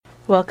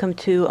Welcome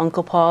to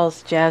Uncle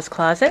Paul's Jazz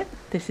Closet.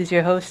 This is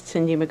your host,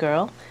 Cindy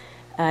McGurl.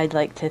 I'd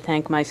like to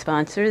thank my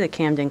sponsor, the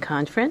Camden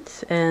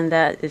Conference, and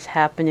that is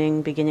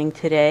happening beginning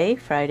today,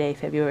 Friday,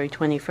 February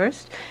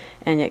 21st,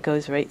 and it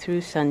goes right through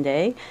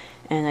Sunday.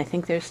 And I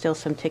think there's still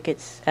some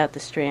tickets at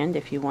the Strand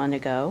if you want to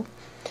go.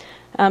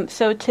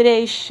 So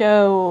today's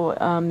show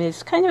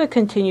is kind of a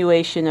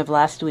continuation of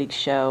last week's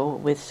show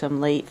with some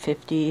late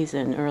 50s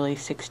and early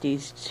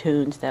 60s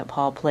tunes that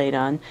Paul played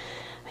on.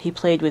 He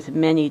played with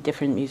many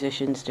different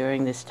musicians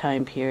during this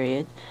time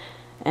period.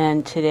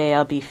 And today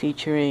I'll be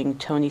featuring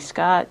Tony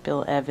Scott,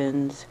 Bill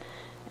Evans,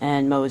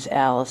 and Mose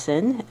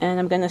Allison. And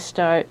I'm going to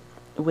start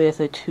with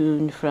a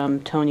tune from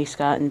Tony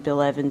Scott and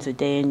Bill Evans, A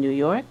Day in New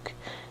York.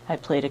 I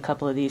played a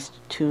couple of these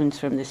tunes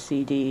from the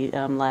CD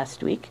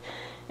last week.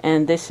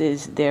 And this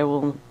is There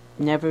Will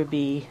Never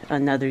Be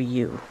Another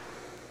You.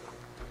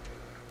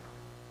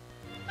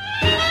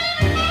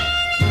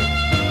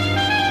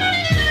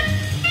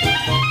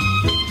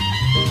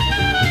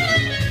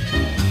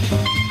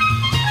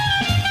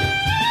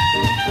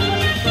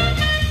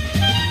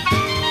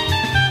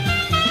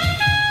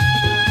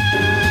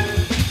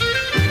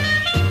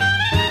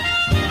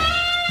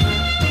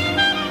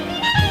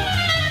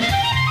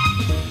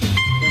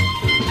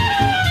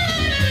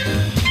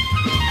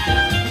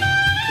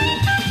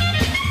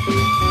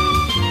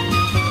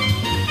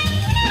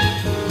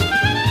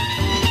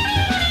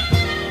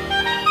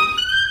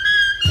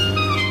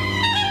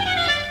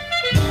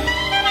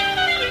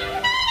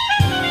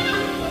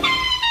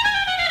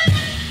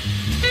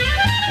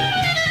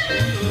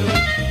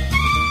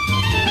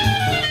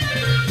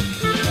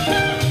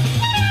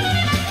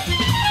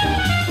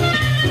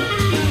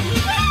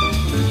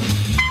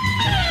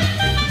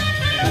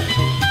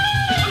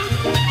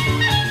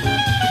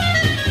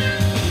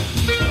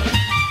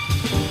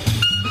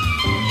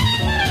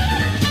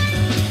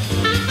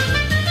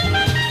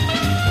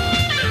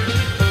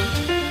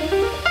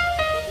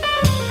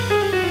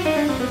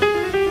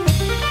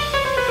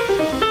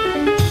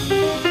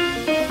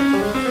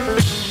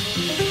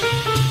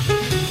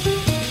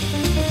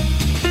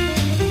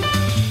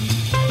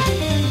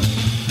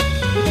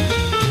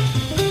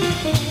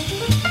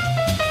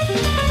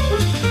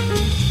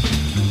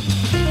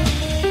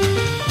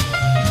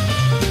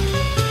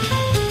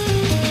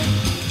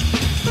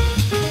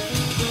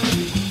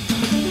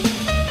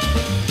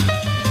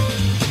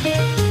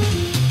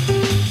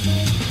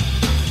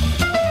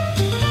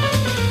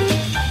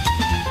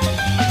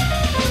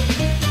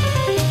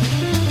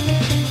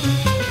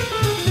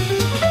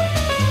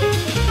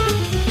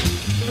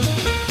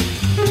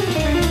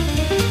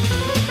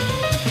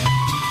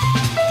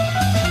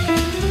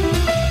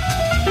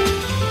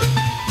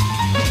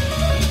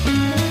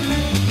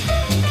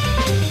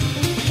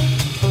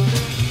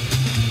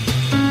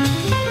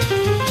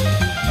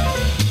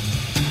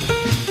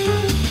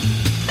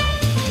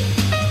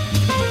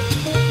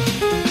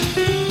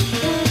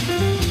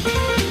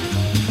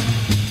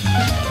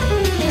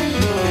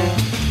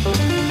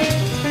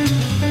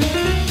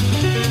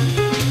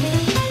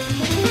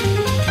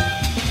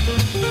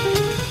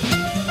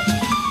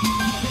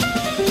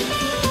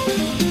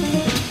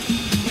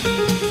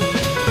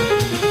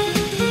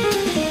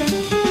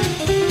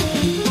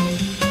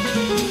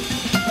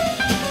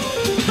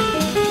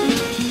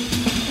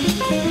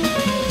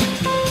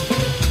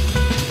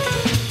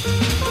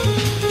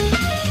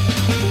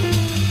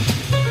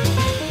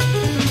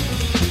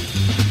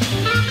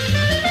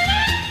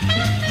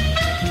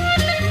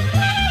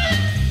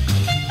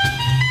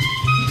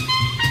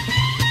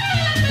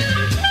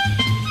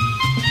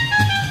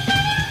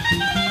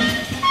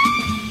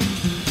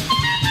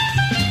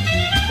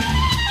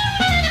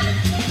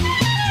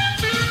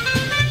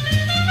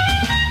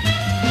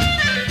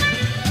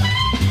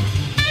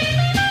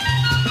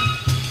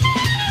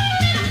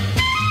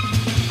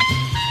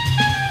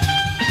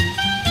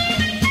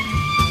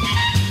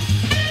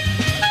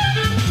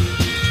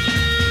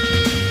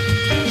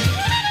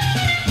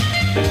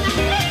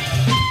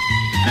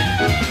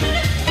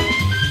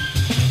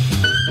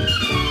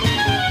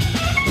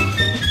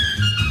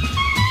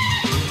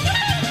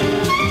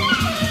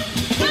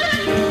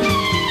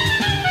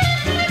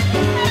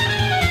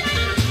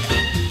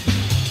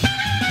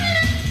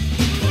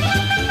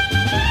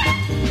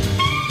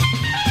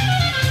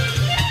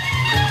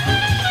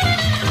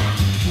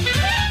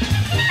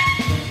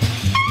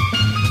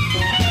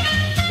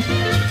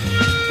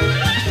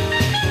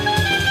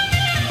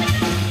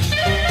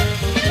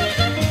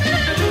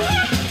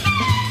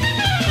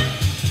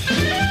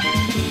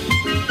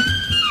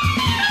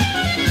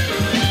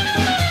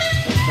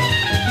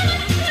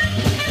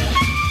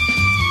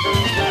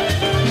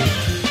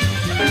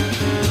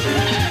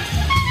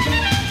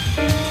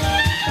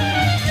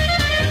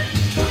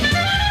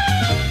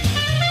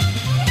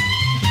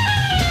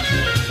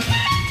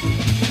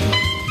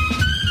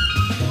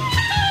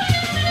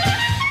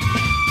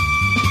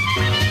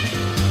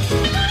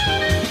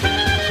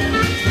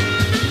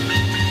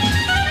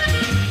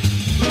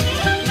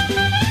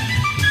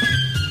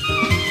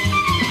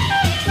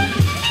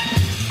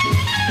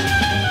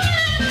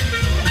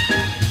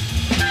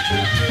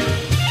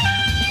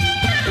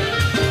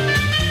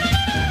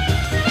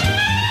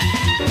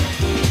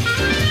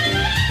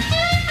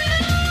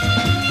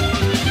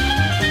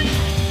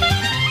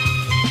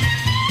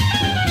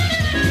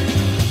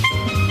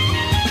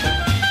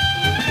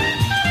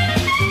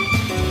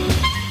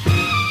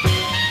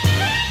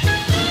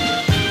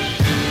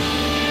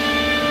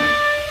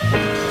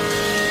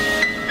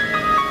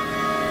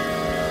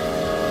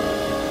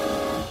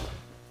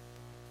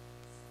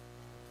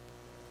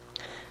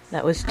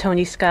 That was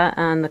Tony Scott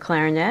on the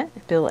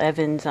clarinet, Bill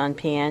Evans on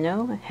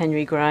piano,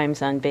 Henry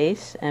Grimes on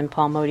bass, and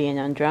Paul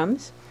Motian on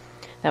drums.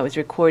 That was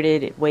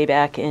recorded way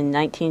back in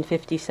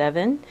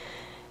 1957.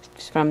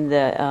 It's from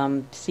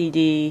the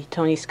CD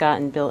Tony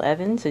Scott and Bill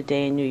Evans, A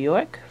Day in New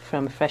York,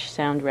 from Fresh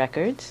Sound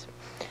Records.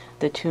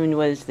 The tune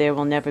was There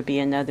Will Never Be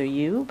Another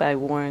You by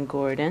Warren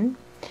Gordon.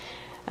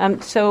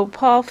 So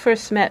Paul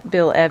first met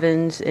Bill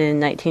Evans in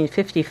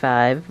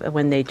 1955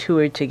 when they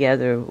toured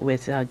together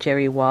with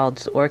Jerry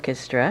Wald's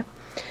orchestra,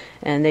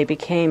 and they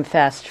became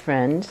fast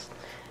friends.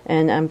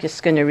 And I'm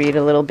just going to read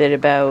a little bit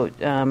about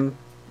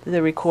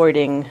the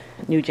recording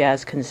New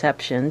Jazz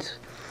Conceptions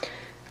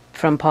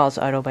from Paul's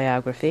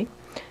autobiography.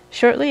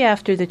 Shortly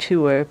after the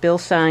tour, Bill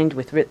signed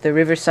with the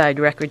Riverside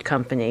Record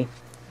Company.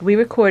 We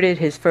recorded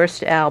his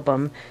first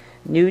album,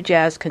 New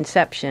Jazz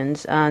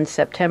Conceptions, on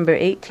September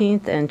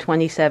 18th and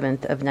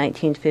 27th of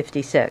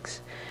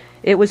 1956.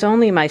 It was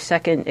only my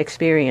second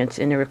experience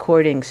in a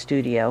recording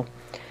studio.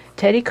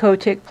 Teddy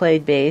Kotick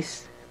played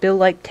bass. Bill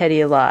liked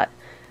Teddy a lot.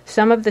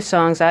 Some of the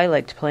songs I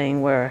liked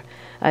playing were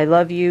I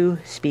Love You,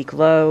 Speak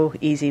Low,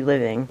 Easy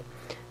Living.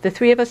 The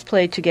three of us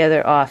played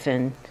together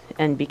often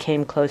and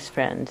became close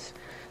friends.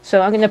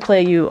 So I'm going to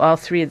play you all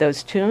three of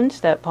those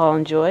tunes that Paul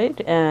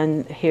enjoyed,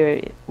 and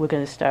here we're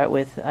going to start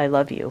with I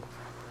Love You.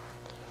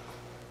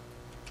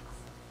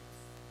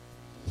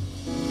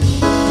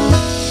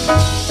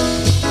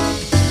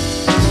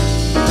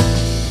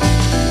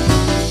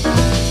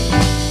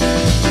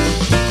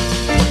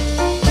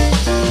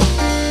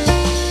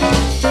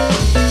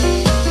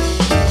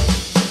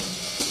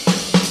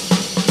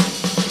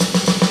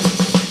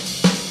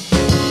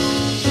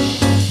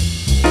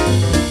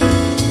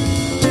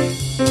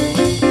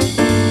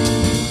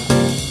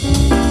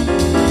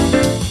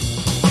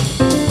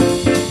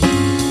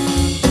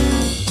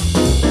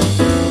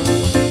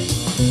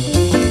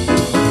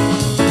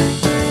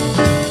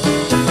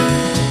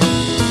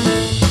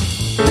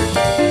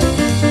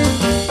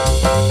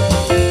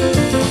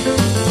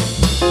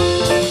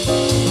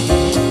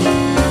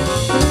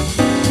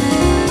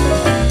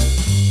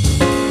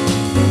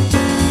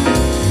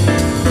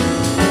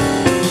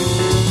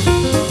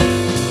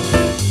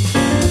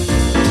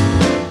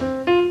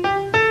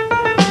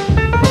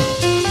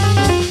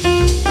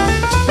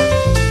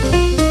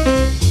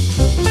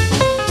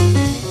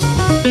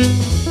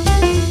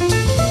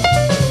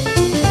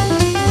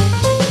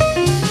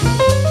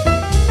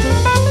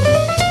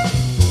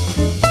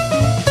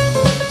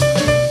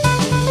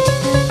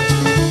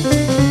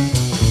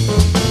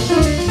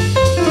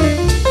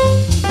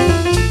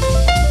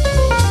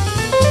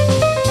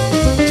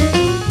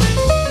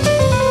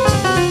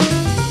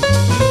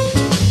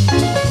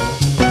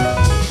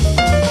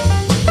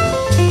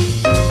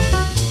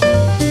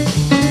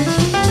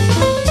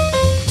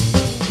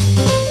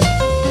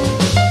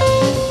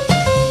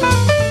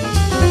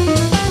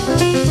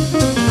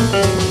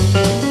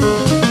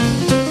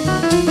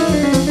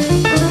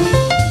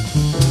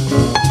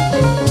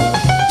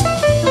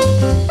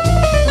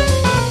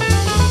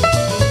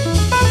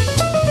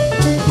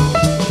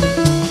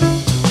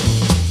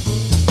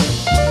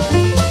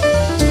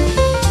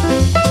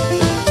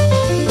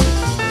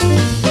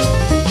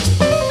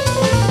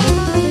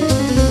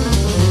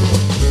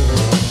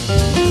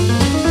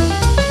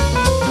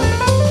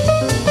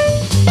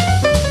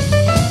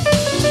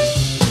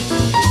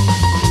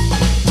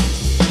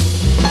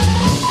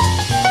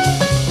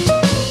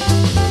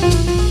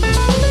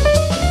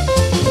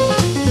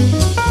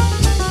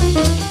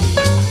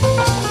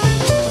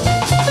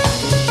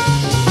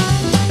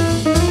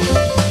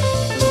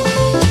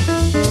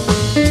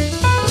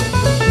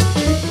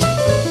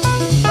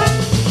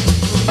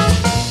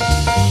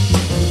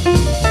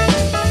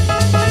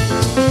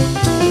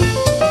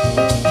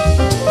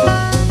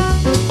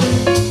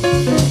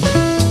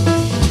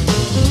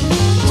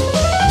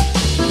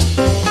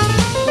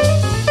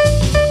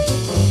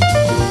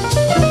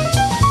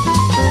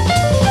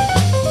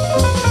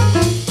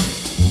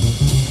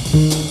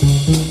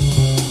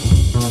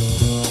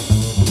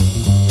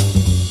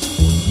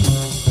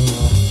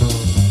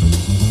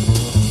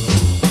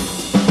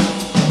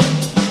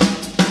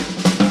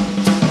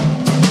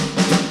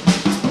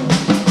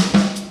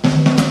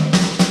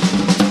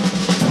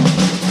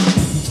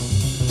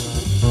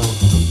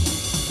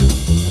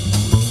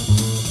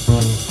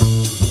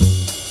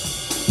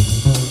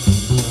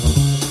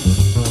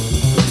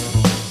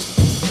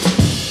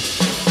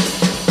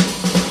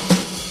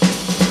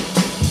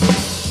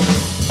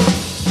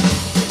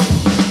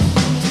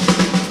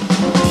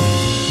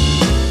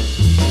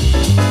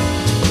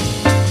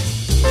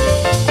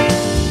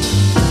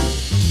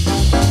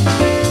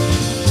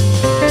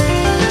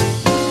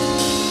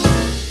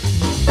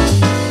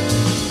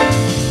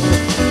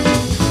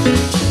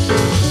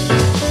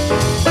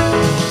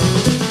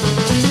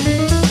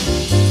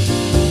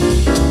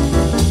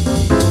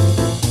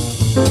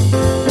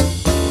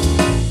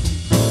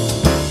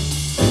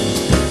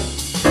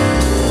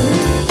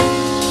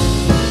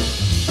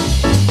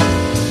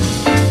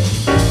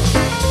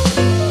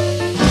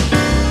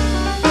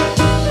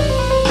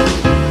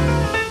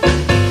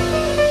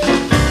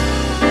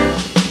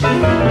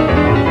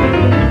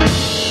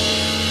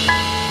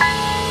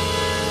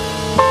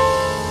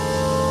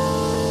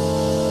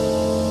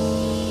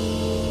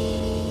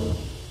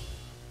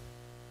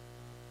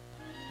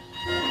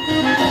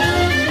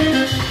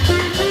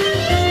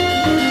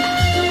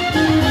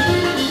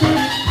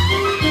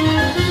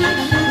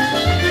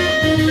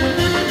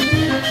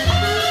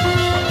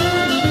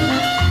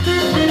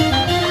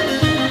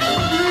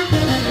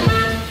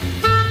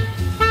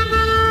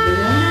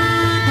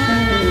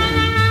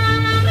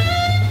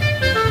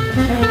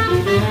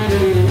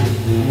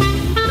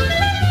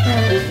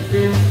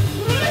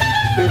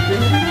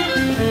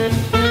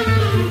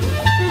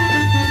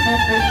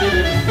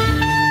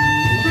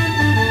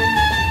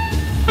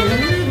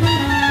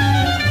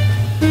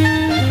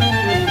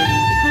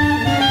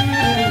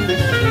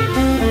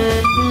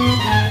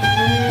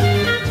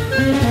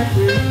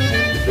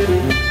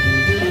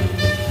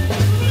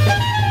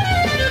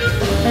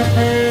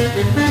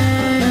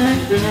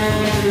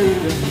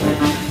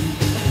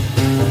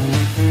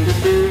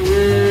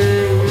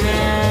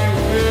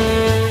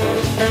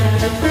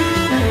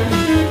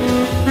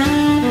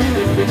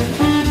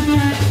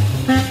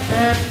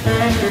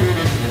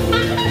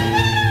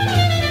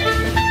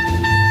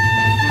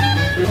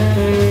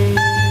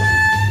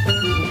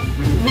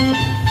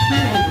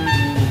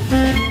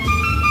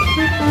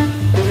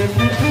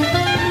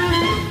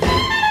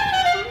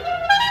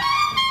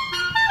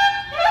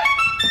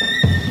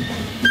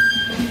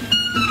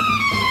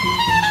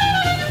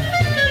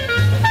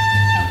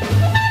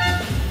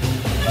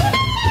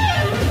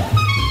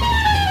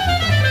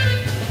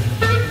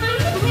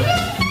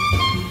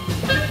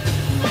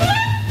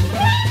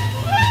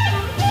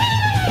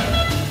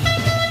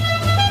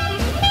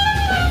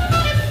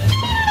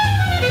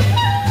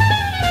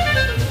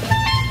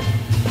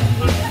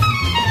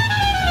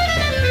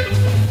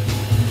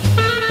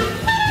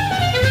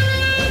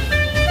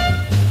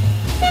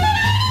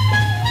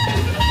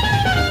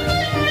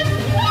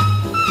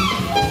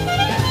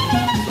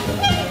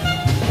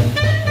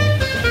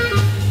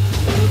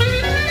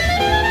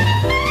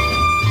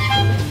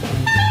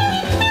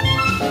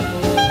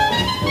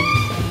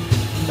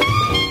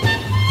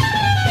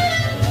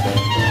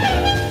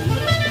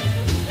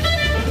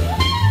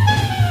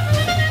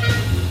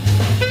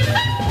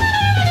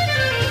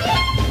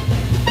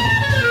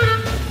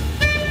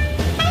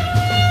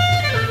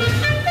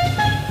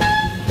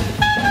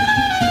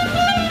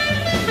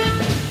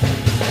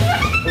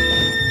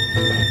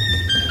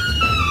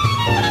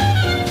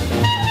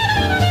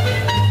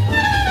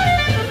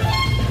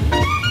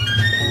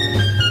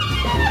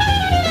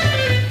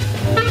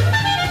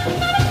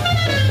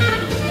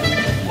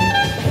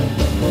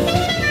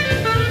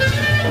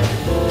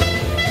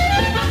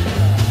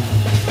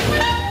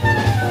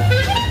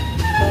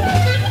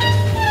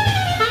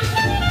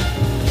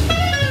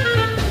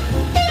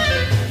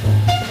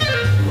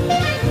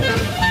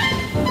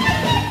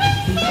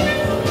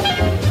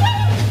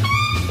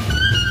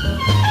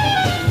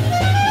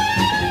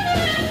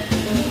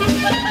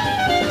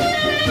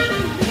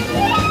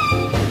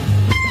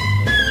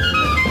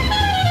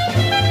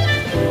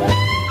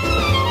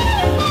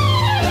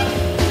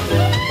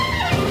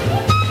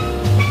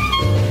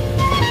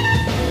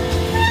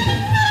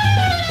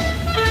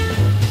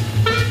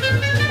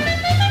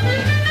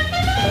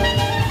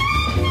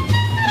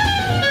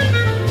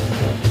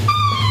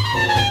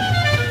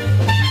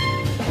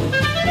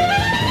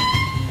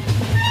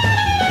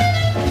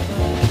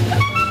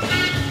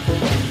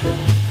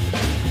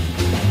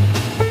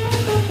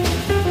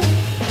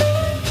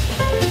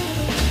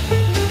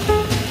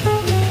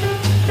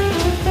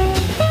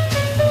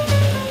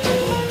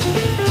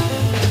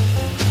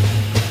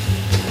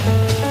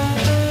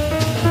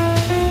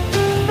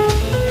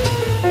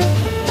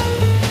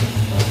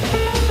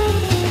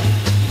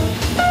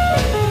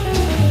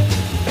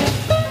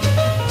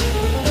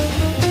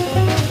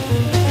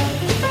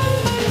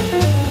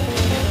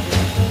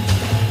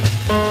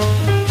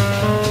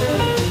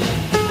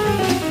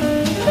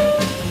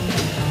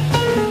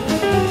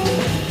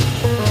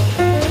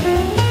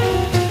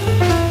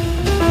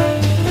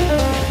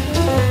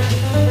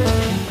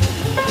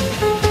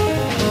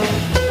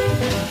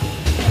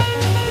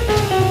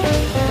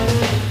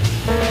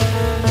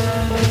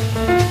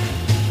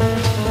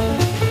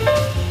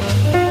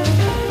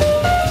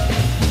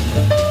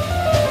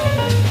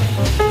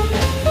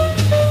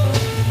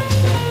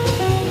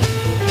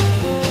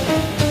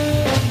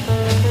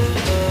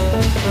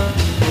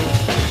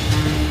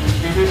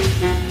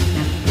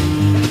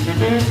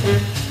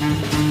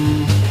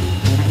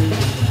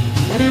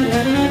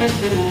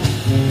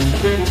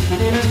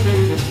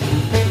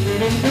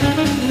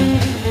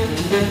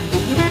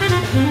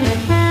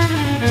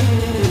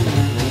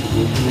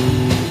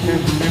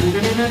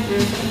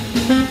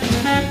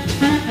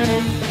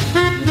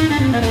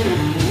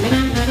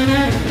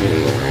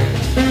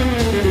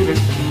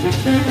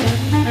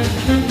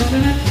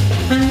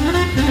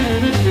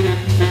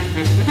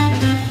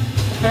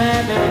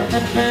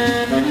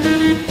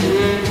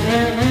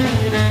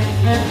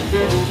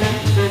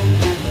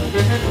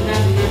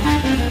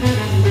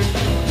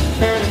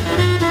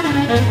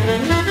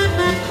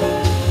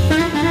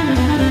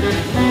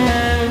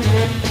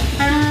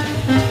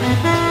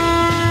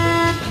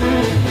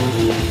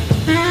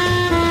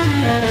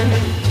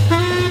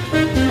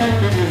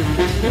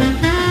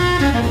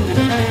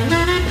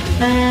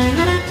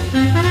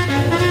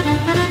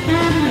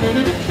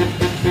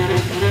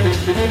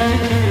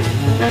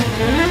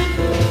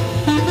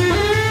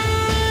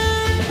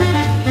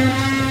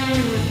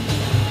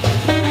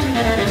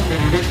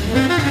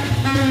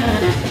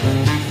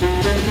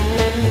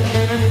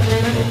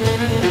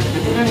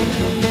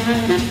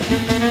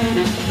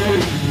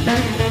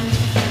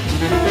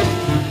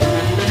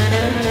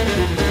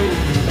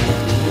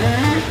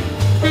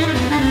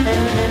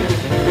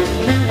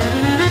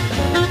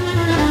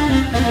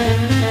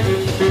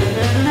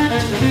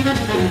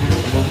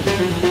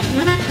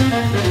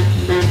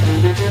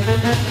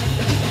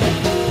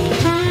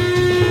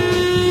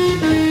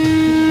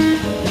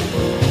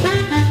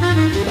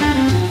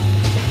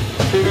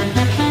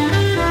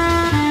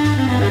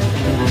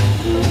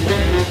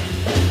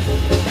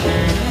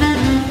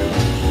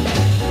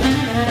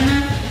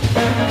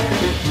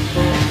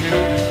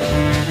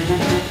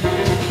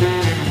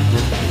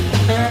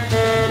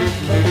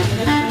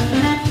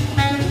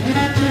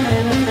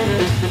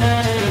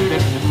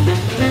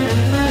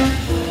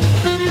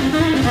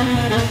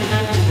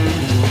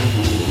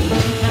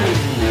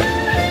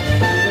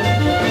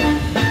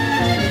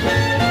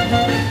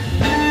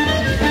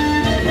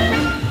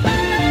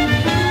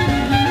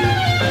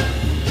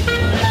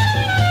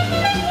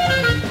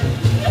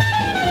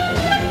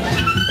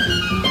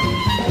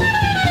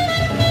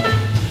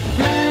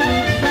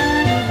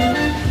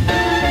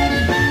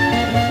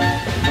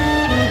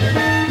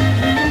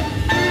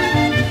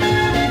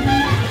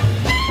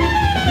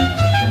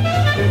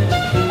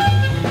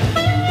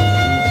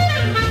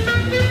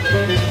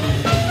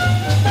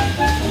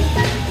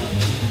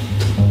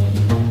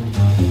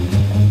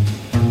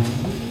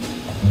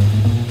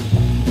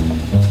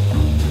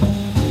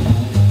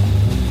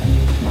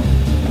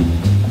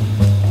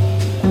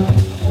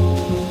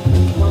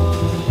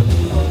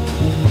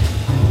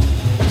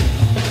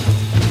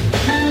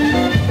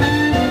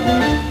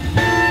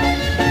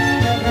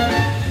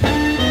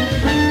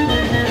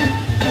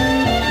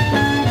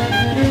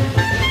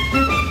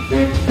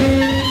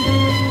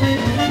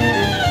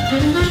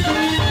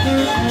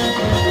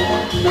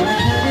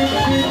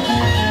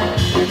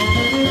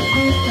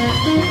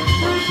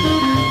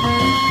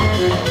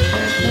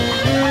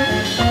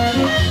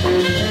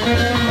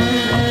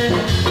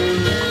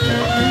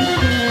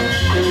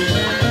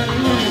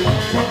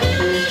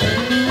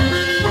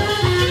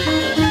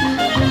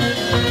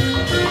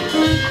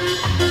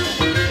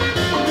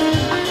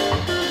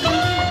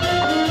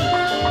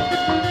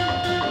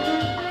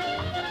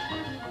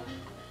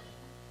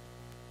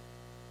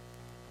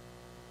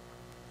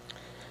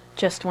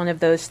 Just One of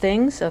Those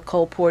Things, a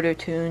Cole Porter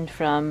tune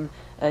from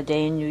A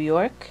Day in New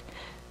York,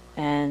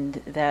 and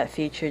that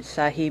featured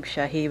Sahib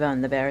Shahib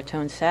on the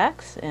baritone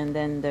sax, and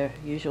then the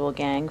usual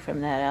gang from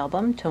that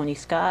album, Tony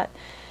Scott,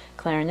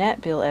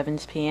 clarinet, Bill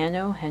Evans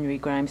piano, Henry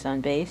Grimes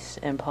on bass,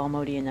 and Paul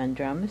Motian on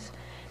drums.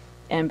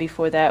 And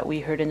before that, we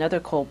heard another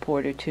Cole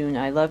Porter tune,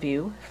 I Love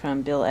You,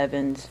 from Bill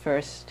Evans'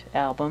 first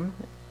album,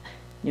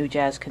 New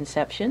Jazz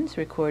Conceptions,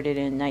 recorded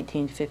in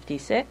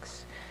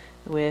 1956.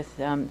 With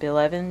Bill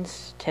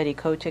Evans, Teddy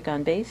Kotick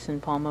on bass,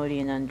 and Paul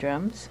Motian on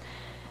drums.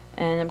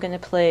 And I'm going to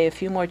play a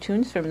few more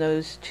tunes from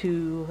those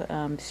two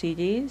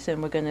CDs,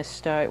 and we're going to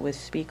start with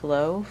Speak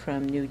Low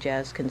from New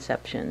Jazz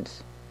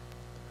Conceptions.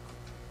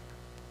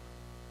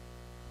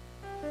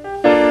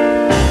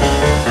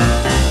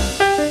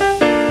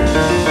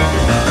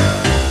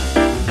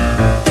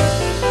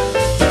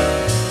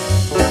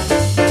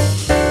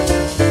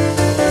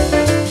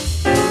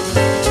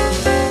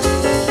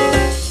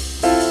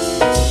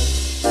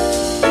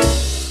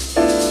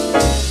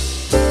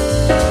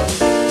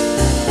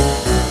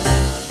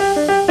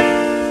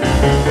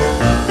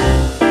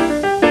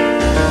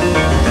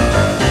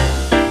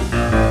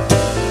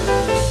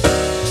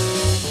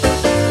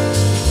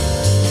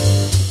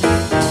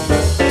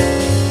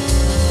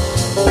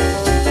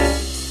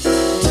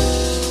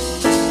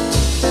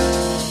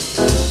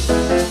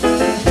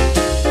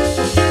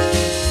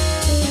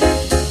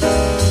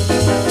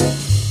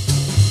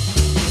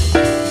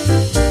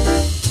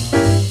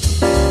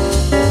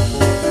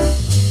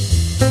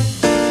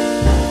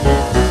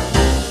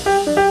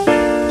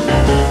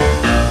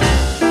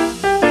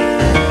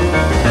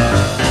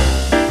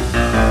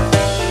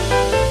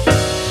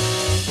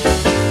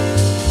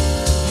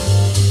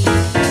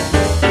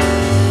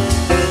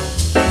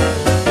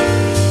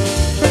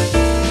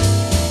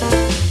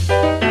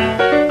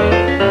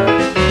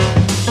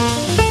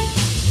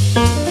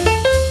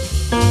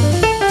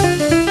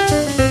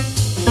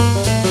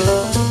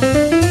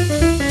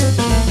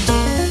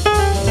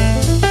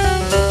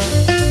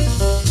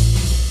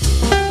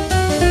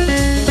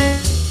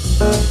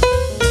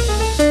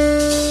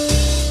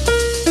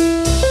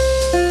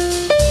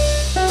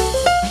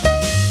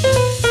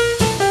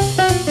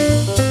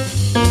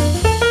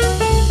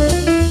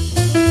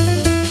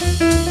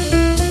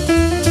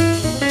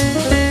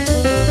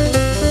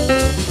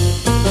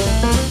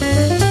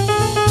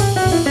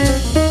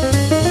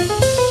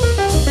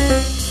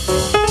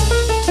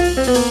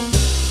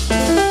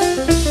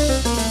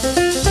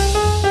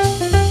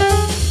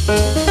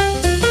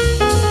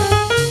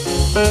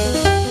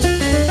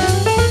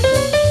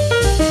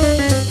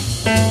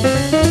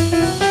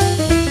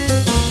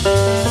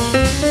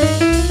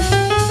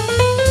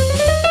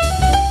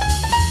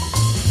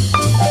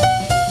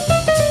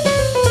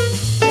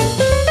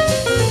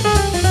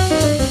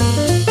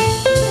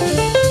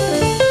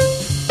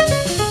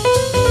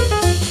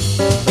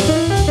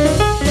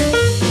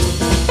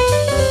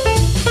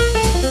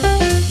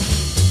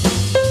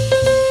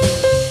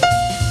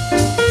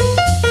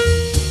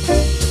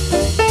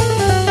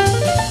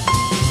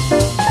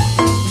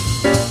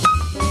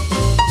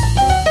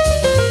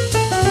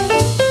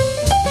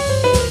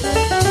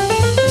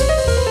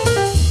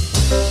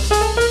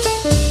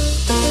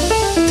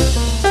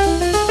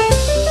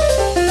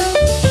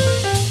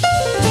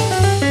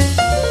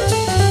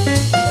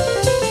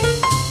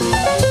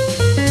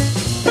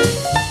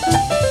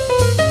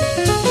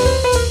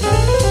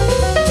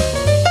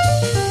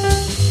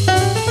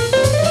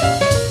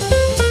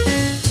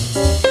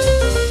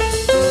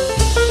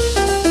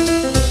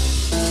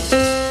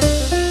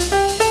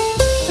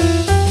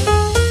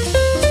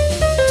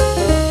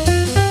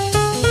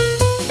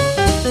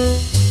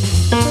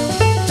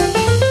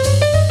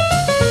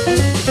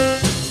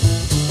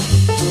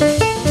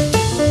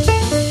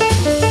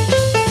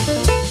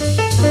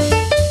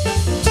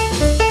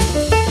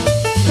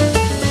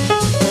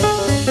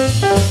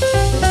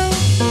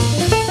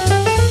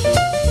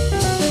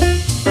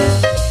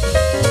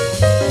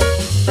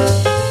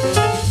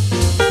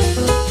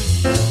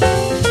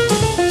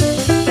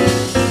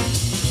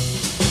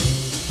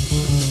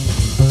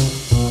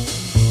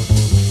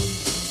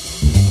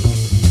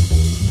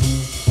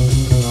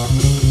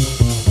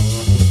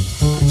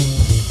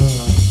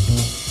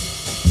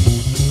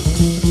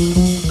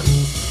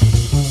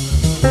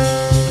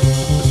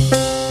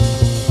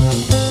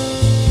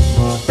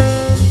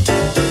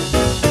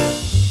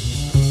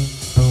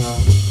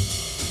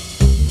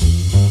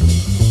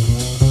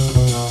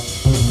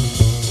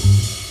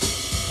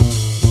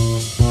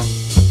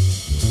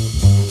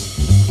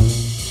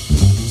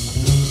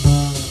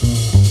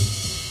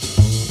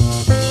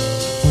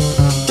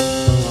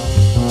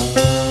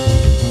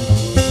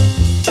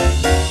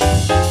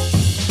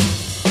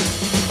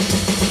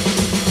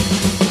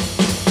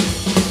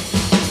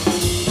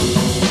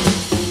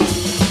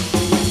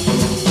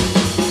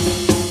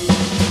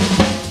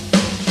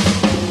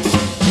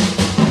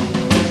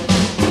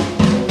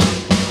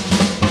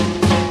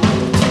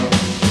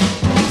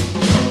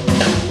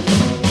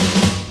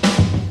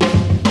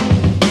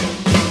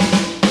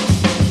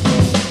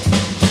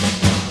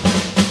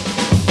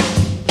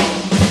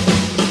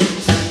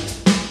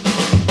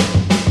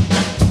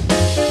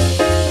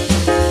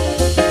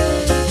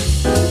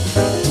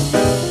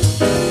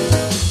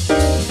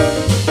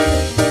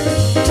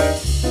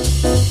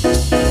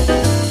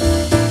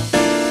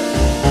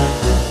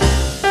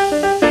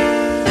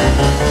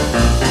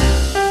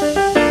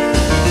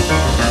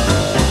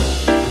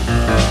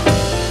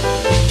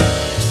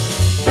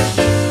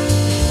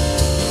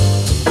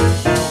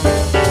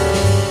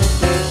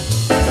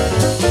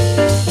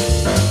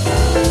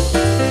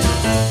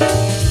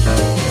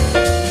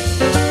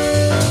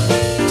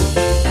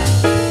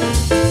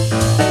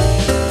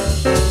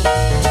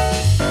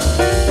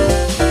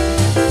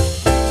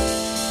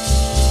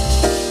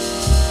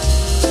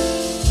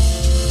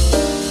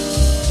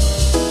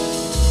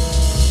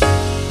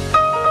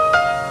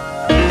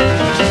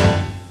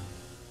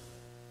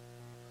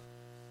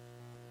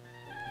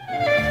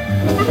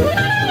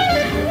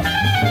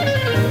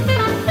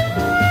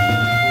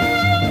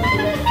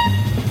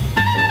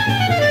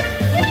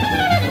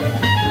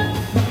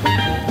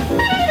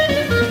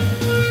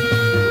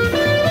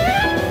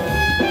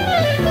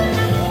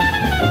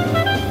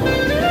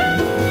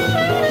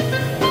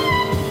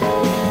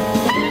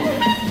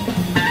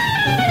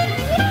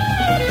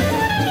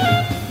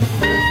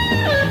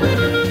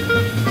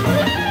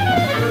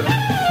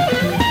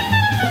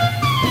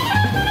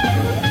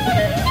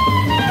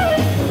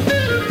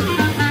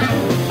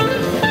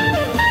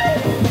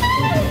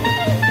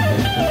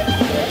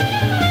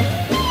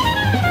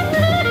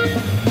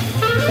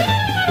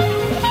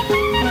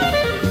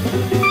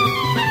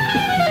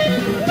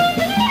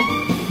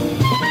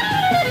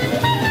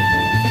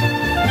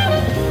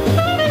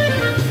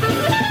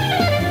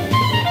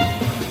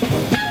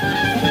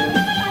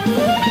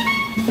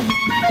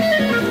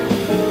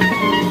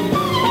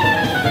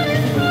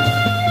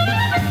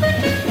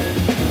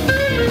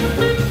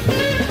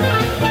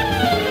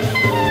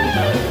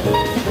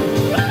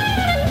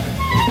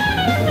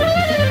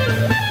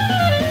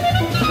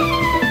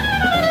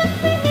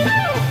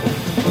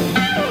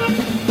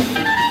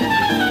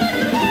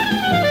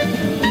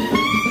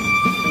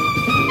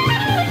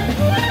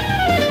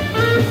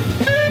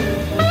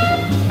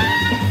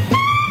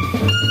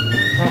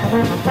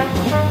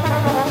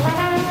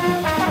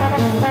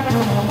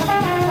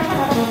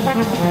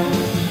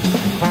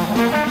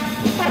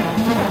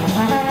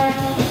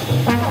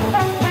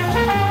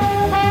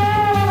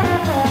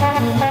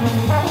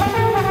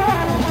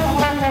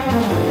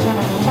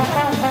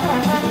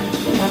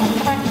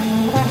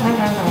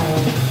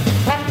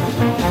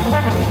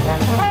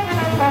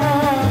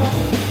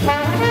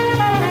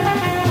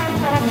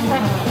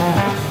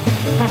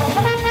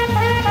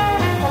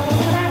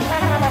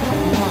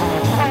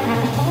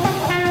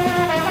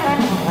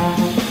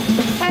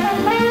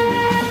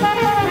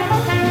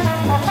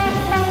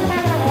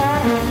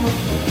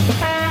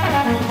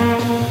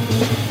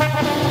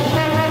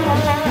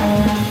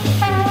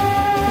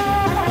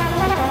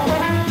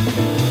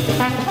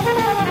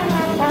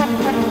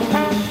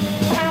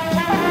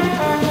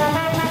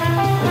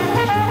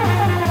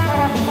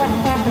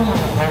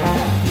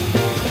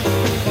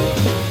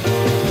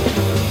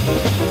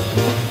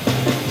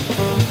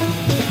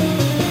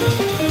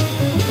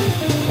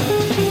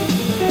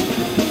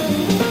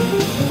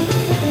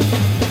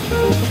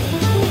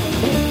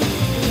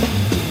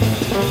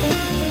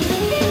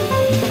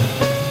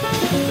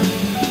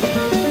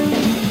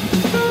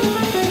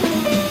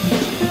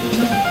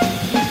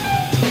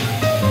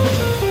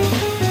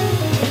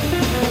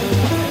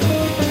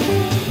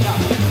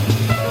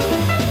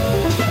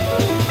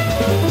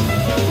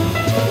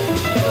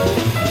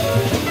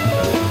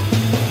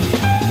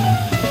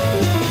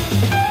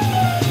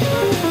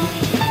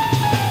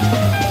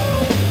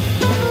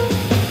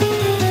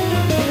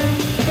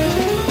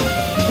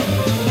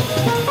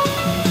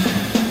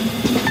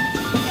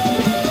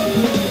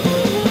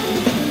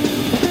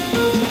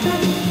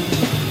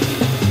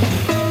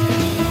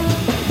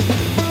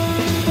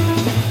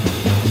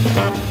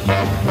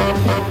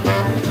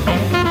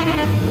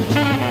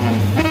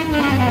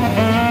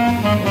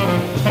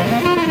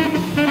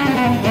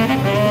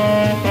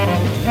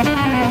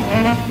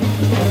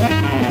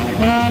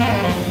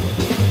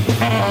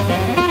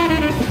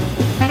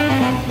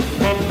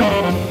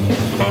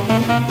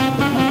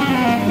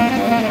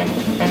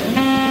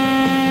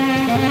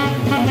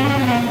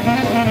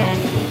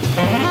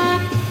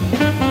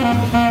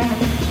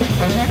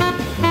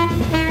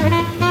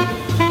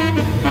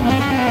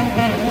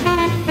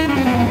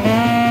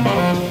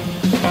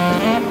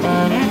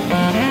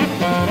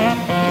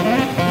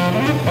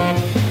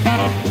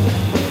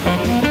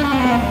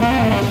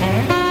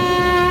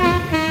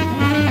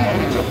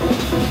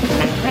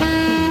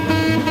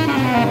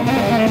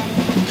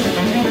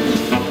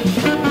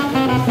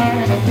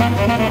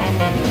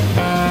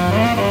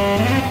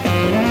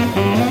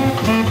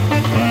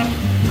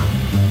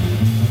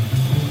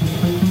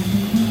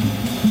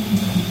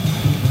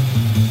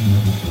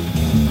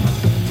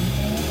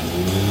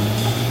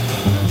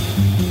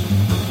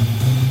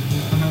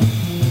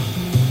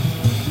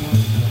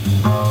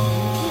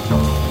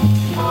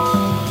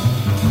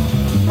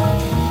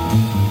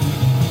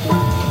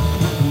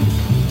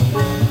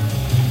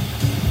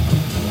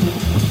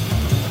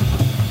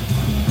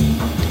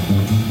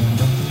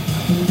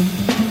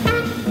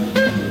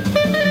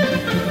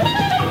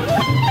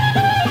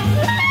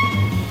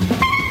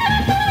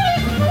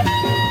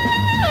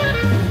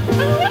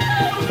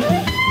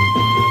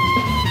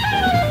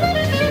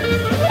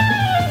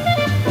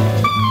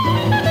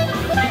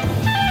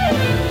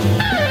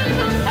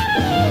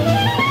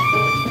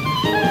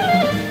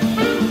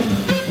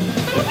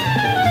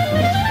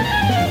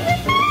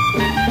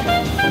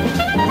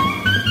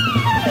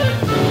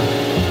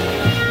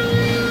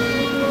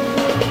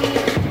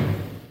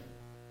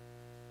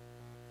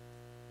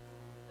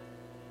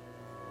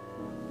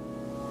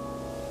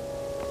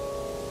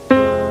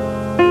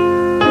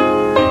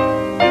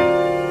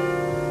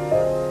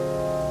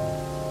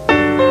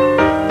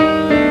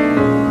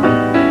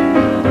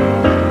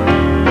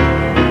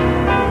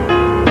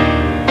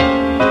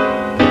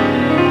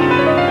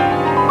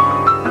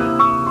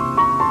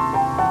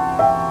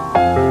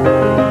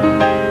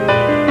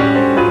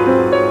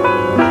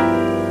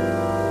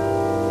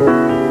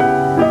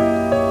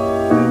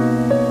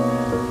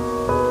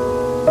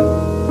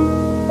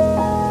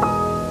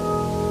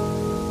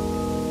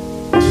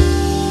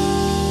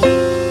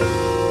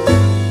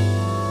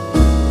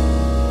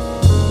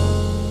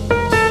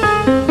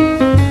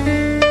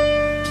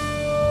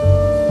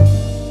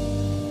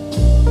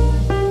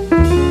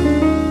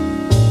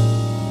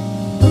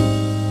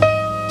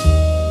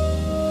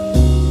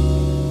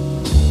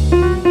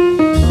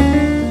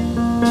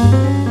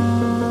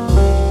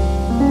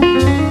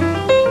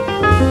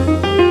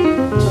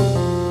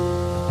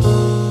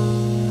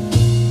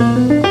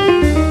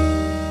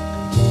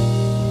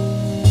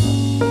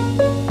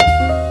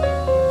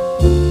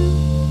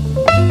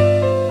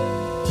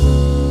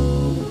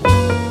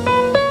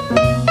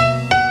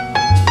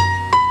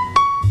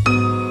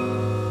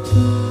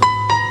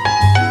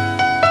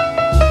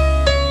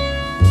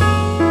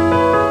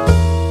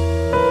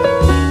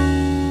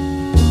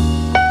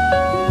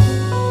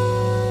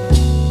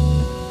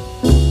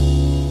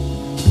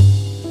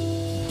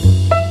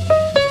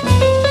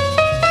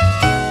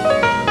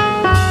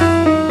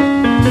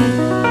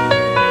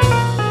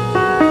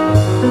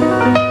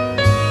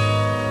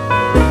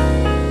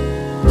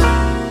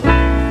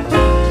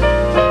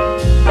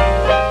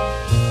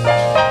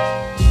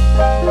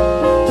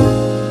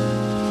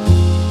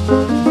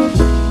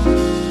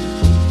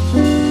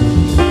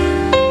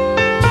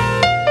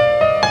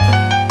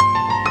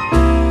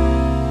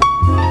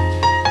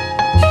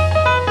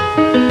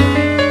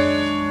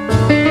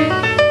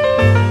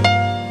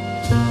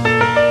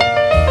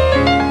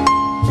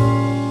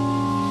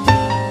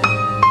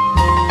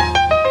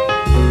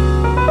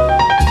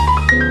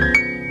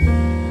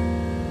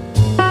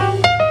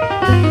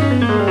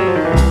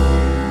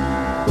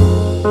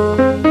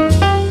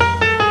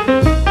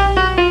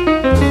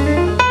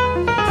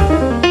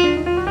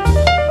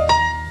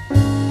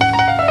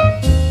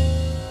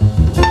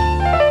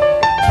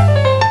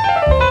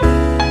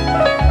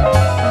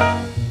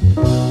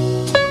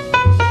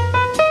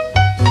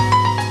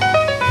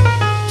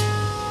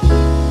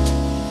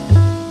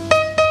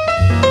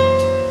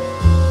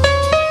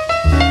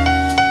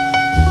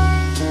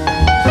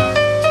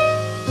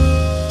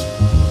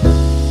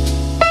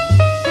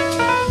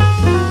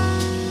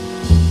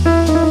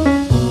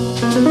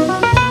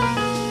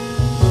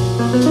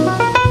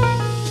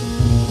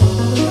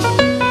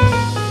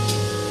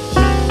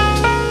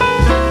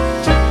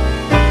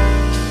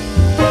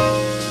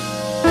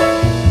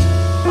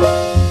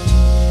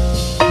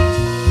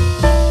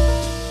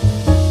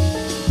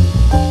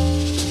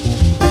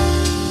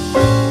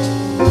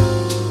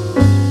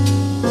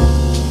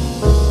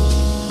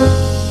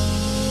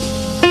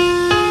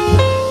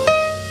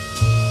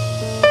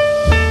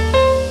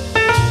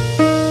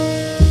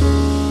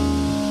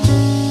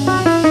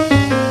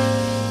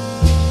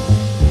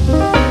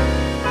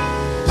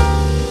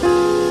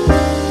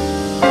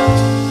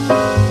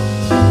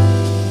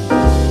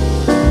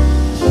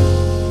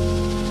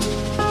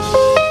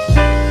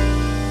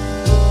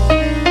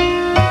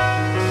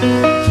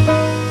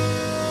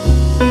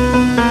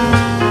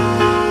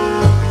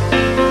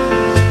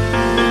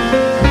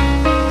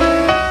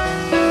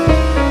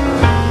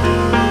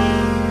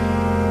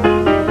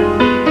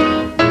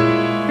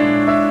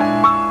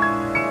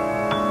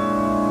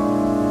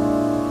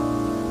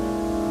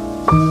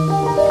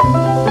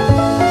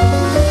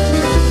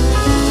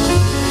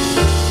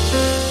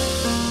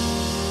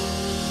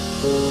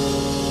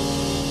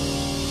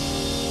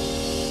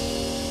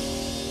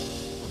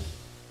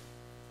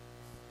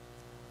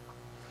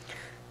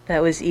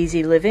 That was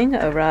Easy Living,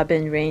 a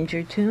Robin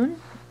Ranger tune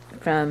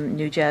from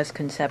New Jazz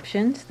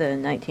Conceptions, the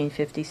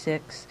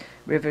 1956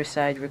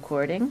 Riverside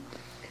recording,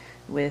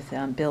 with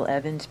Bill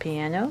Evans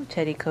piano,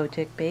 Teddy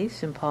Kotick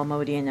bass, and Paul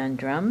Motian on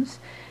drums.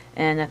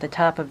 And at the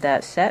top of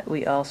that set,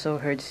 we also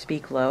heard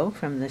Speak Low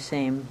from the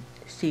same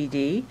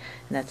CD,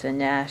 and that's a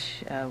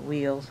Nash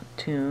wheel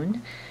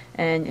tune.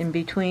 And in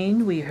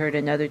between, we heard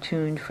another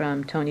tune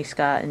from Tony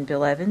Scott and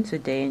Bill Evans, A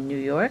Day in New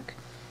York.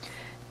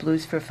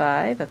 Blues for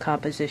Five, a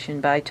composition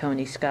by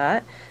Tony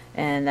Scott,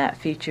 and that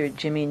featured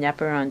Jimmy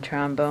Knepper on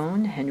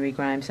trombone, Henry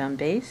Grimes on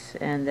bass,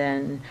 and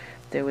then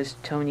there was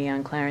Tony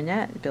on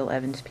clarinet, Bill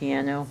Evans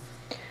piano,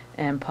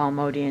 and Paul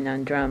Motian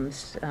on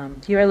drums.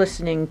 You are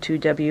listening to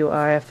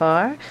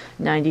WRFR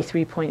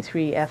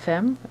 93.3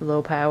 FM,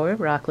 low power,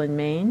 Rockland,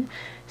 Maine,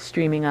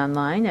 streaming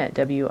online at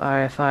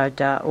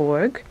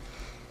wrfr.org.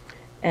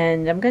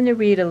 And I'm going to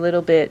read a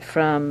little bit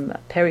from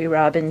Perry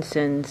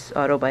Robinson's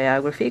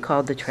autobiography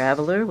called The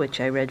Traveler, which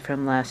I read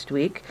from last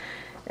week.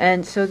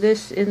 And so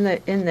in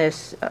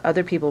this,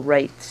 other people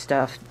write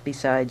stuff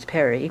besides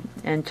Perry,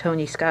 and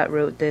Tony Scott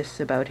wrote this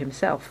about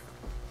himself.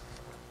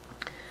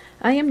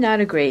 I am not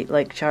a great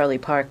like Charlie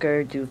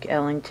Parker, Duke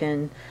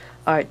Ellington,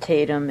 Art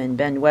Tatum, and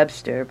Ben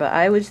Webster, but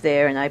I was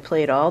there and I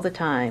played all the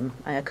time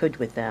I could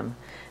with them.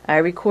 I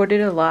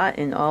recorded a lot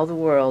in all the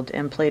world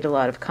and played a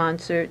lot of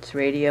concerts,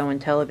 radio, and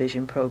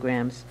television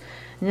programs.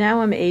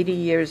 Now I'm 80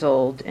 years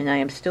old and I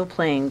am still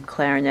playing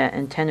clarinet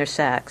and tenor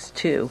sax,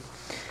 too.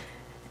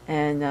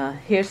 And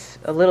here's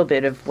a little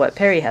bit of what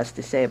Perry has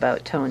to say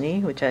about Tony,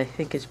 which I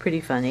think is pretty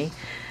funny.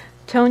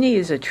 Tony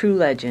is a true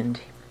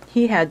legend.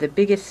 He had the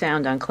biggest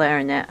sound on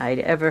clarinet I'd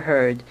ever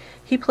heard.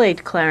 He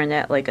played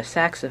clarinet like a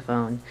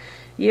saxophone.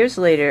 Years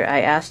later, I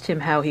asked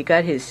him how he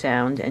got his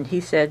sound, and he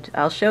said,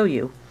 "I'll show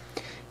you."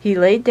 He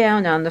laid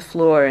down on the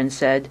floor and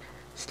said,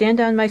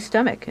 "Stand on my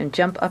stomach and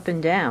jump up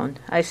and down."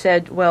 I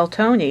said, "Well,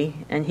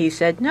 Tony," and he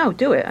said, "No,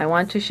 do it. I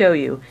want to show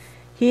you."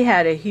 He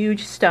had a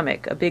huge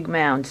stomach, a big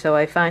mound, so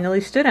I finally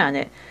stood on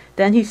it.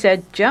 Then he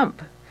said,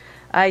 "Jump."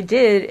 I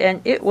did,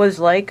 and it was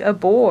like a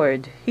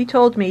board. He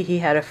told me he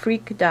had a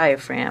freak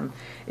diaphragm.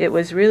 It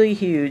was really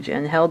huge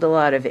and held a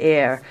lot of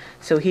air,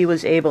 so he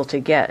was able to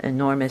get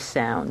enormous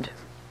sound.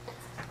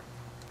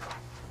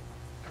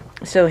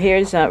 So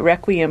here's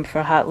Requiem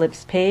for Hot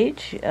Lips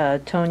Page,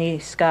 Tony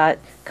Scott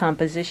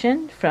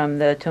composition from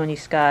the Tony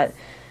Scott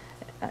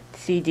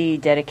CD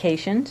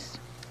dedications.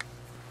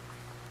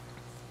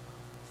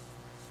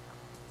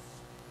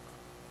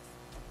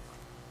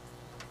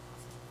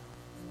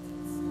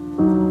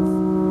 Thank you.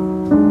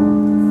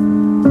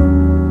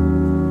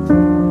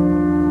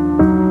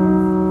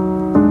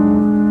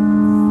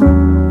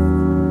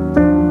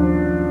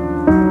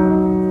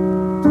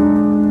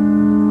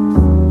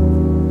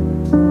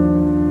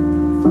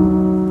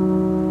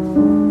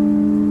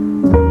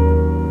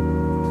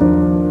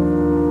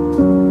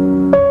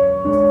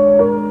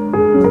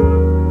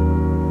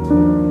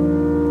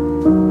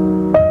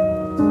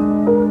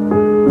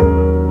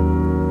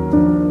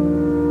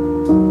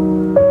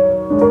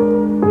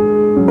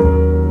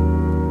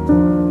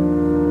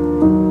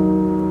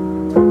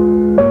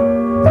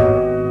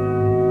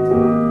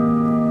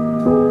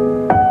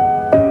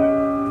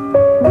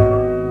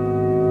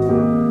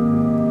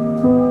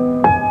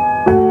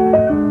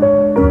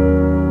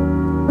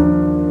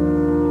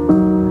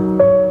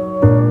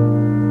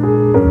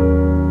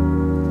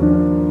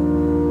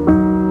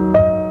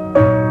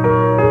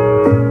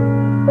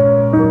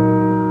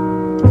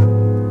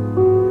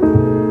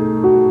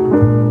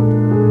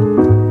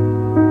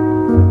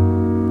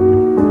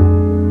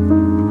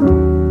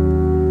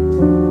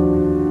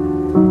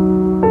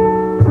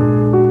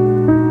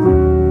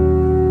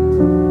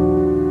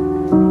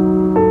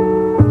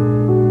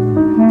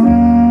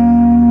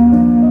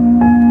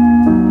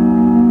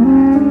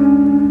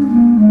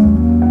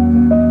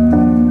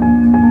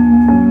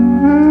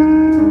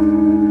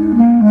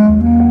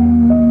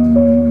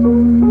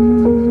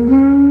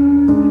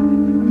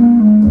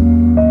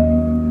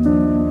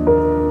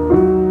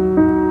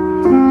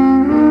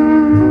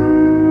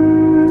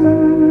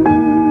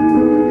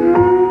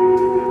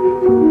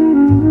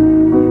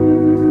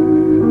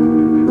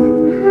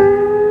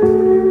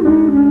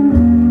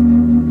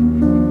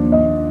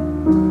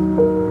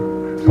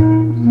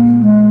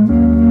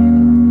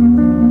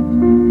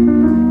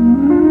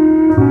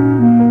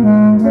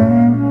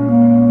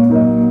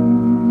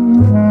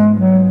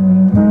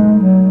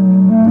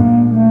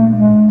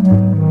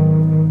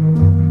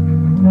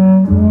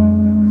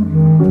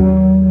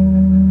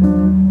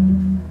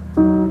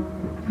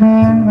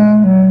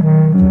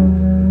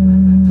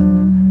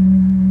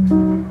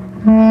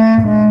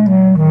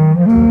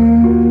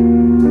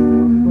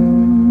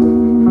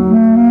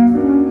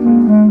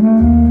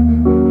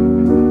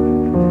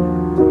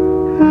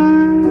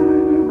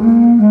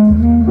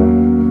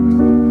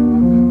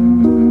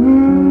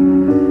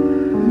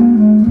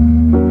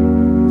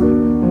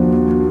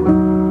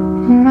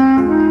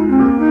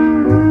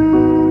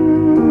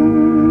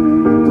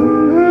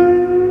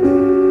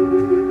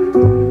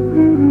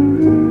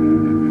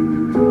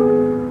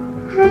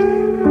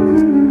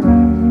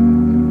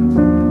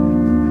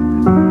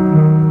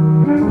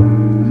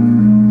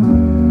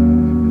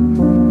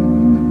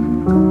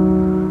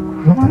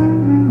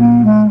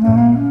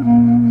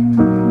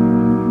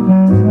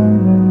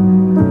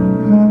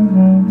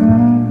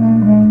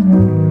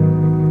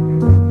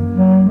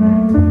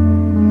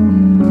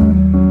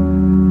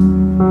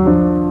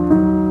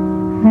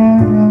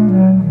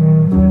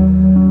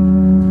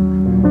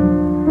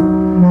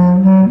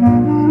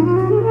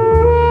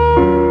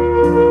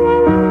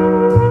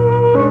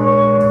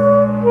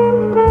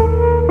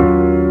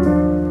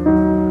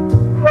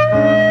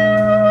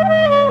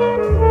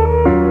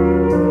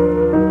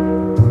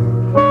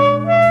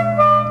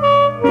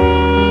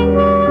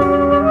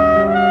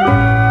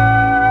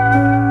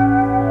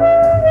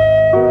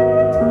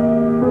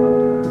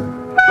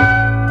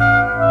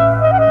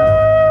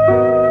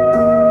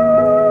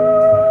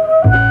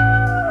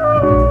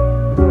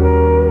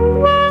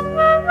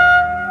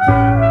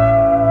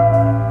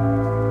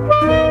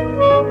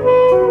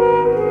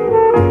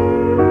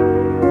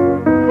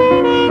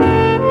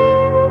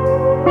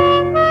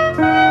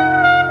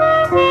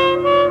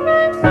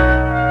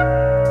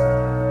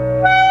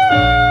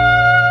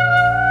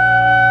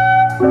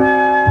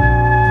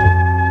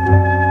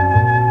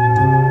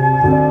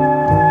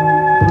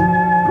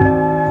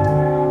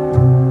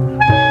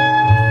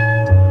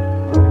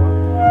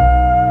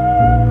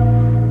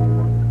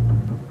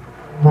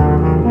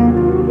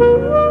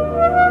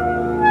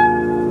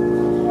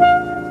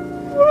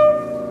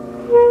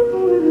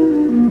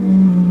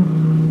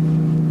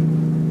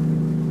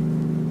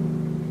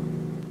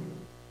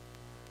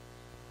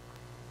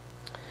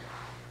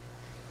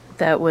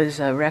 That was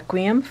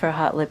Requiem for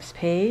Hot Lips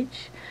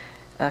Page,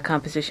 a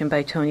composition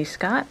by Tony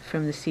Scott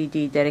from the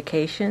CD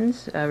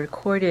Dedications,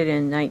 recorded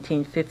in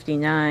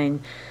 1959,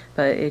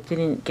 but it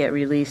didn't get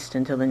released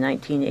until the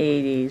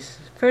 1980s.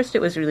 First it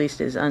was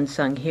released as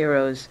Unsung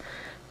Heroes,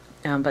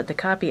 but the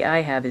copy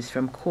I have is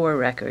from Core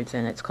Records,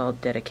 and it's called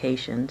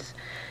Dedications.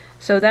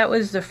 So that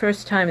was the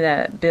first time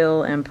that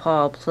Bill and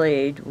Paul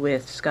played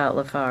with Scott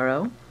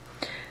LaFaro.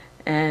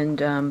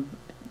 And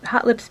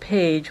Hot Lips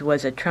Page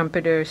was a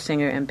trumpeter,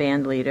 singer, and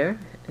band leader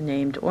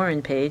named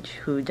Orrin Page,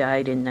 who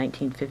died in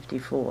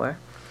 1954.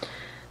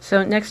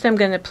 So next I'm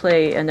going to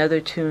play another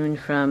tune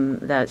from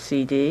that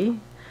CD,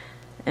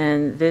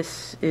 and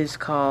this is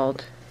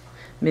called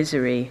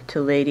Misery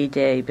to Lady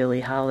Day,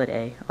 Billie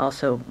Holiday,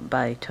 also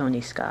by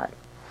Tony Scott.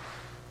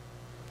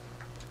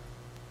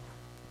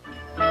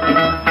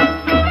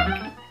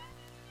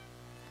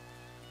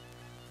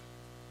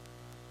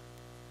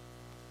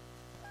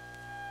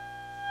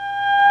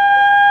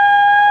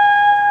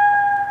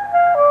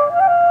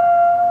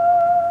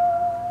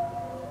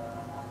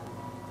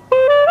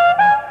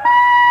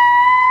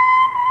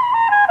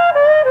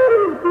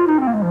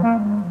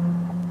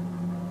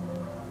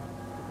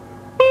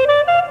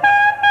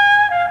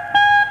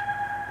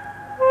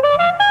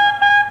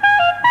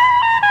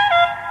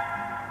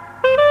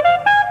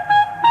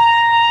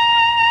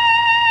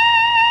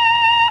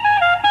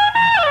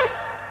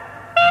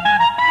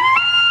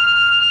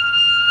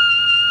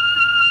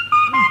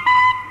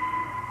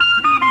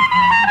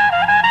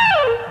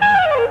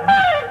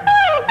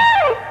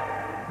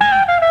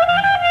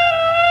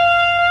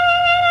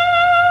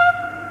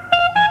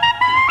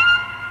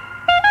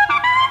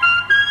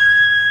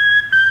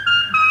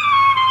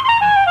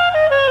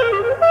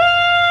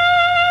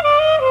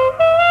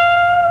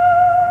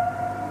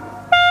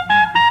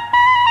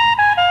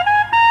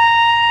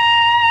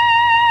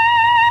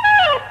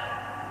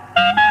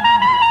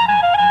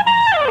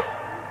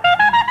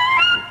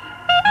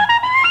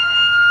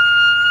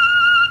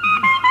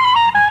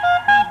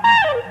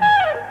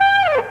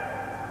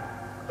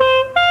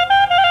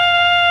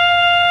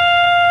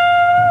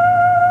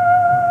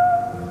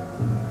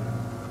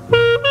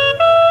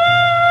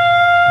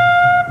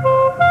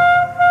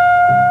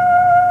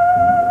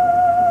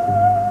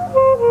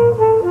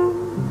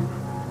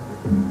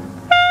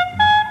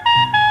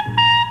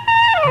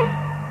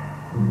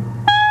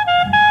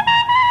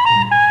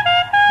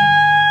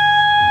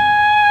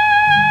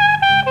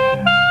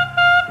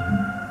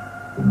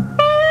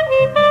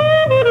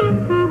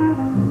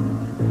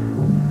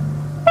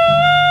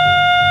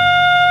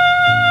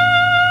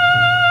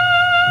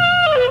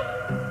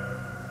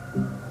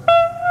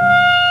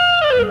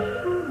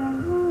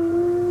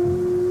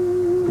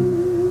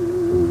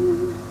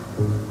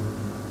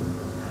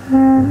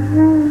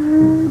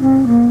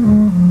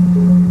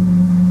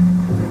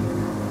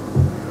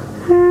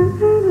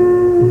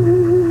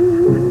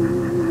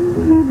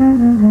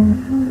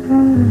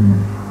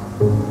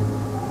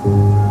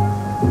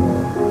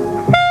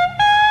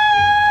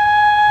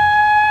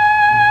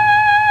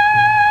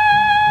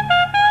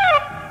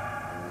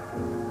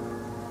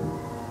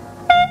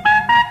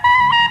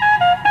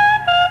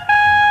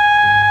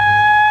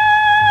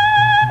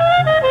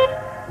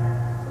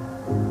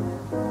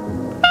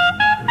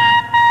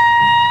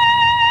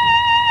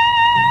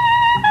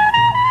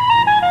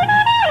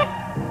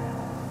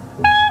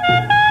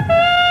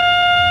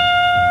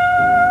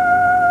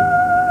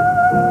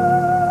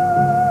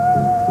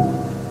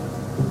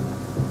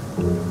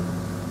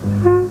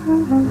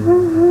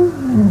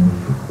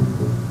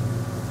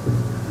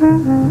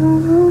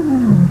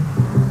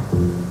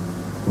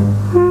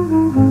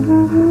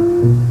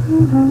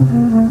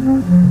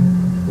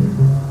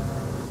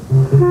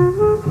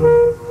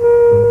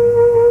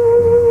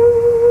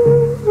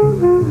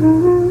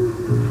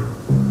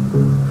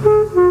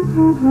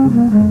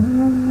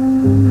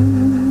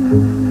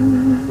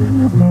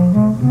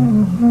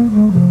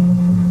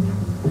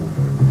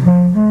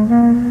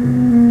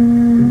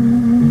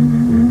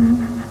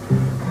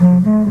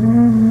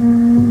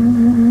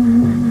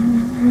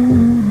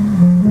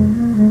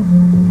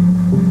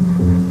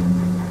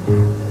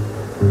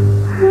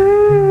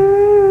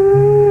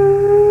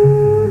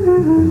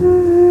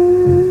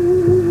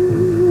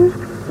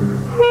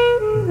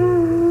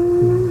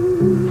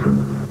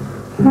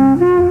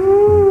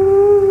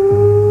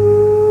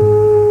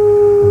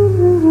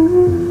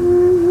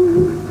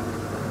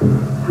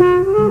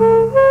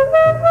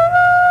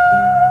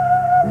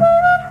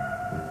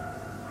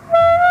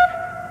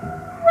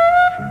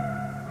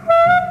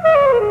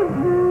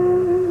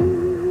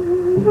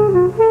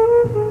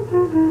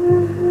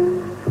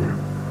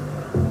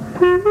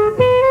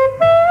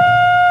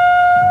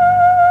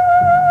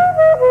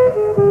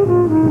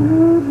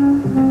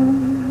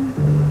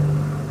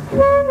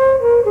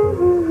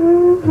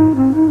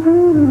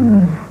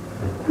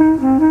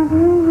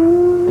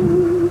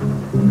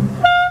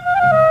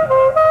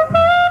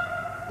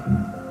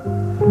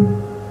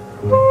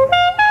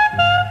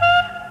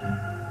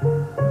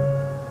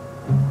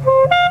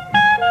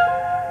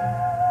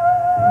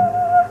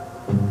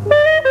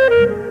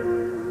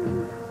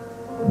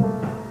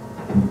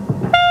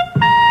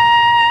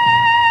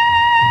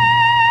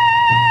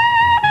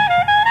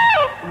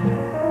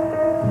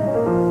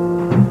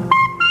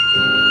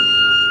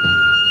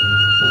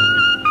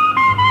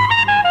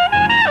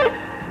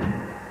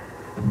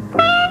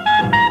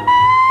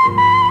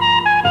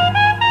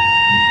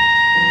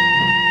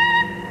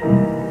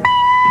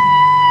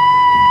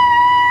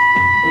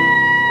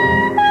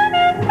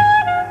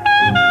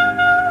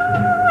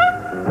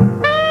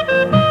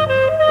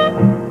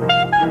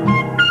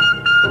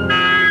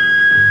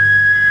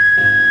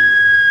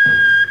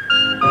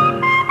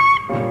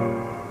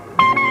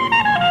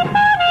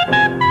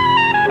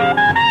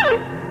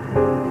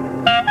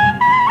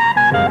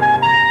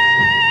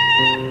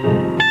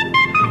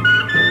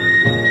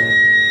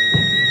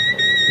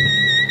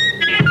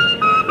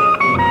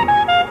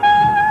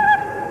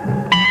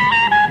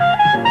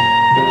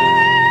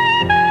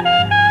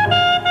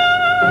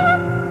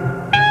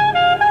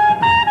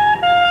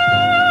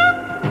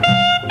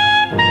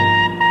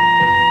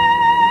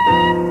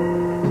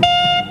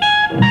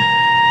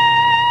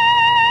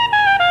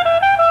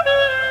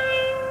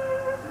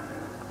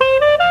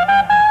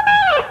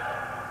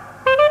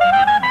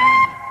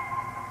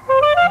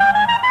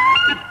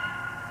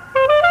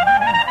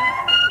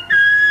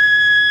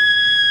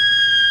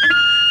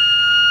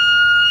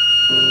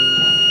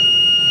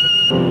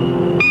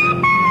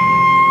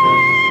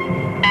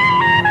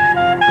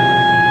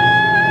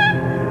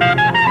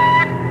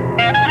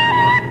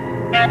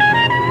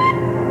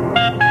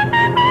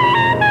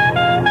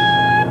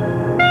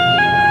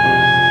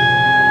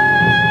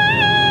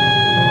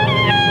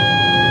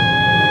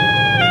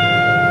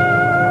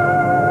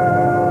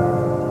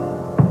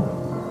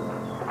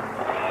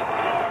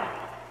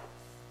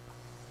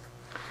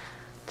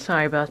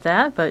 Sorry about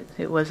that, but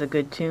it was a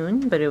good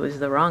tune, but it was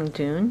the wrong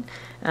tune.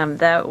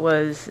 That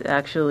was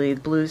actually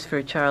Blues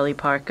for Charlie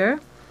Parker,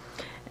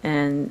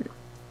 and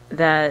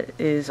that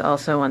is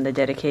also on the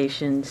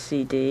dedication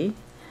CD.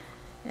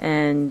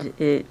 And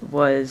it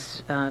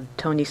was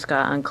Tony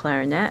Scott on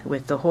clarinet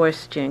with the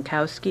Horst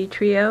Jankowski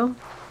Trio,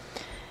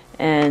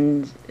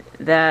 and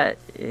that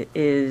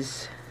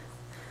is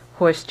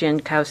Horst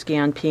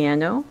Jankowski on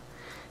piano,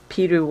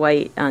 Peter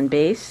White on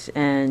bass,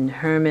 and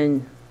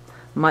Herman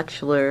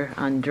Muchler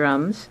on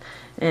drums.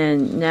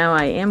 And now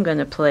I am going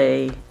to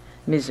play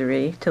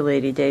Misery to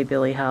Lady Day,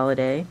 Billie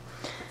Holiday,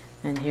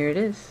 and here it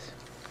is.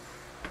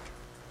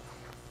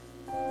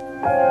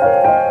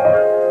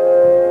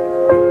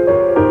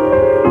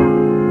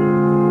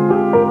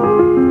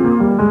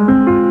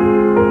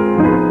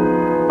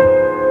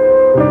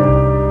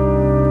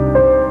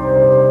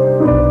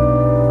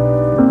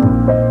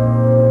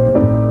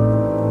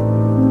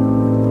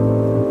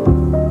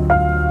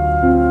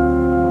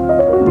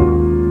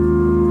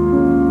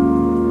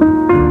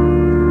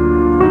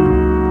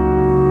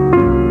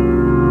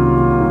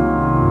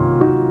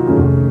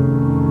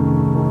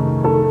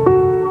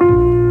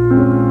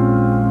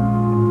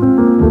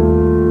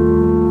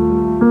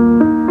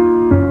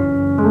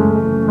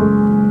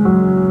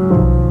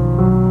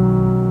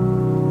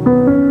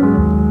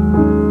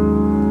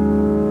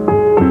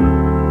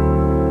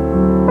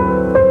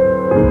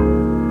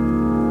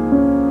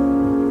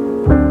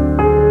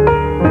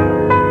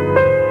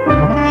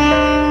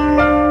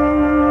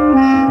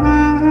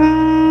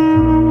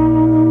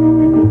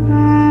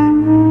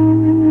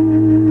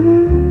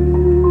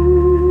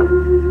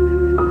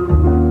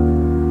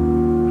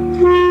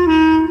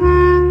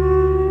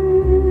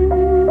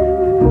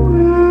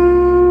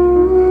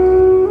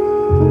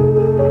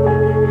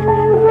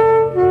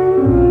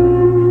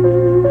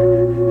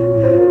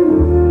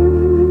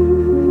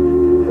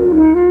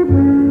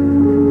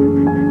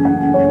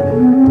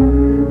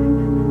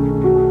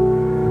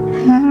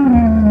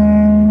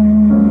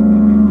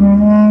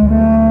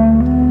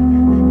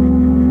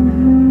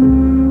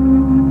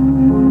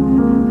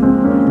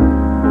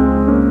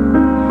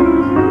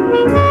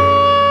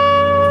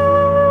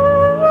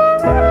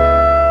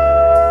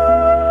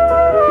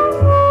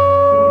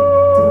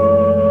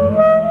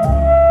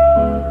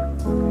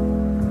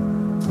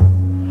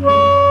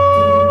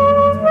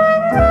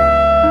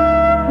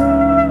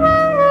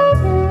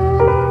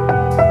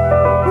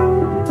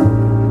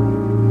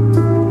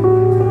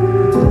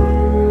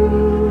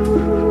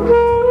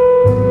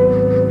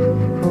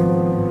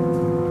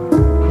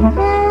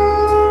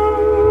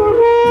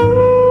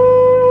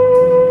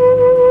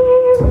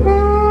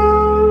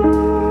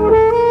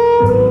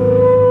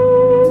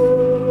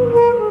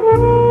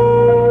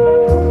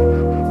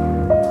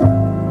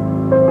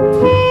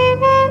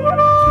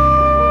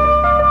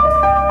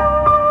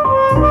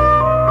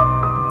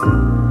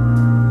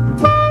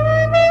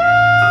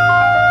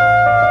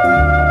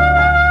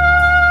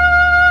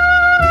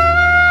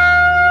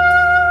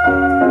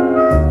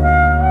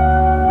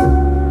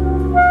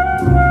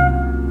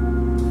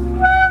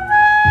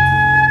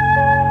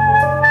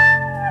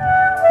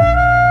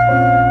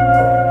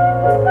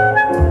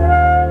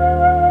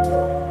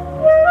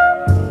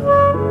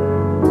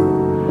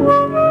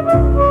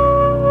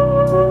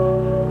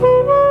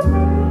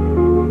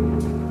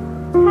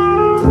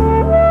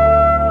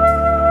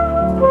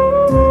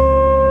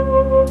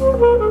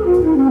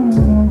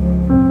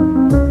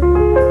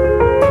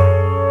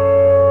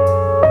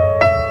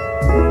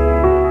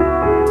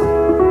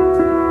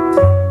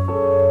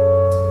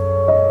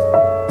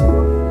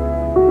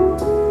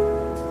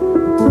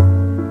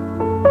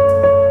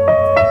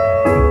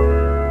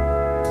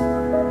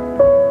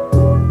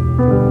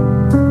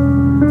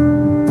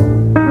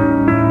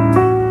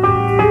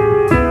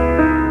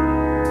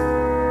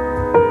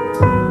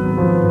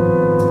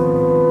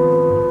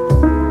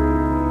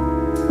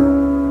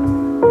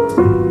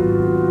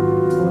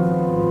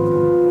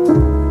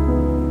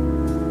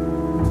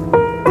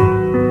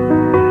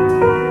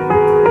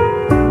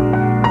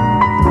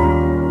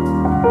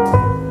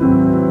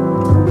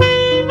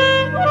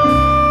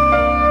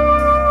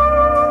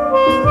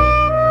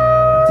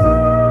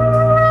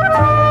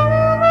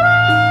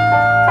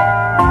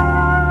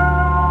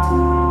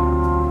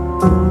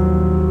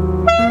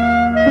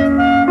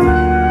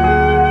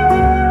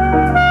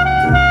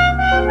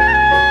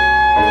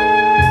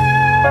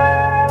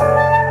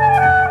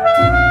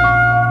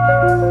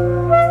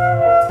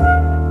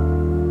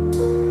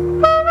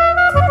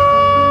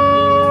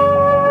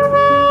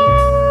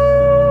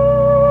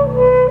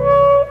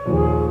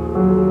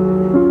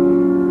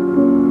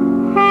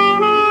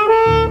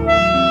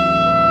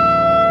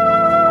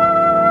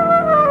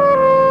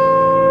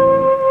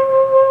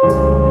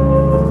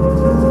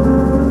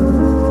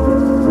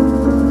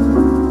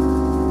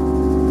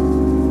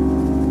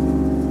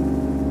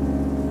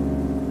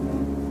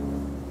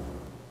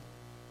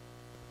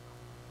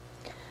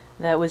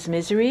 was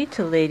Misery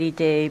to Lady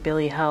Day,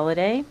 Billie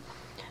Holiday,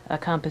 a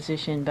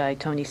composition by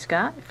Tony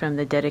Scott from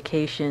the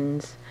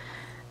Dedications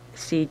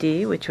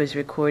CD, which was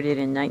recorded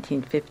in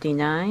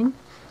 1959.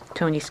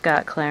 Tony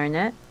Scott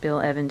clarinet,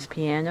 Bill Evans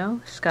piano,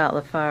 Scott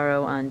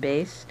LaFaro on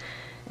bass,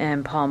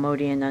 and Paul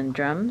Motian on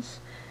drums.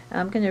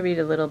 I'm going to read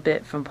a little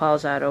bit from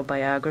Paul's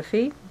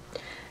autobiography.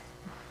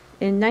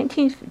 In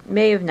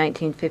May of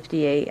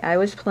 1958, I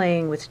was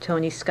playing with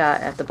Tony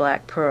Scott at the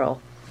Black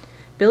Pearl.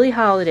 Billie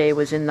Holiday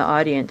was in the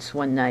audience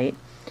one night.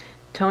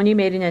 Tony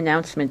made an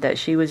announcement that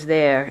she was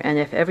there, and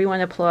if everyone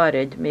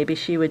applauded, maybe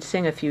she would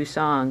sing a few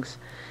songs.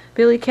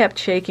 Billie kept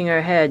shaking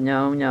her head,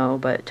 no,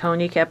 but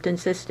Tony kept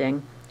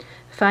insisting.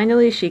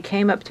 Finally, she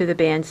came up to the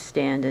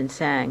bandstand and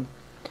sang.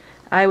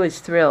 I was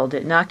thrilled.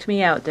 It knocked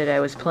me out that I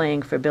was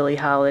playing for Billie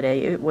Holiday.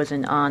 It was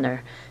an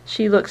honor.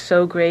 She looked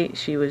so great.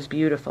 She was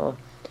beautiful.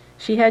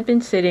 She had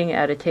been sitting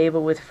at a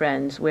table with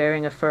friends,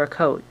 wearing a fur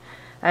coat.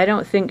 I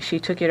don't think she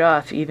took it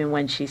off even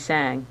when she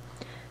sang.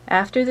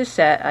 After the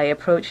set, I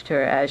approached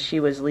her as she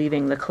was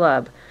leaving the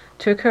club,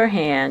 took her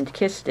hand,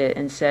 kissed it,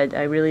 and said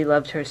I really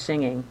loved her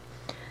singing.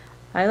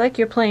 I like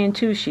your playing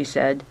too, she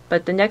said,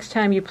 but the next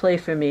time you play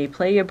for me,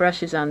 play your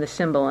brushes on the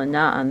cymbal and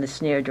not on the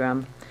snare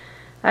drum.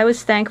 I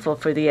was thankful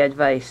for the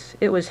advice.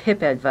 It was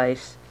hip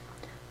advice.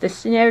 The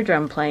snare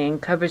drum playing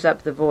covers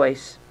up the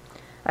voice.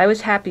 I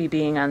was happy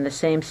being on the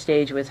same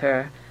stage with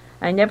her.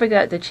 I never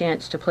got the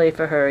chance to play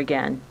for her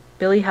again.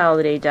 Billie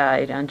Holiday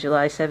died on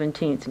July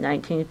 17,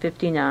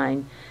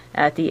 1959,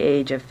 at the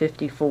age of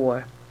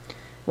 54.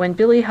 When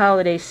Billie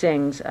Holiday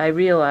sings, I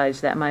realize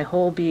that my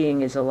whole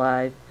being is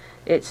alive.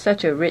 It's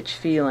such a rich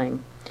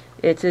feeling.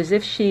 It's as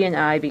if she and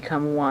I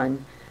become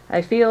one.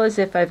 I feel as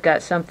if I've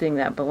got something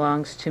that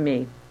belongs to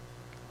me.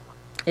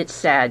 It's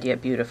sad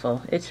yet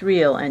beautiful. It's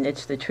real and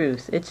it's the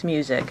truth. It's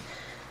music.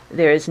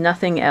 There is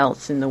nothing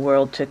else in the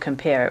world to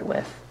compare it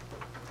with.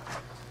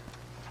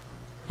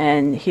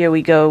 And here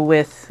we go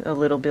with a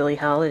little Billie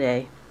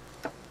Holiday.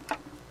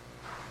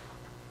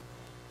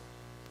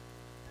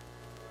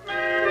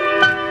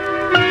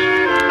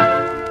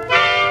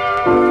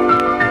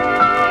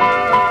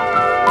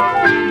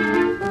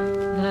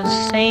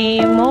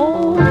 Same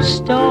old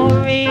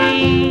story.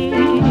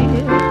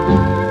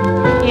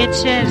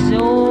 It's as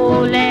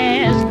old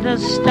as the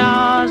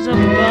stars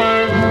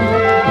above.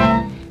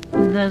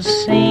 The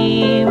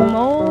same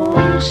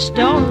old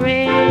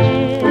story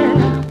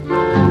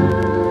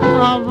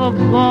of a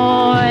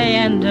boy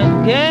and a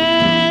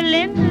girl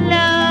in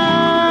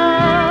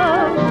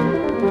love.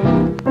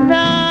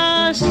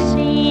 The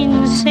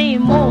scene,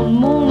 same old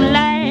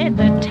moonlight.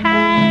 The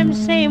time,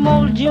 same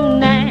old June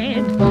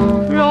night.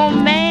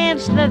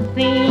 Romance, the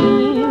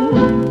theme.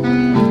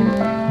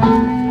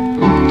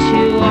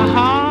 Two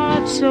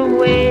hearts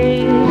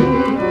away,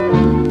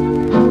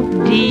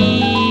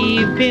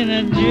 deep in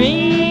a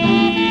dream.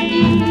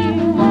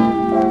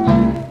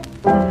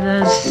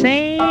 The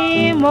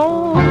same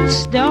old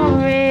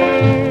story.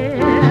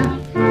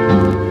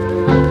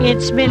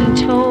 It's been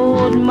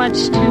told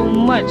much too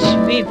much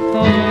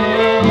before.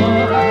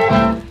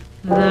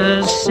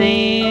 The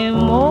same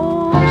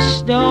old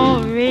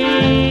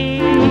story.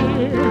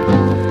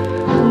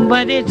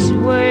 But it's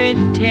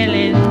worth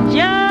telling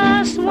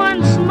just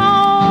once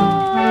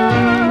more.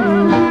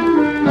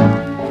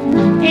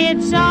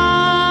 It's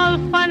all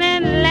fun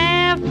and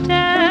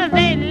laughter.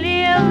 They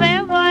live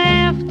ever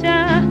after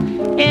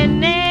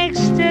in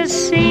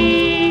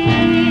ecstasy.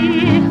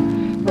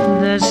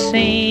 The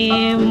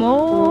same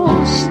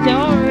old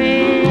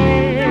story,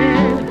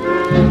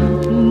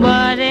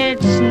 but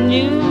it's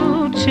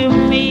new to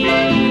me.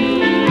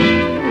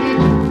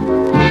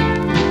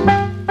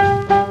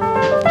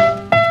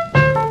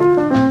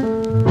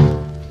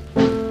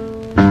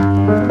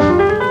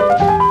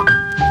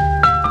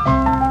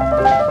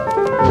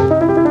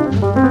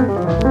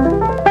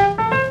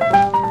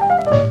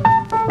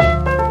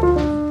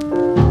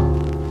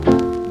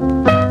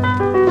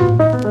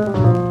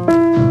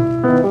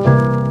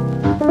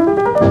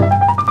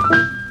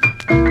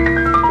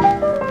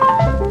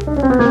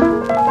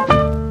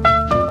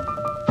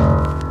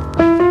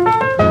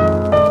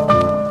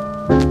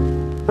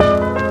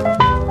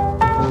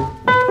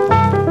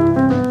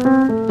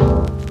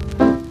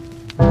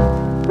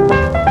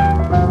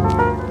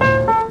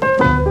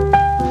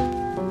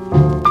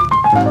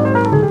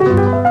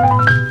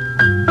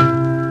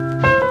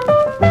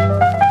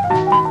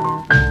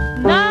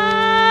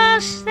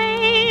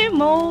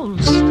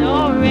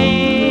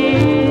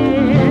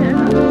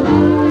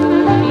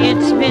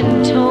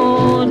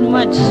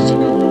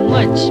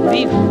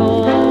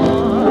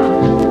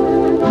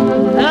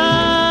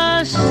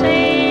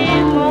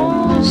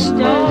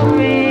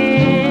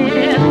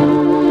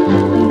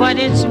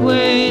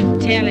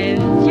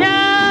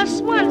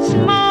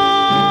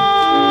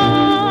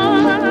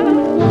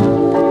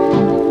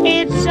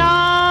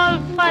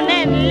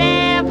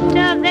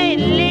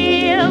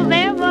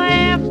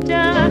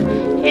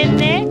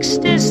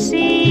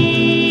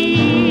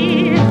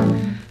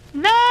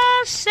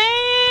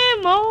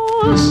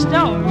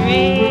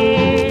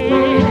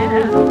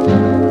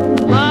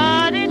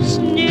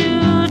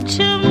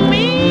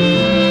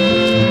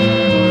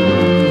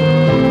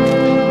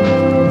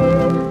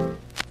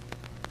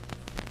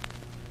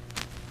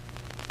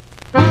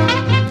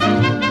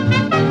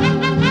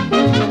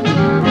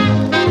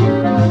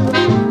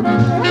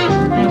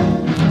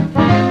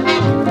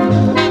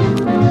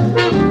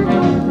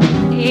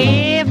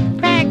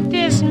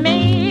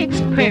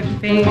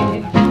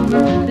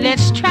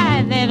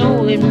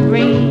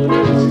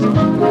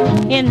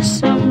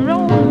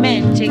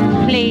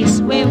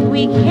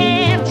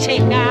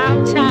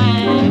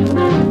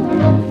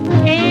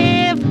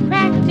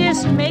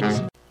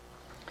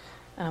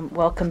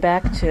 Welcome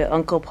back to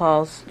Uncle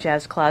Paul's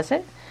Jazz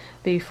Closet.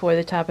 Before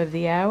the top of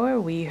the hour,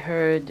 we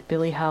heard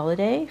Billie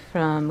Holiday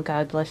from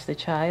God Bless the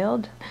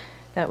Child.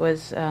 That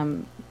was,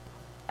 I'm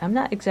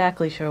not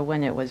exactly sure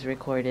when it was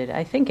recorded.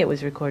 I think it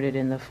was recorded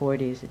in the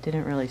 40s. It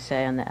didn't really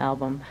say on the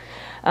album.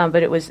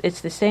 But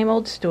it's the same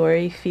old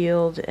story,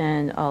 field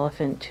and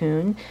Oliphant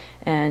tune,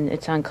 and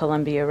it's on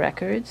Columbia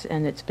Records,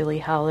 and it's Billie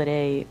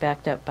Holiday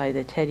backed up by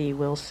the Teddy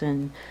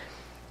Wilson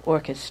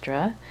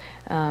Orchestra.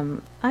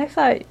 I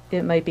thought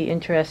it might be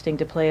interesting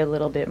to play a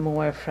little bit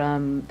more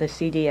from the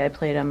CD I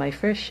played on my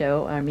first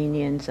show,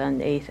 Armenians on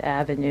 8th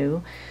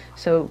Avenue.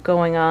 So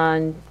going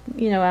on,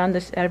 around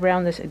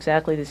this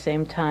exactly the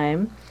same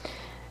time,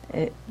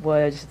 it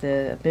was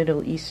the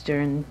Middle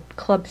Eastern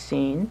club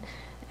scene,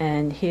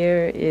 and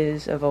here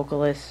is a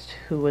vocalist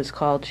who was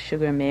called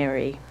Sugar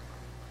Mary.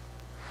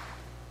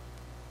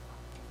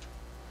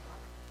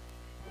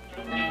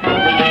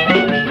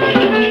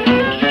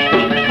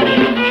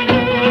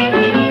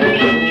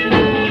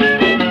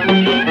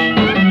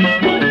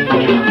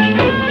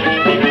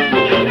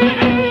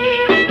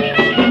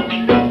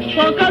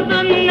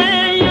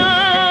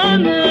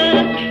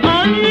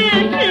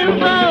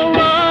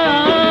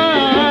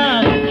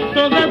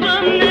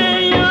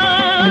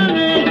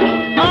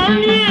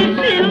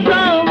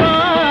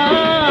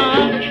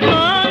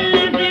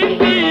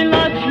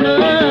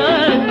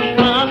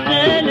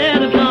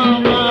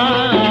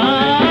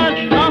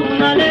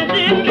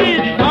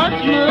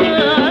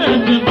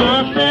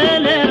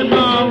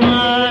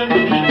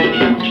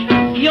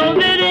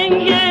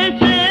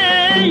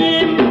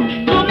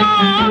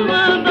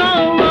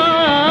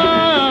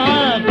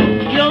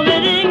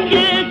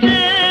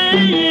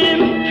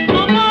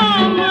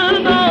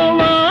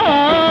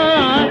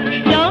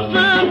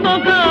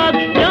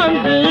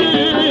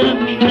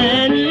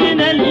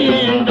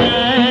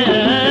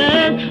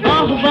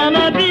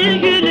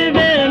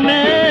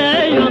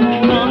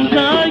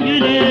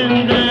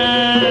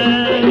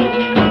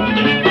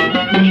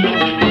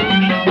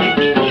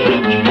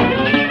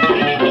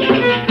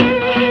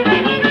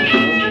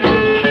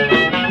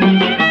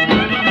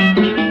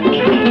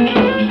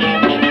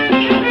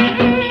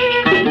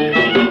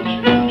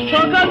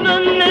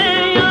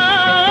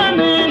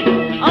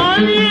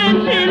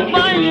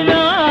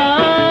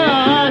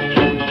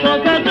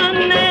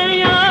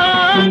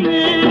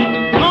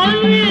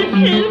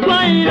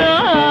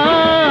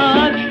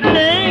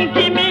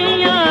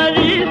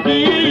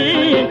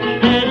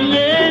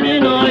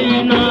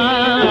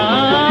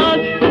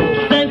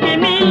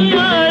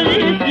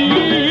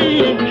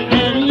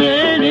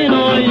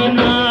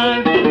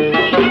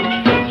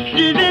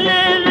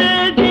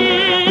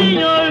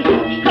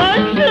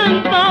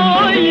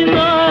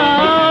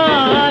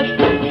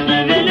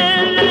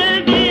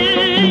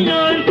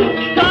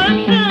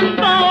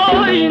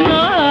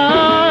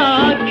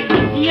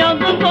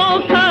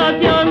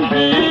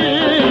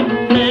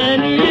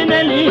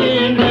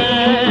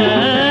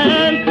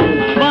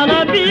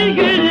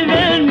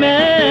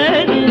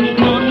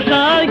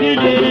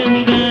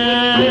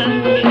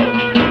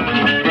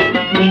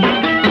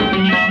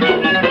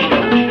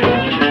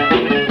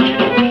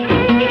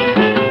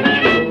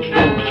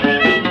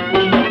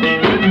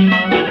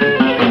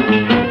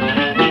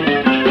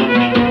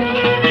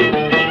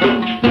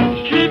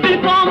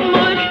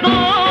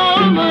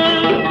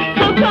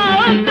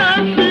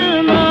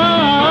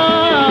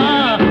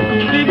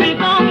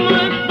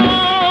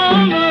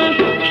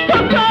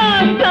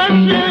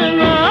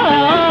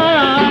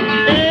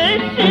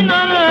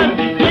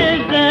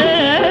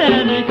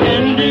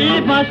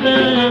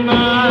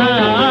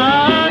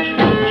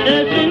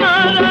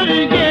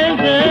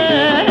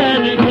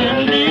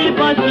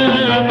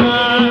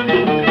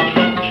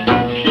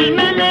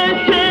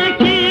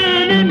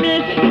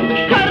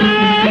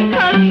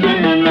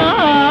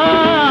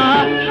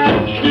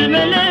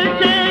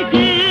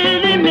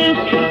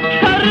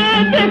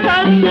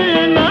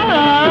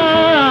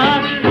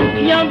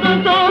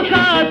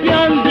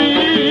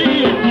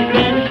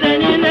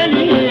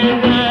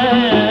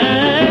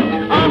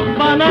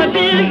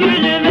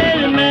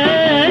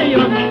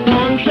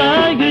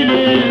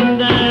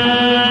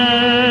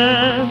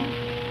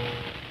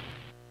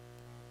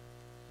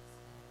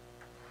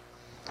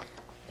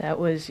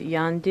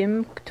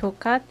 Yandim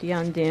Tokat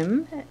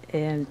Yandim,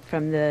 and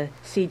from the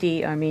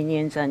CD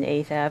Armenians on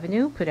 8th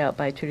Avenue, put out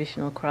by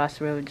Traditional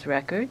Crossroads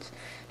Records.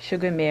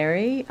 Sugar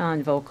Mary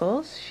on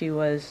vocals. She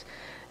was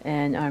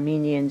an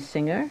Armenian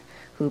singer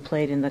who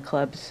played in the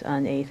clubs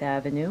on 8th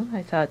Avenue.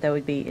 I thought that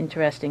would be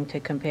interesting to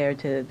compare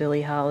to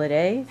Billie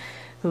Holiday,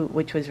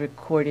 which was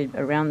recorded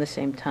around the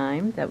same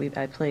time that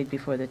I played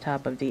before the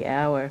top of the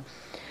hour.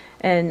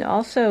 And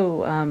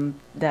also,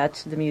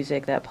 that's the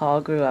music that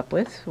Paul grew up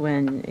with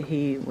when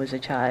he was a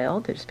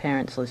child, that his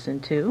parents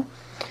listened to.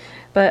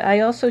 But I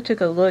also took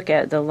a look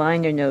at the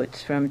liner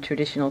notes from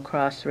Traditional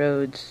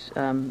Crossroads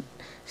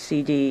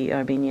CD,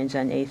 Armenians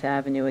on 8th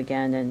Avenue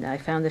again, and I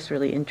found this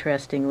really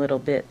interesting little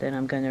bit that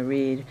I'm going to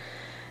read.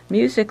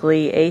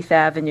 Musically, 8th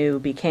Avenue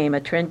became a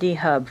trendy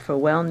hub for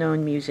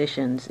well-known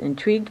musicians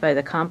intrigued by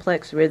the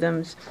complex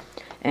rhythms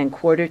and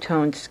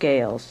quarter-toned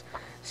scales.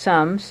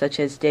 Some, such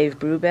as Dave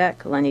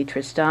Brubeck, Lenny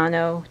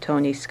Tristano,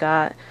 Tony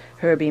Scott,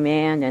 Herbie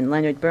Mann, and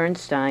Leonard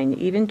Bernstein,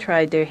 even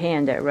tried their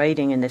hand at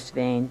writing in this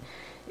vein,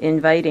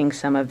 inviting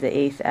some of the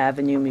Eighth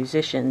Avenue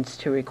musicians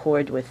to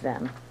record with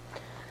them.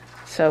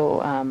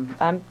 So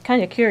I'm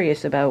kind of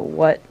curious about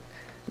what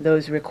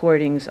those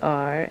recordings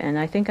are, and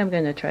I think I'm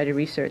going to try to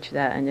research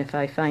that, and if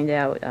I find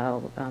out,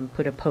 I'll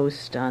put a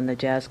post on the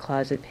Jazz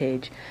Closet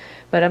page.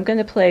 But I'm going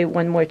to play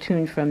one more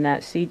tune from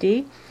that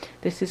CD.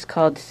 This is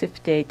called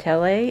Sifte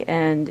Tele,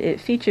 and it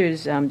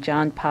features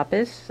John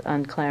Pappas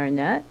on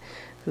clarinet,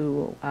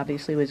 who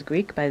obviously was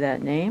Greek by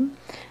that name,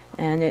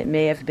 and it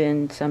may have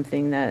been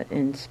something that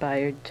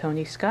inspired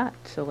Tony Scott.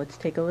 So let's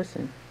take a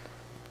listen.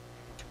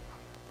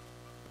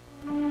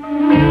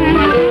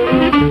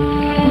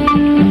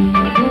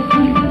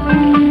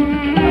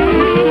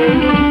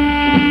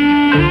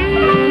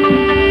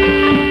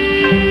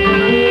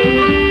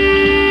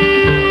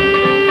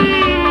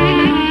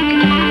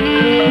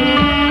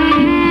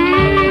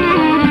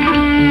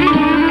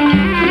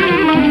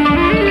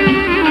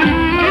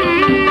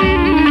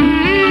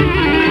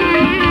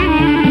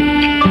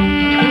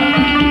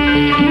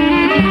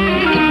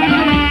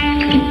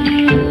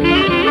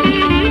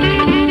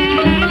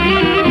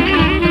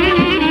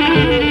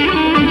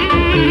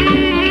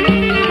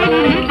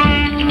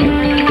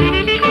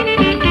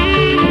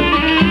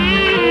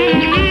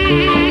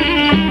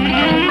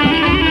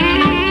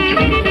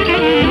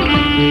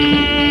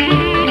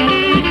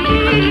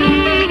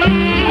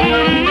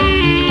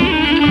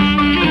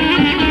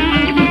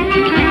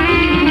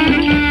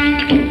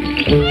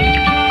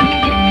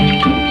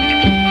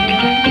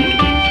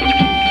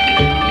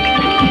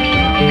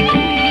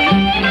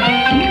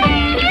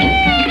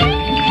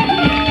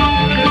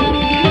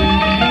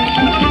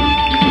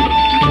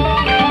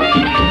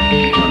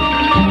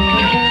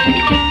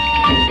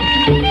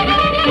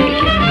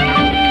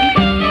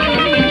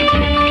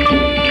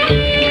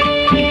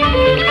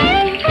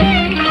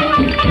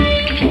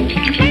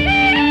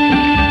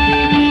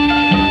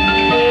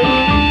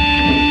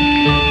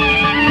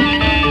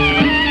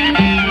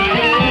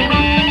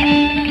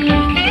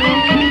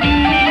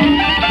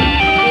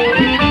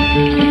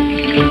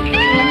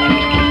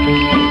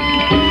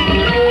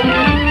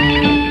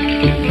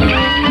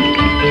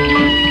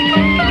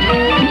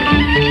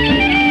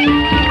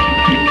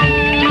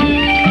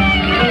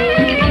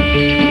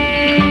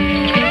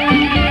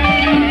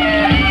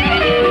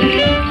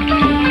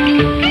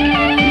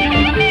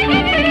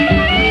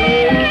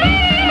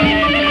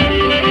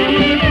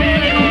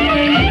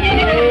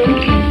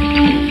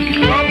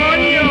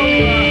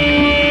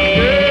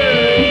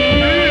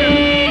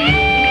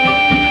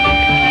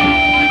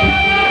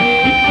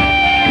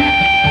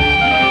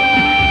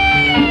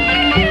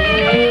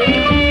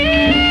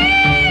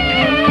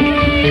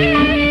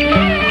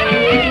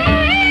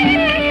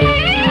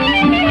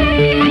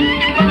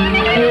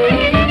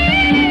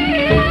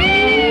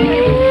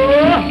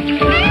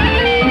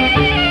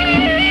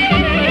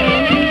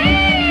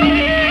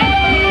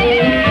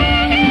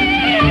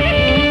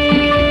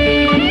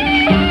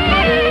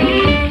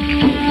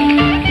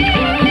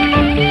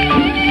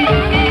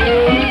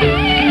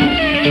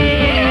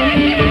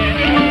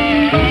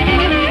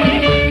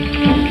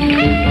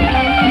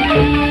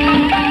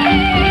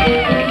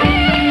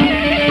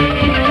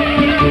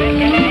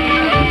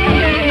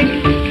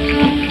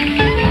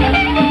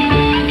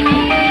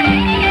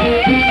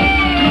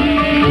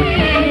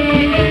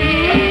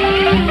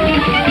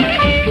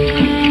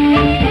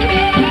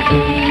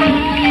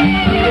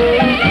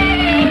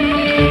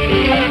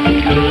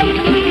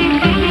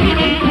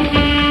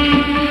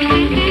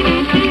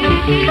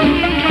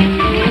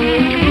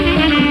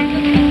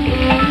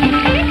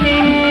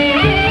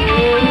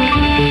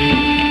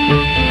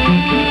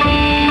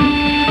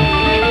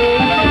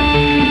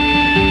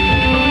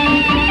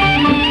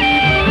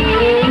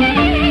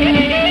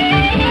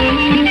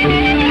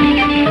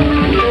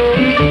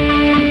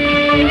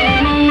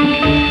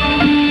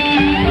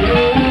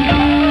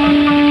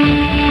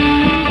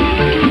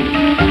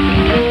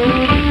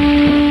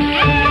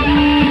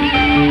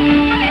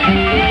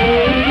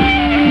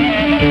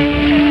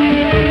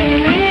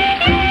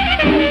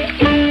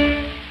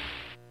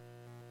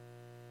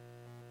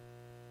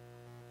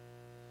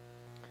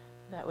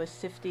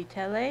 Sifte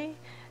Tele,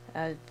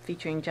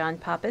 featuring John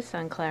Pappas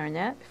on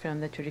clarinet from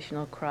the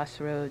traditional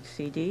Crossroads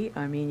CD,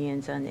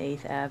 Armenians on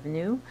 8th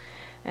Avenue.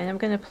 And I'm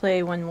going to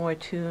play one more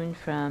tune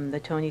from the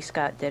Tony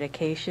Scott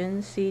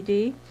Dedication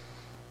CD.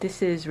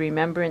 This is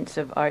Remembrance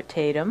of Art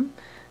Tatum,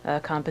 a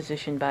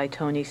composition by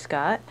Tony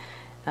Scott,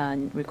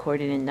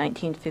 recorded in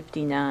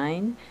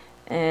 1959.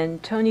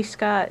 And Tony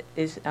Scott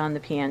is on the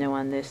piano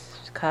on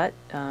this cut,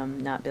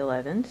 not Bill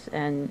Evans.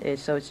 And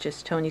so it's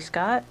just Tony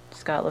Scott,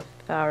 Scott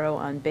LaFaro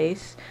on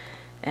bass,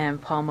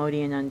 and Paul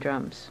Motian on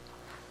drums.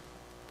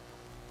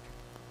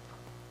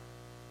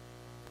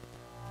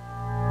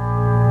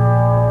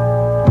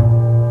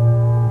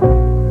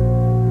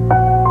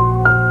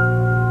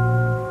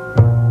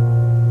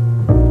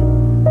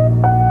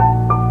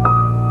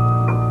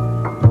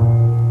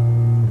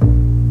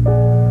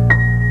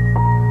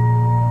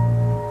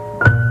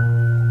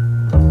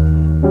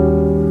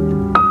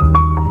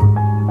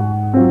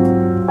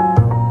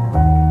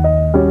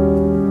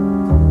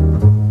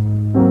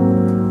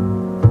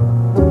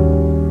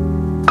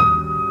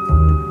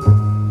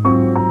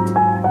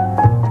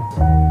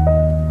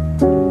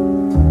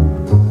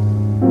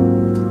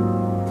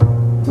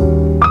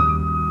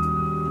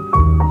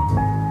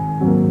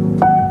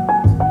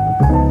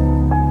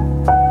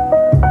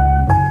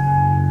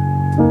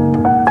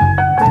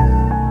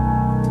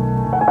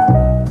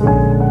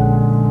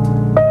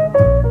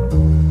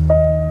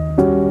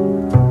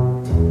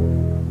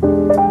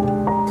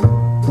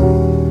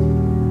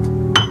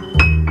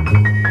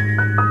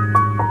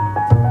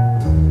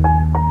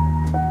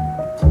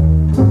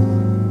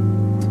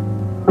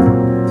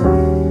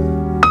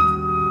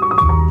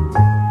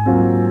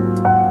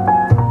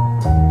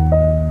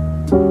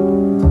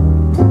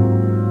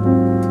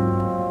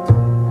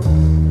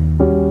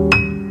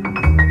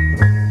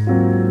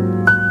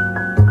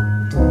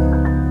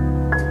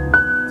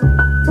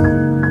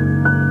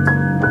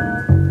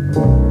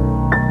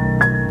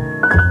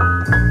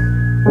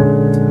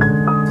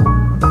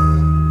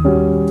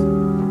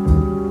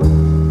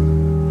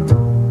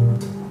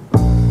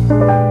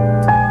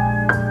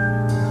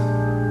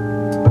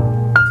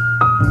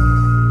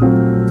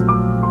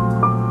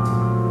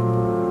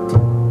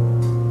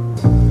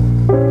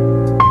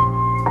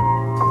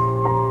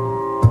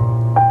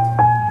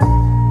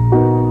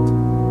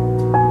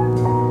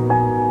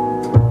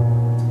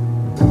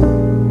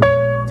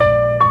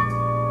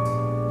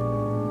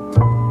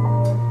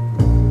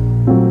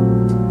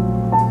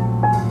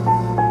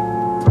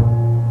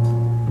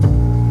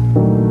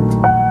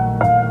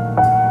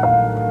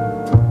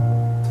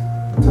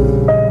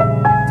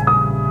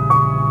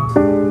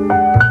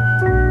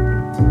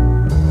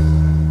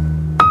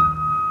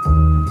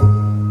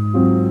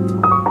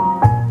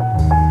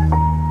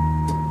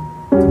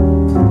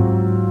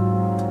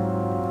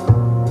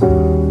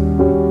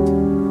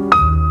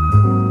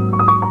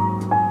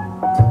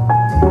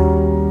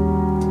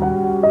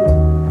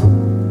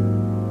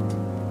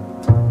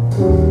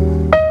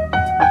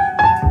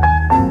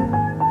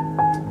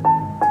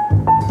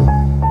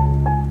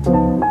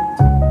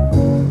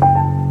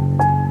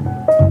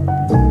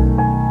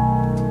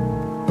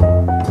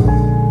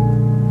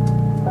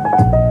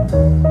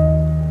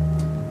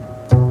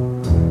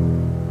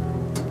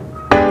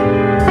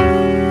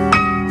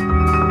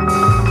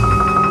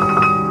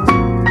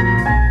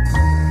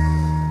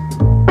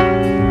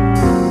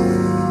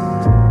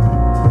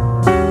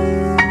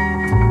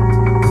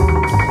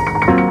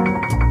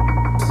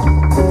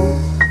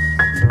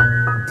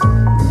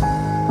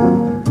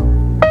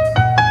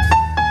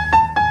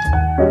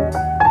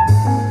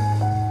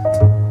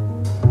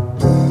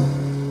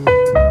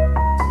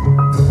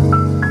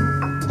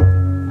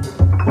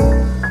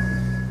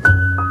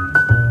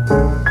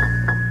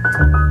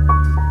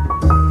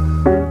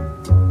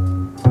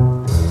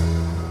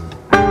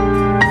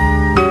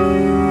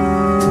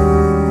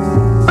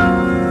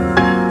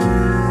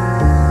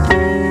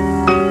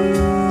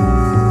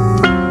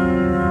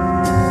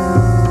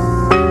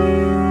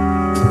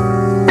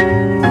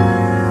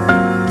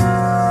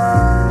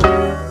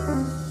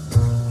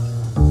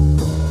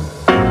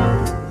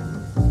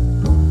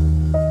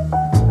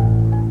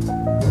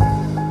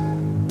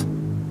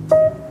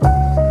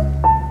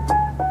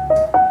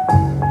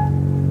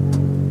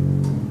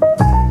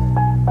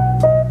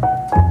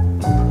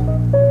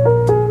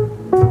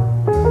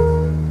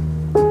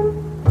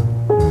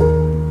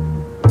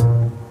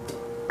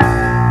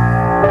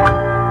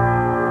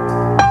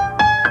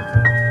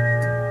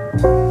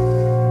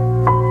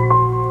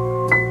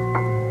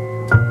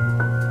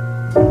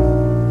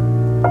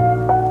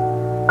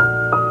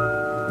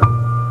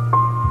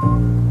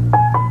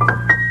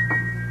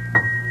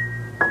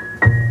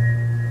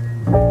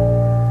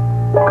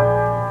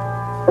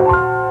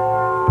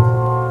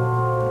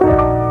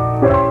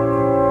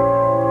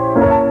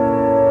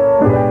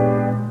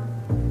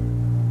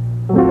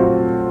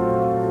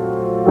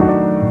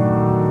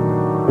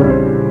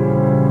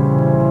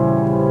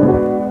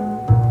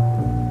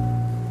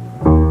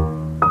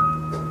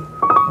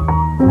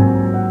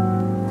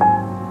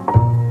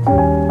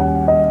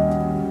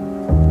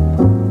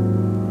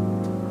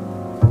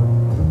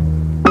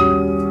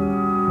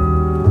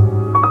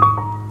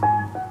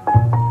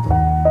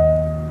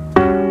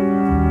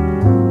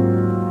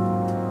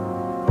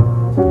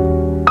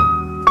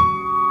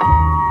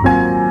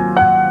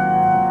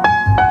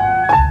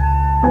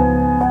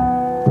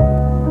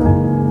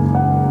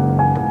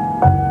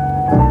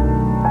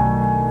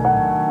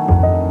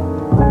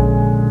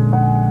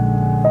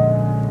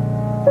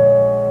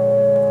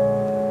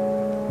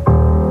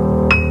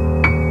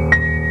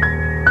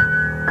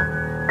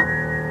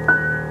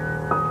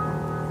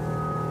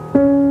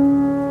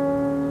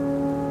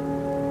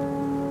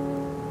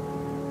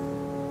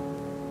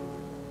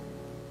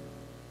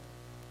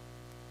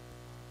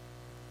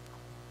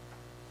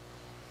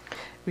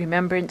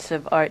 Remembrance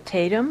of Art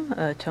Tatum,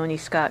 a Tony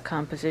Scott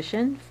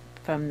composition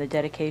from the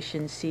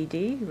Dedication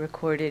CD,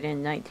 recorded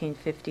in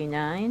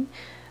 1959,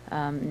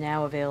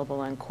 now available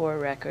on Core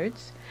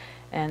Records.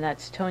 And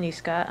that's Tony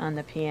Scott on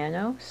the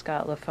piano,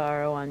 Scott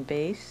LaFaro on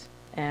bass,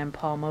 and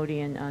Paul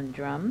Motian on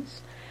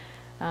drums.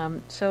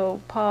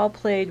 So Paul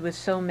played with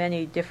so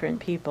many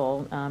different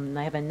people.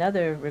 I have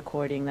another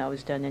recording that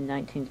was done in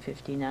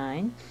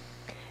 1959,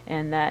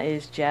 and that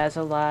is Jazz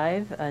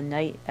Alive, A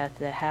Night at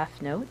the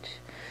Half Note.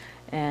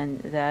 And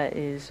that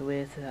is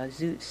with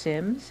Zoot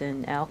Sims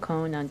and Al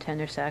Cohn on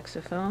tenor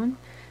saxophone,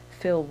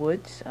 Phil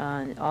Woods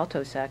on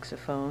alto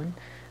saxophone,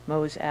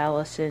 Mose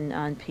Allison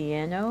on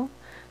piano,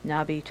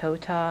 Nabi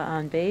Tota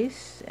on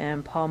bass,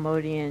 and Paul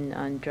Motian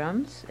on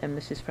drums. And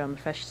this is from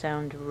Fresh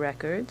Sound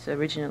Records,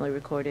 originally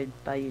recorded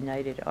by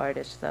United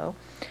Artists, though.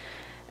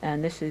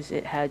 And this is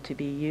It Had to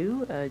Be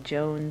You, a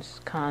Jones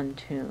Kahn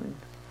tune.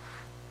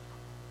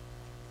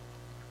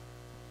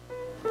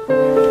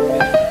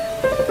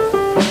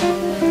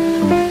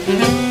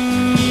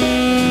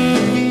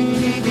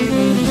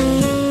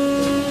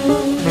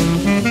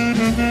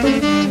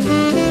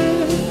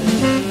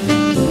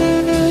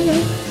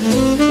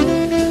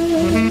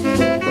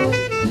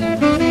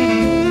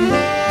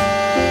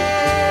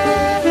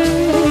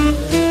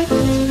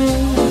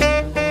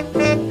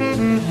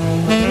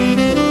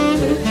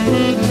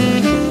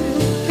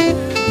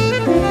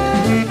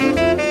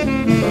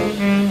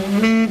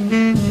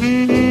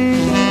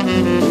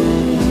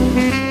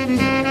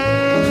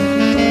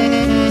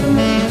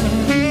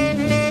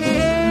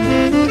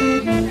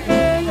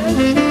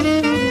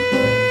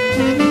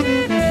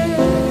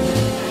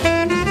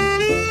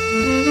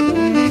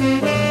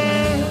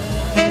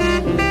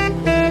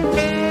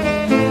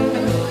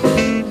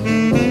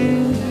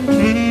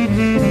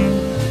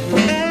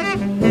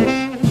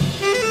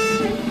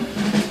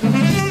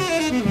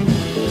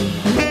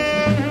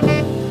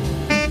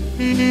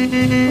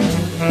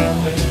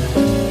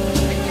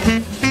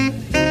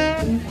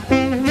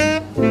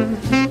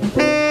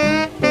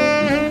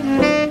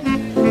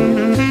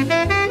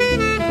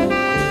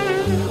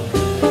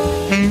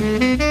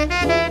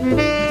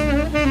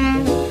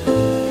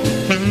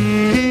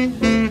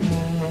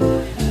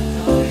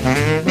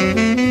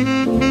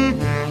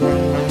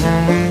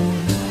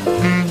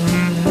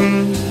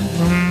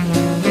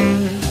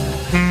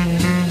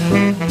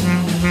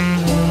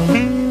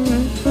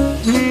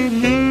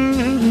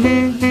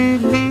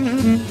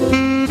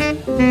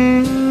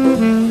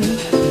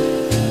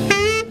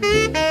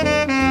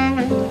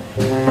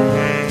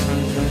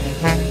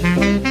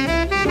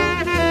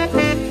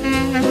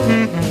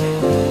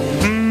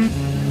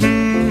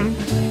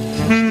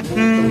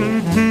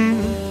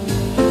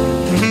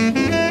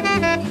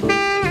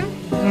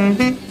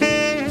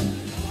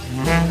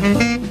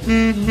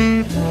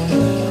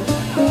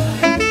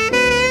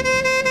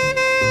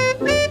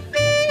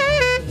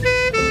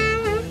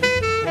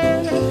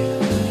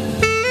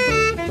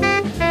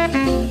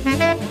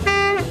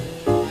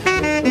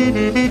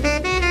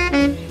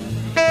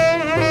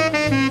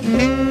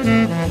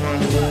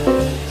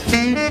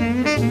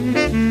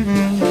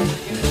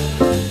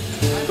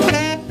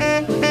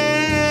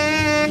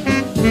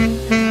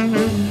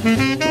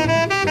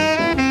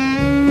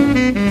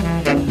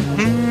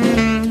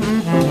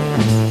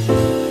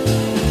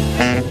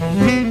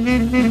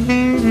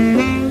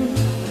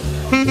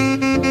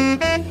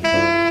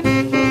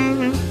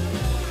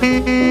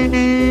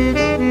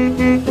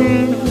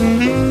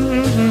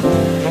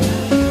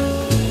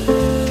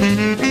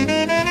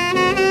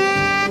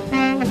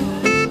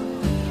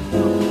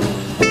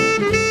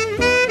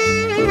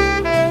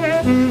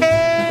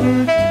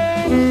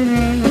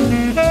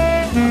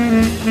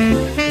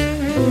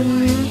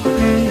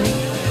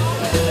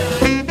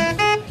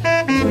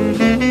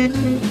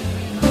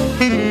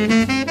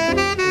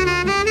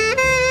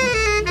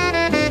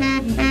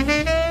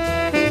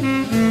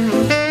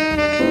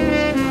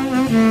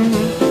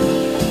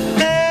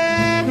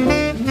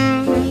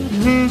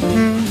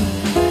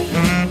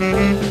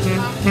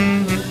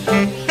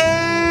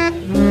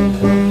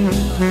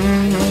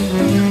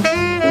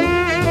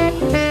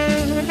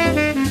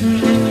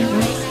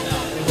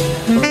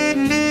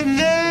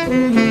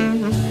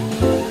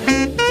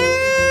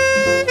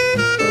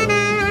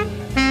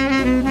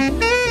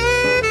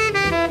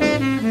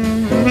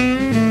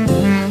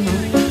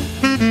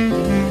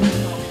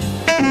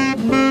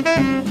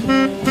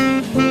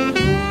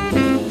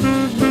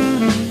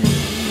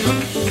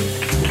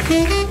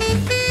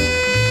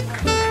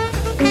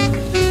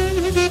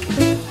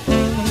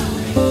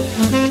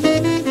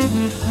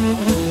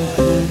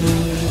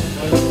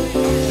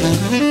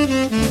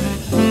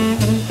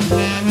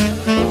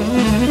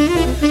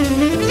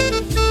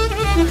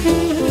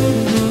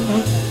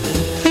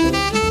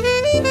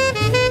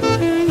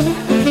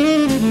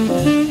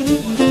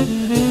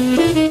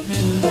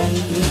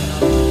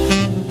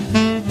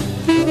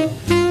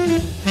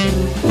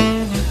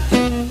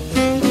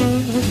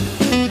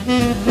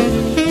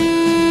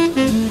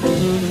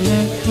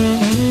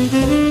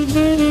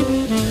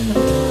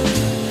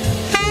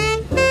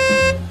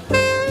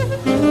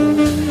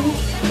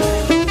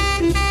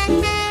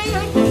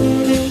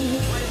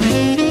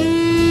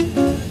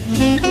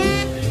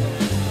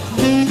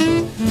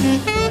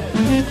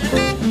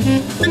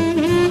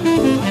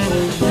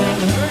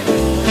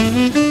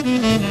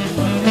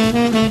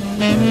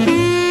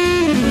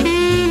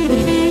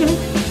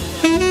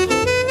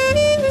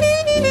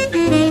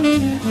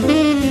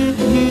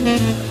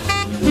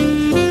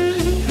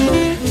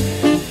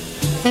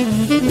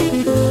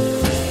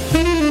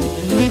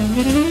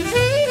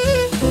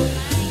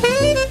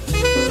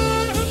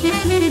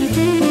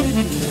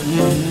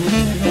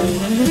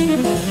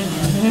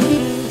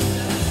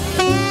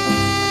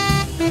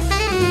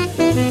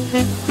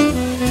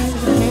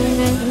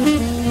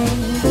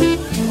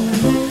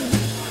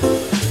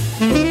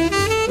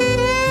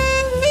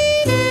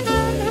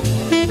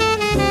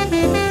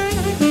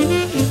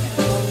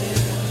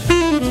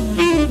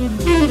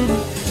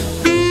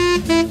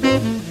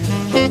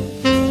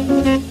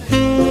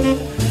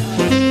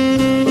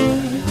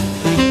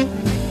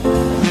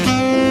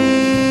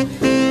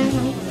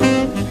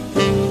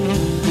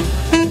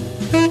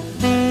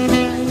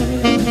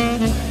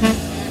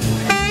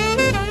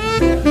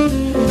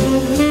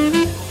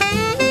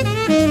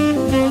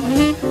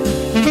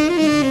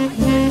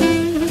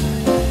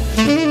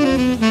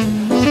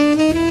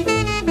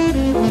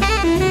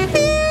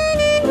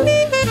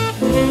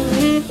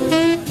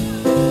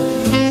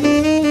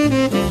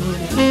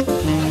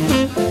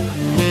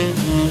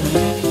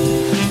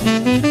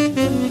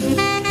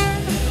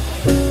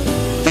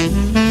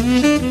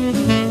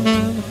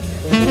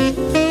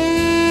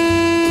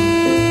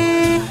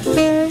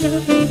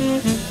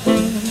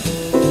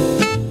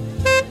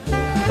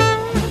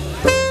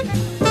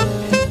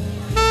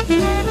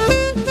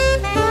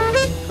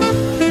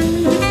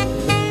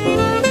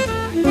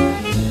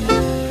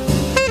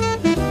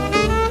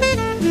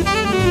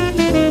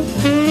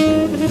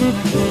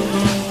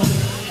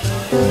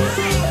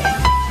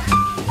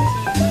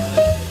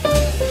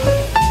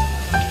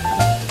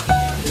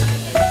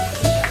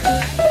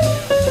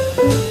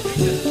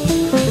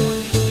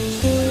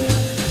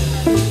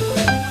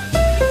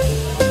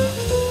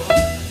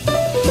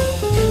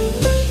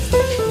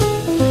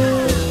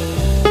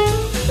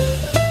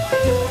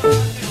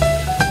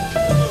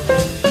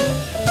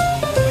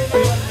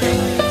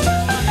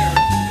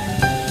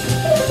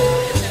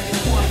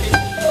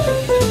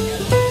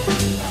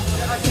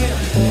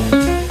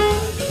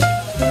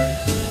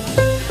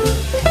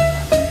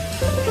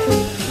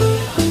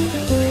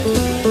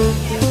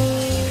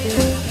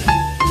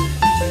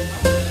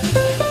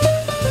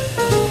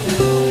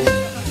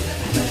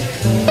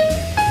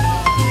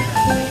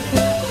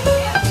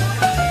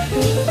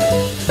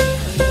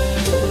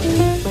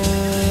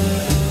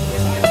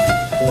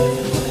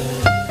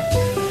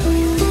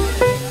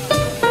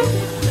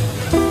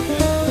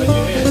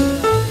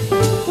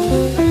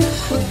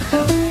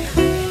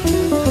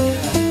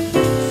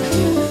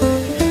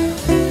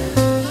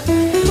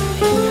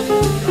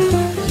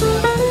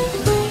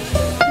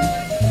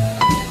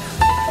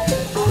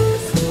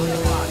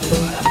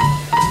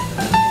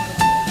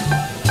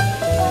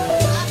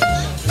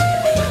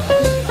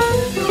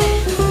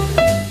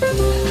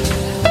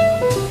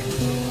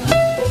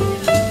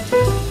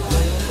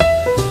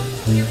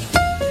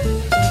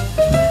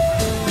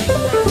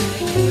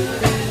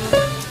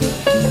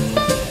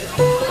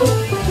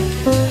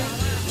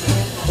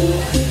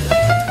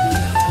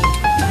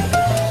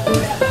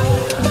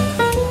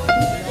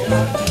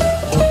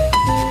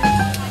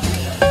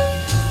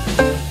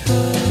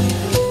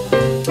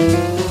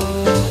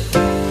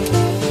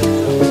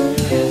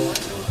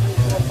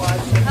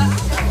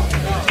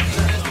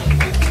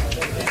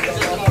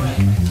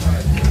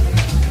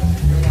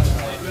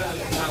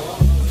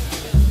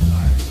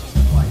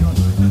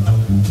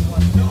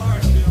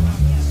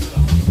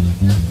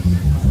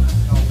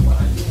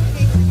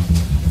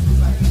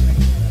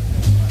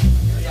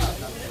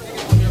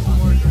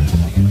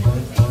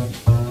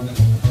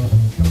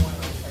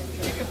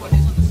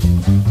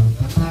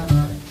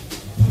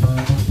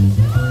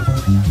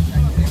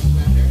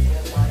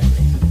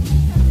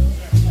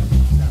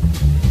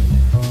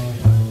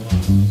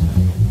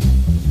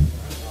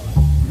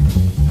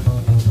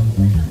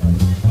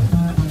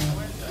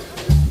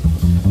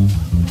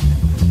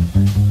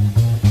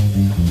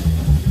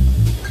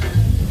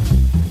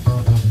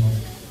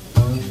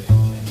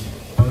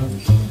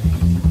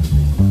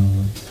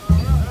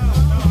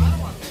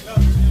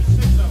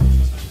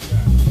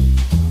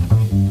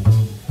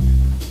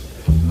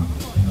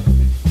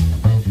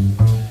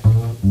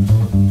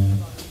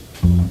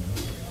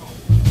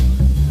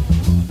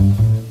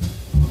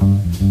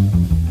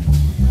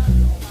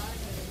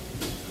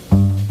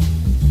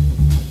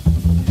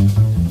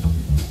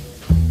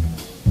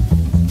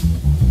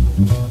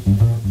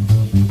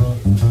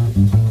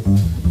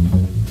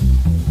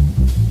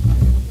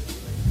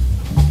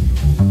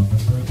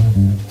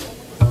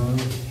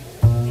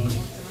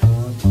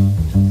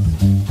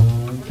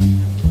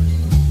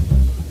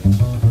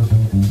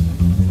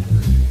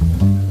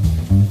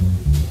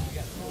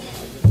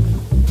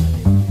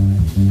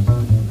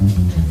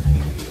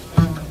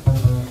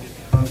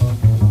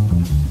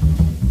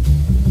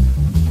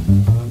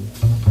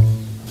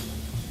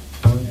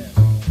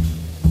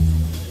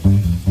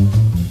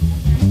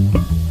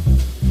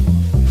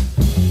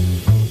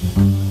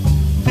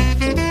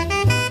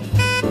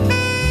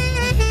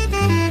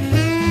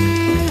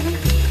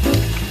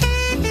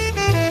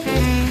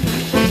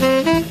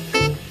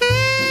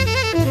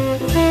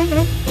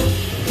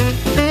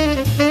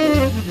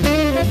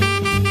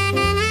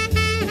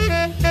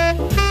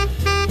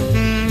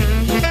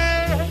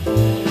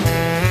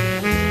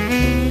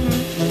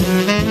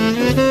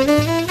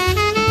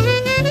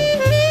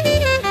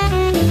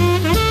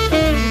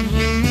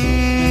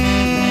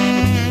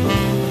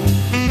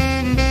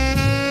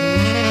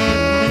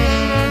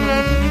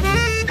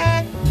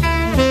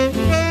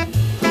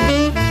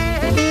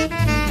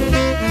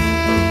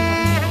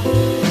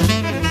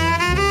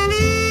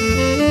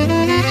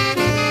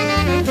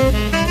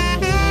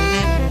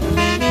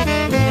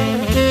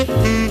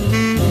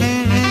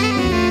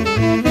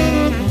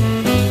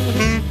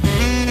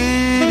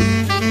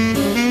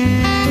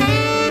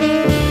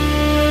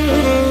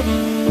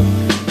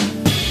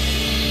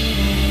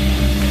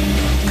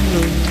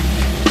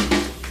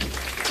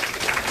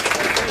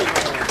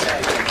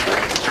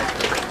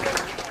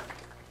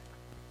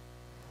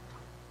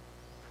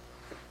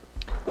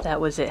 That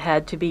was It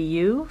Had to Be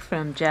You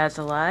from Jazz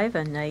Alive,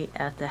 A Night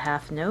at the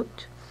Half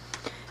Note,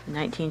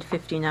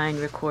 1959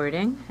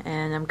 recording.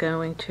 And I'm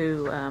going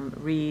to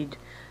read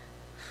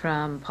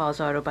from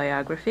Paul's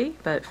autobiography,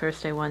 but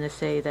first I want to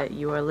say that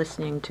you are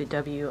listening to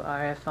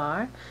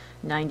WRFR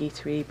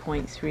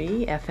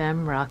 93.3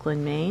 FM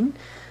Rockland, Maine,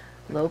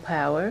 low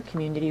power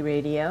community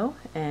radio,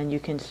 and you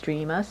can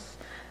stream us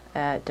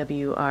at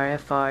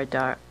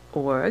wrfr.org.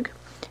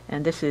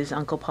 And this is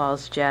Uncle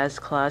Paul's Jazz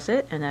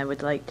Closet, and I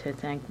would like to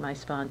thank my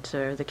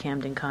sponsor, the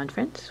Camden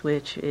Conference,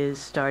 which is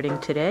starting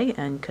today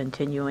and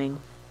continuing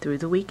through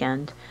the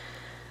weekend.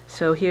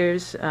 So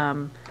here's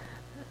a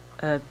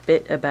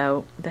bit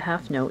about the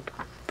Half Note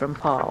from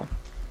Paul.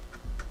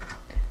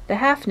 The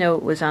Half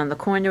Note was on the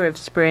corner of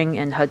Spring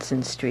and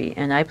Hudson Street,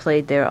 and I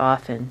played there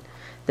often.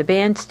 The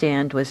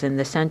bandstand was in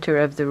the center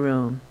of the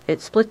room. It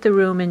split the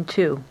room in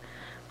two.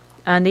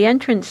 On the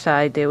entrance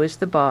side there was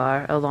the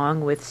bar,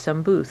 along with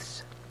some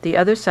booths. The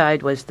other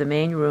side was the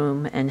main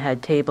room and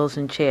had tables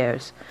and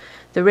chairs.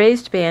 The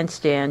raised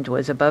bandstand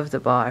was above the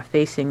bar,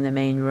 facing the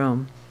main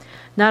room.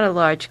 Not a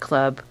large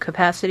club.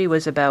 Capacity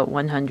was about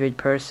 100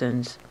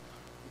 persons.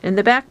 In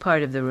the back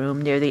part of the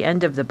room, near the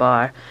end of the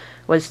bar,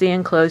 was the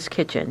enclosed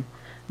kitchen.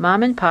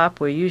 Mom and Pop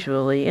were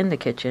usually in the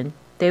kitchen.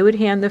 They would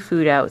hand the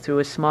food out through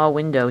a small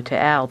window to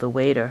Al, the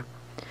waiter.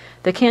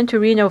 The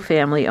Cantorino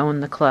family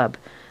owned the club.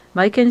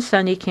 Mike and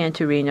Sonny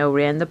Cantorino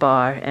ran the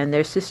bar, and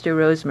their sister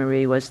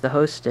Rosemary was the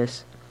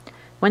hostess.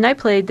 When I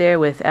played there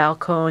with Al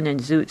Cohn and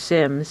Zoot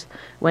Sims,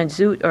 when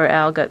Zoot or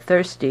Al got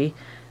thirsty,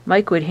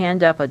 Mike would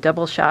hand up a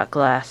double shot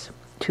glass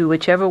to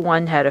whichever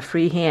one had a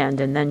free hand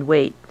and then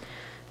wait.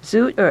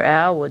 Zoot or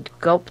Al would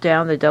gulp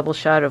down the double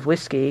shot of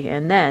whiskey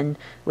and then,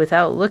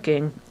 without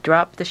looking,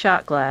 drop the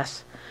shot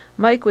glass.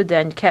 Mike would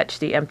then catch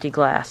the empty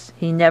glass.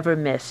 He never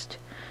missed.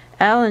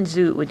 Al and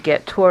Zoot would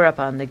get tore up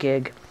on the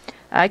gig.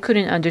 I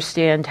couldn't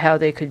understand how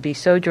they could be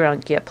so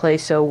drunk yet play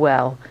so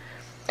well.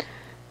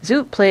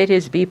 Zoot played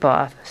his beep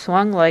off,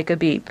 swung like a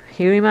beep.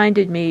 He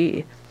reminded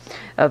me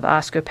of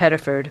Oscar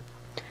Pettiford.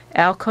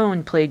 Al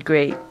Cohn played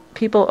great.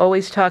 People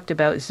always talked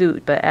about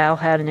Zoot, but Al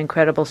had an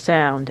incredible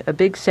sound, a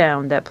big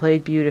sound that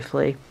played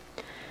beautifully.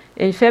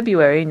 In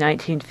February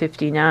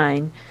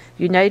 1959,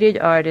 United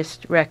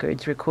Artists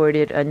Records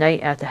recorded A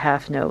Night at the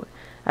Half Note.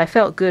 I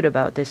felt good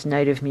about this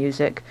night of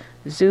music.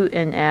 Zoot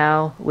and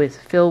Al, with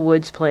Phil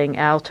Woods playing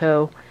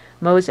alto,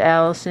 Mose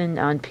Allison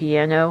on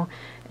piano,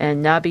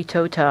 and Nabi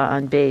Tota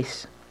on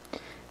bass.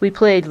 We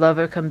played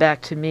Lover Come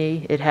Back to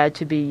Me, It Had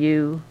to Be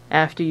You,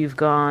 After You've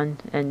Gone,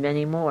 and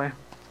many more.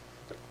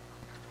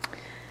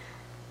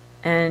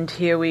 And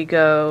here we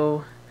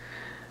go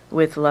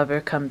with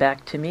Lover Come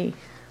Back to Me.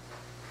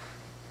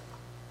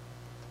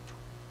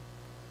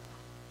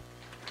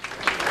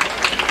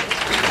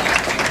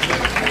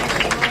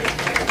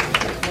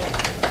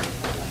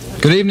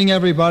 Good evening,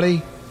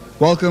 everybody.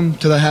 Welcome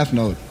to the Half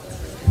Note.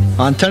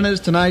 On tenors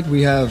tonight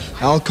we have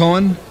Al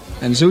Cohn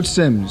and Zoot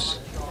Sims,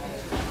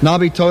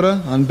 Nabi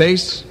Tota on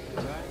bass,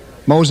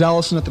 Mose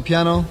Allison at the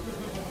piano,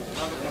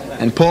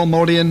 and Paul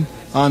Modian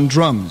on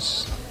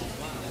drums.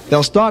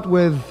 They'll start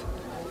with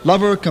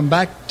Lover Come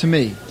Back to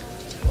Me.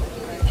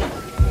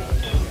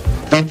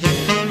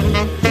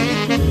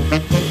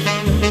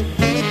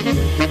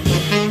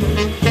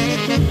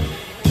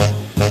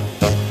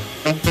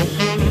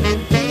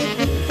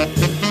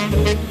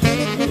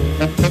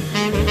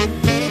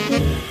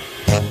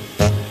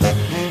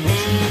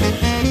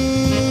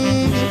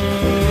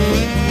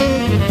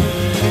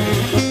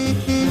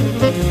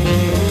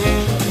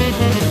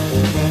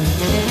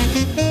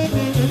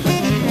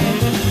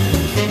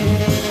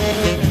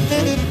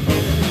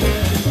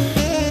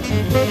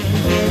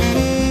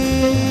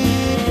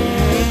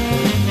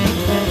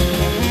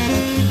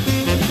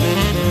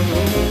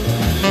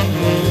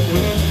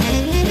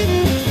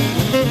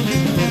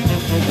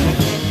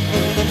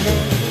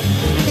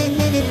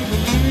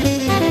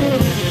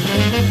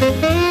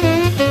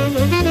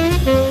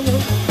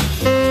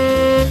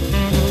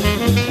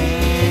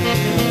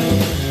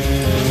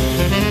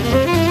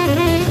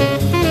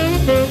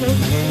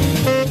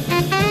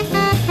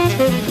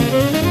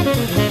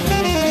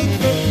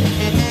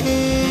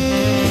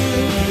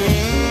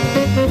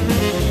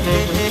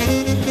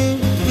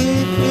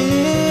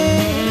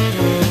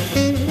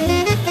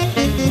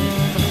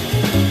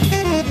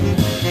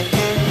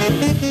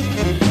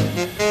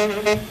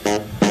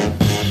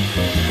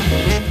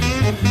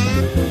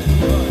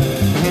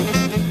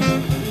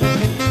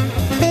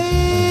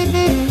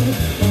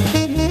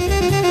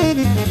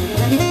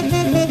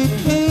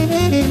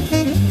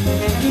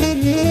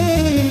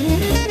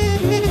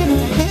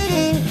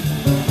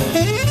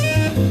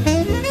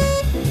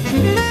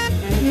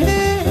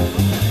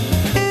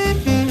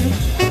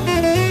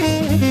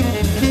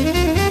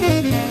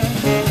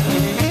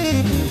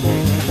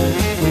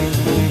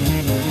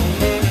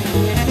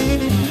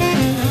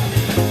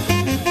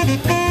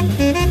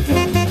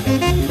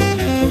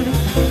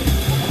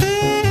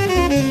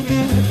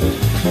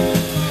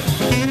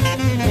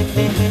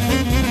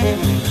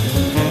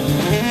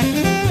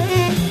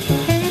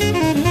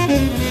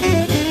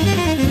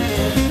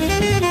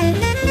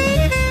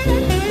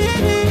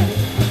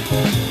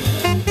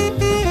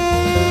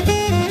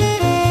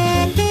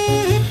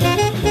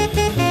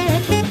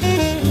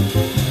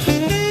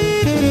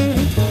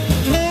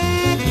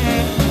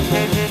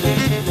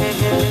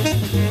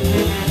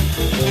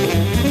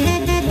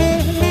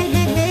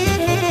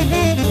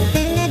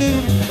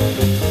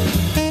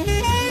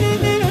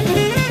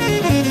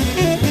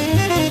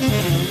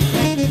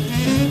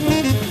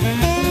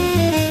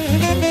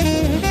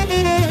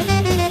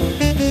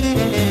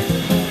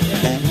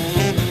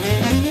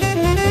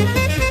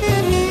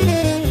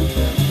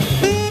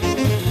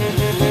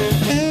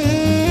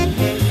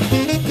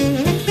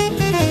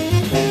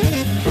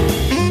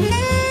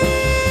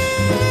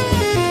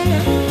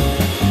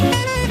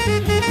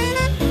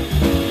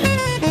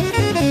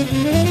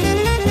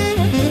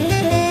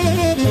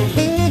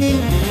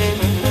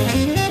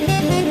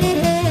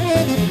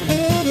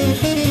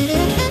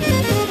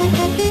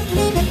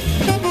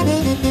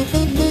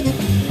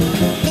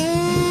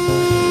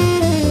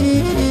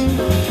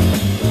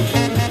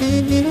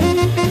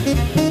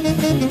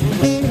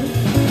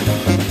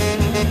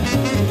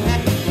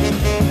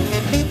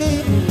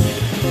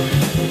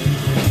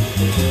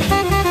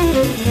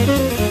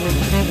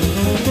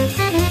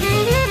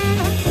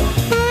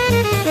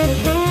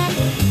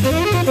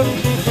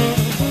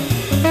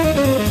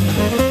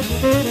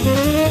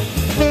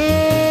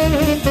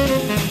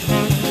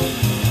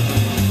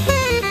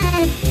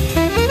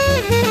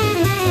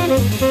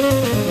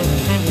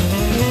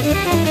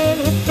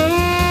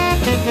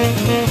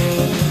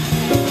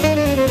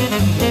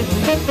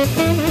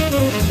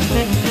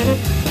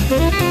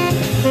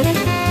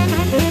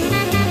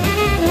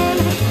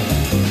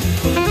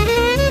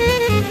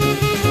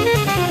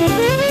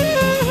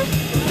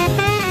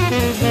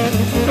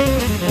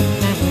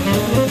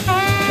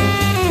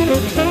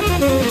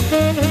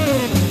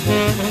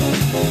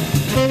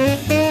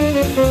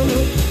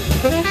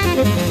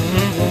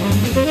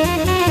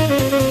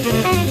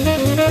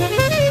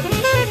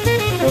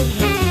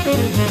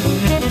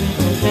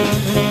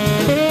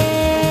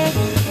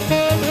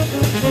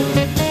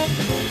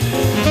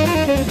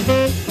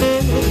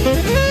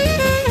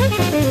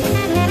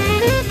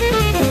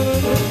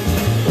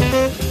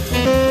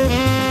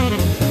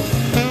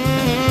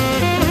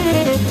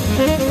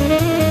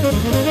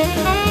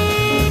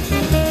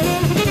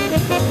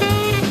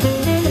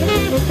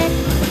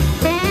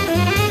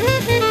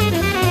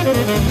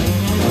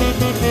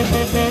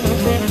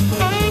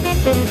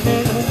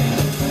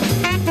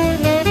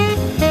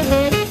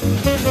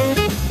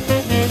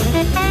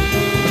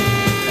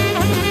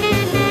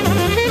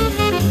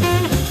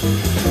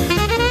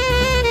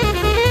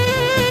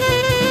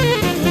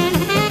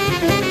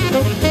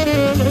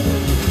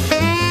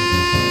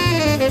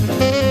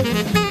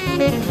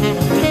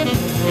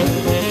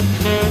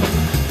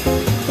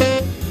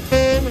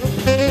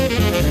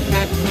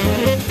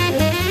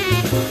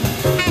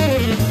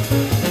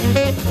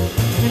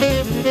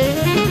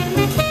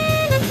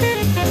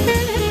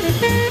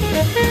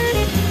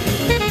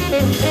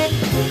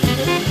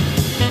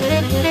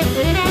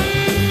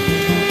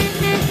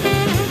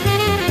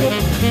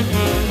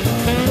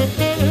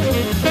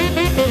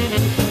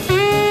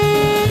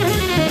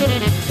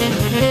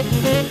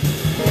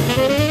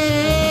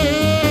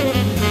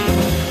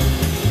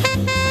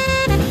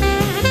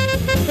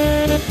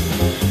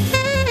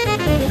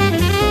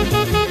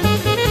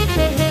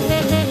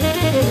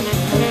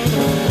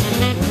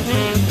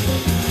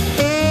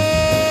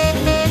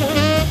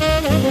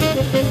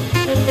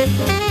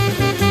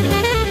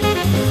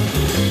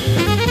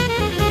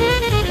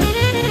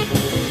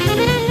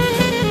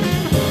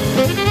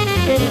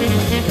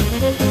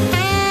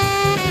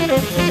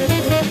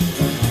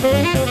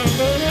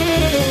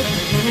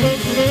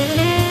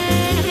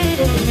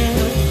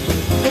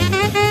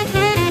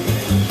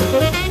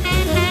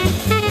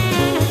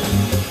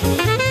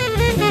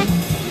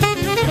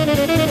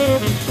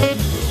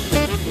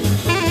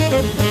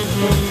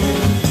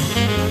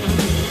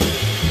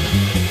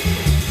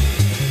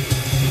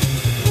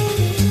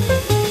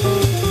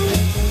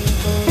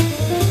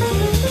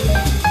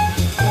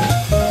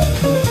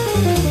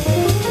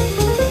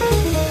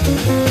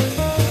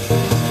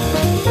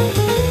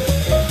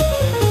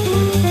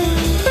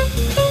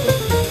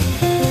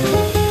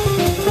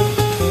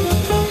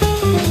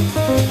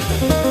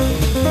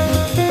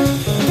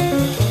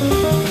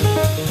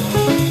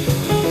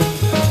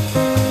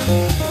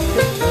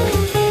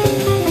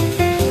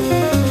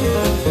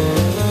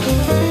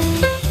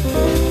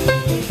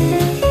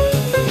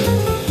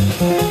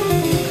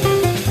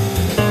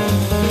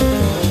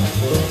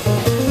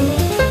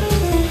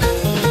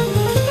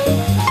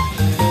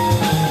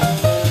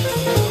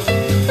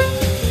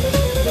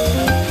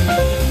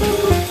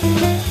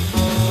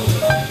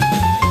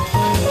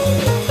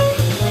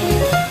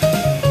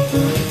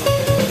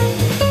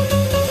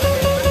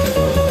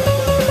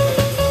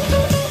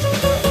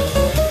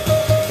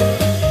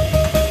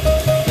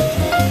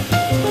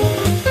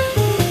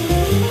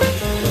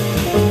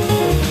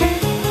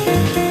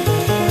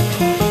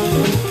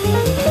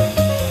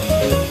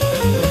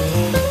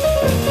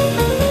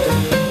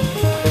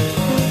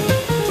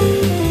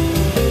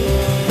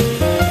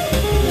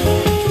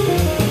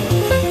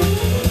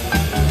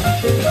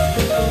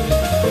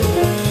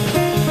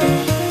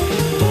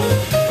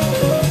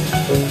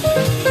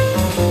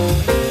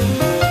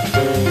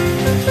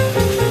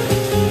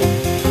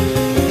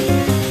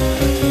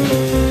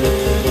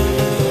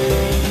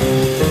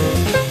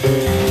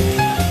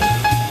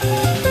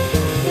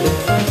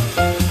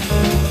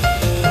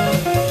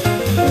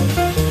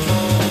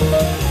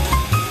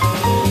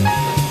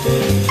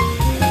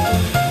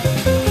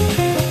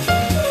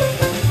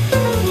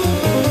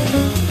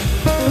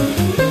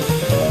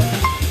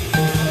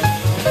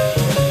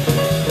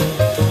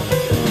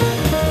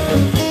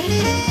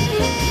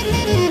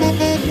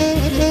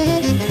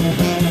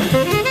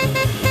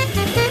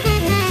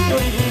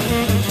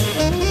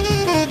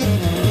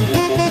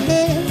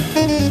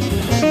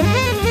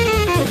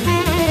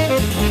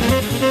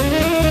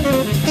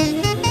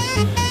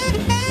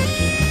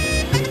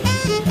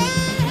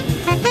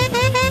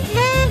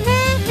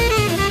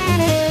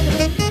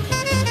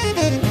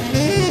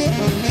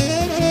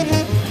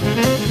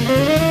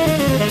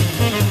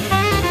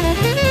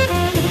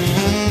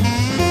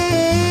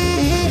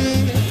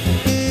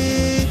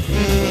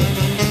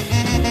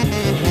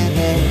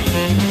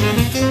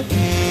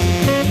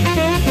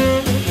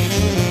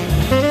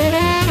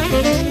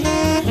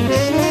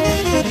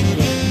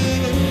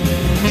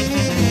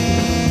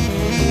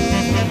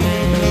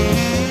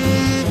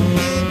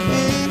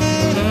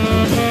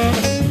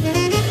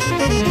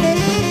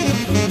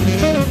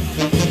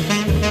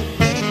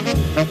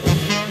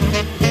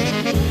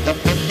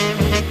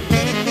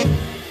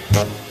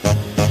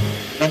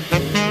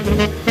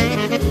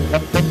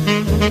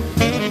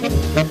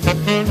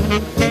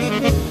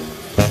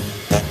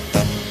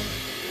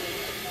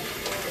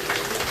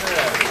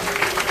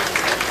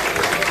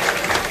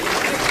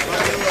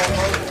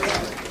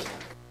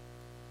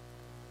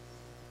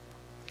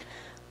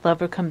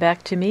 Lover Come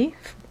Back to Me,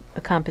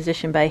 a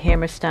composition by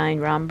Hammerstein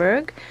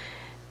Romberg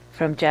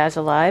from Jazz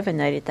Alive, A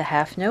Night at the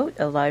Half Note,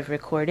 a live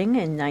recording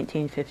in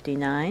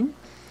 1959.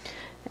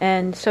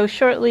 And so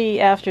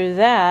shortly after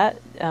that,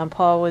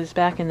 Paul was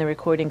back in the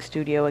recording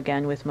studio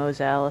again with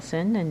Mose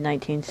Allison in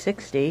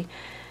 1960.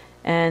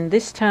 And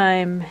this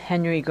time,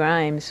 Henry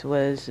Grimes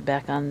was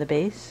back on the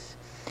bass.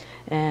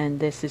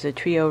 And this is a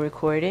trio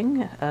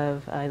recording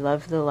of I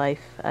Love the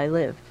Life I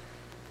Live.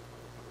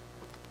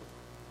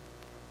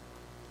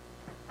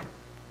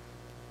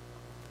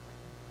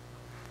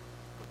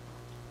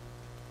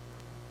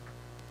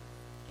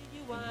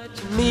 You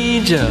watch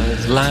me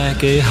just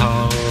like a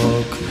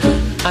hawk.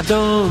 I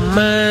don't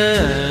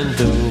mind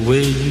the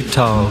way you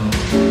talk.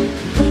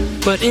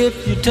 But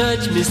if you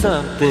touch me,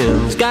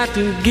 something's got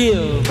to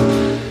give.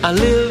 I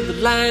live the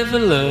life I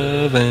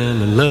love,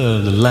 and I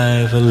love the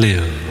life I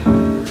live.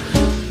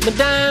 My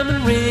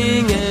diamond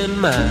ring and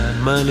my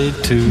money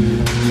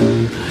too.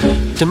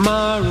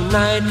 Tomorrow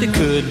night they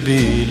could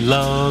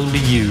belong to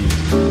you.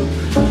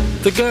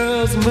 The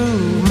girls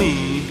move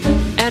me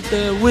at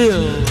their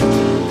will.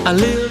 I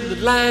live the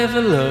life I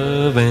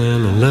love,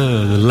 and I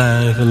love the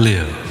life I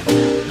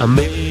live. I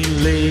may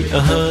lay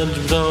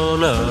 100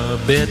 on a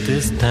bet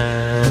this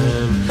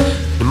time.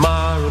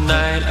 Tomorrow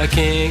night I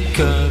can't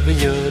cover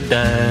your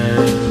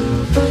dime.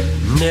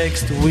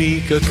 Next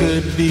week I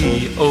could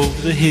be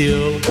over the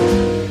hill.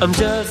 I'm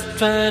just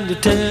trying to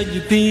tell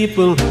you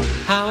people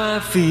how I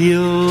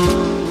feel.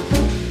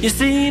 You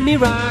see me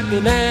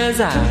rocking as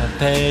I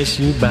pass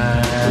you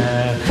by.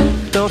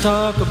 Don't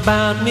talk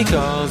about me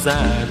 'cause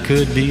I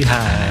could be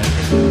high.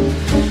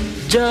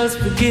 Just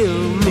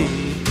forgive me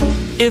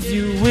if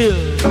you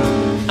will.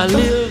 I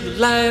live the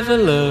life I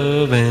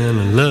love, and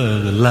I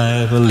love the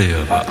life I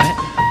live.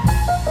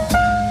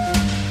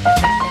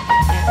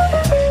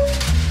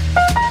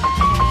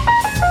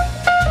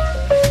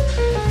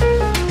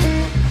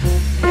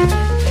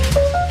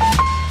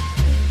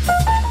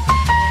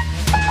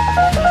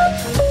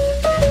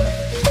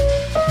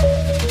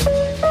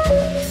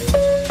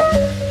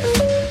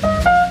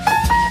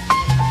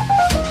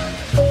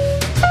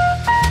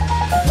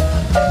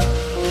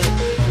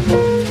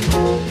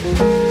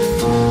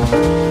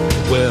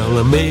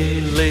 I may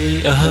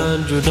lay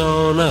 100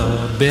 on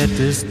a bet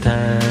this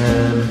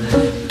time.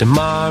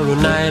 Tomorrow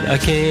night I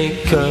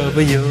can't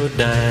cover your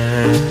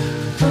dime.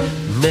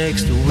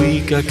 Next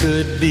week I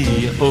could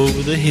be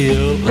over the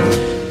hill.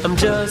 I'm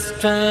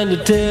just trying to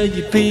tell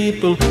you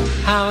people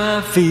how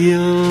I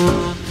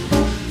feel.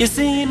 You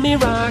see me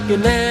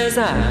rocking as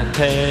I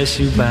pass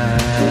you by.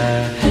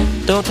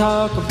 Don't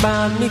talk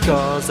about me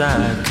 'cause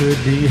I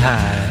could be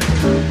high.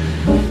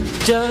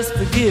 Just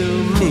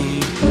forgive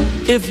me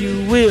if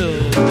you will.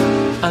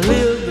 I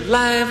live the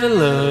life I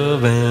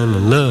love, and I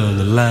love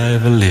the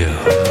life I live.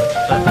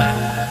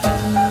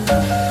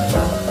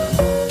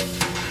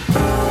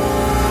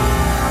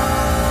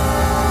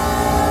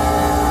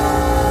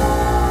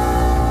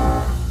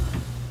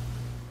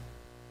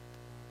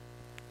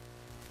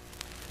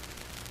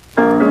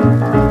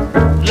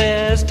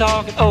 Let's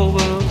talk it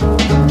over.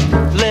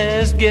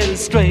 Let's get it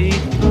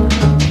straight.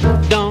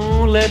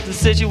 Don't let the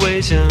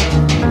situation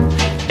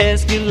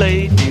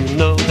escalate. You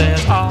know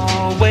there's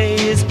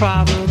always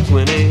problems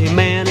when a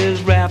man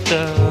is wrapped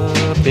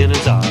up in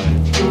his art.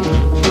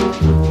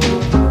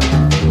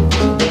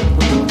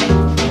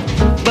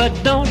 But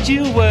don't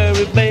you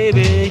worry,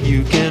 baby,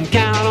 you can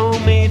count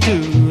on me to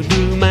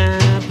do my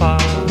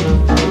part.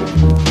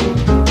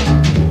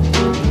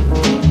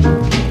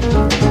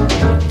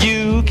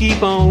 You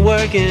keep on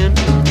working,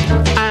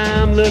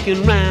 I'm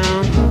looking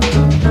round.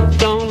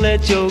 Don't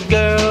let your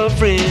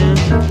girlfriend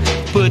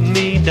put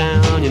me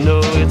down. You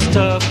know it's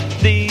tough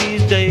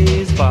these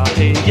days for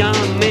a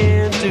young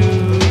man to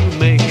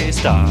make a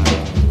start.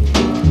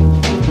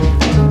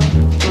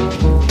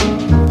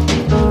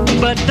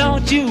 But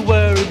don't you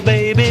worry,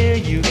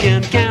 baby, you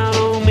can count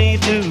on me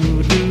to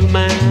do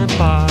my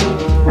part.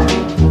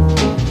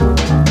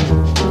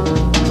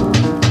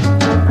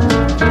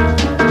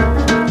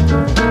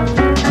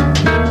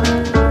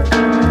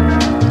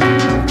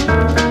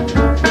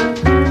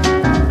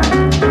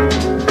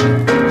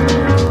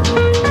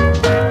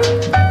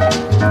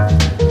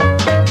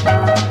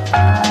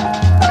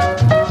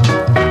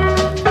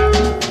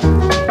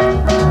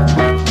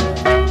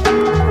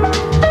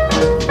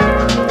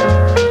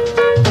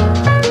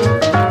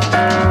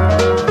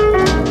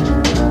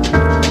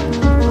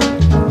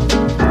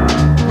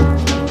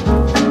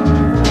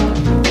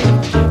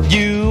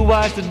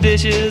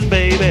 Dishes,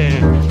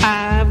 baby,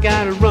 I've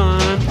gotta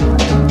run.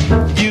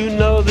 You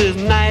know this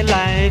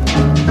nightlife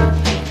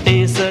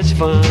ain't such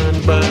fun.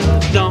 But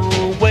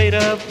don't wait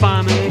up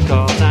for me,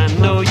 'cause I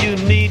know you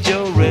need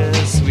your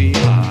rest,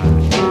 sweetheart.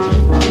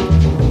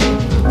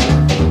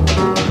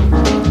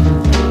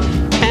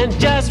 And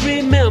just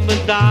remember,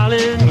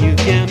 darling, you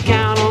can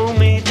count on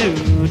me to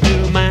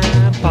do my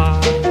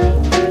part.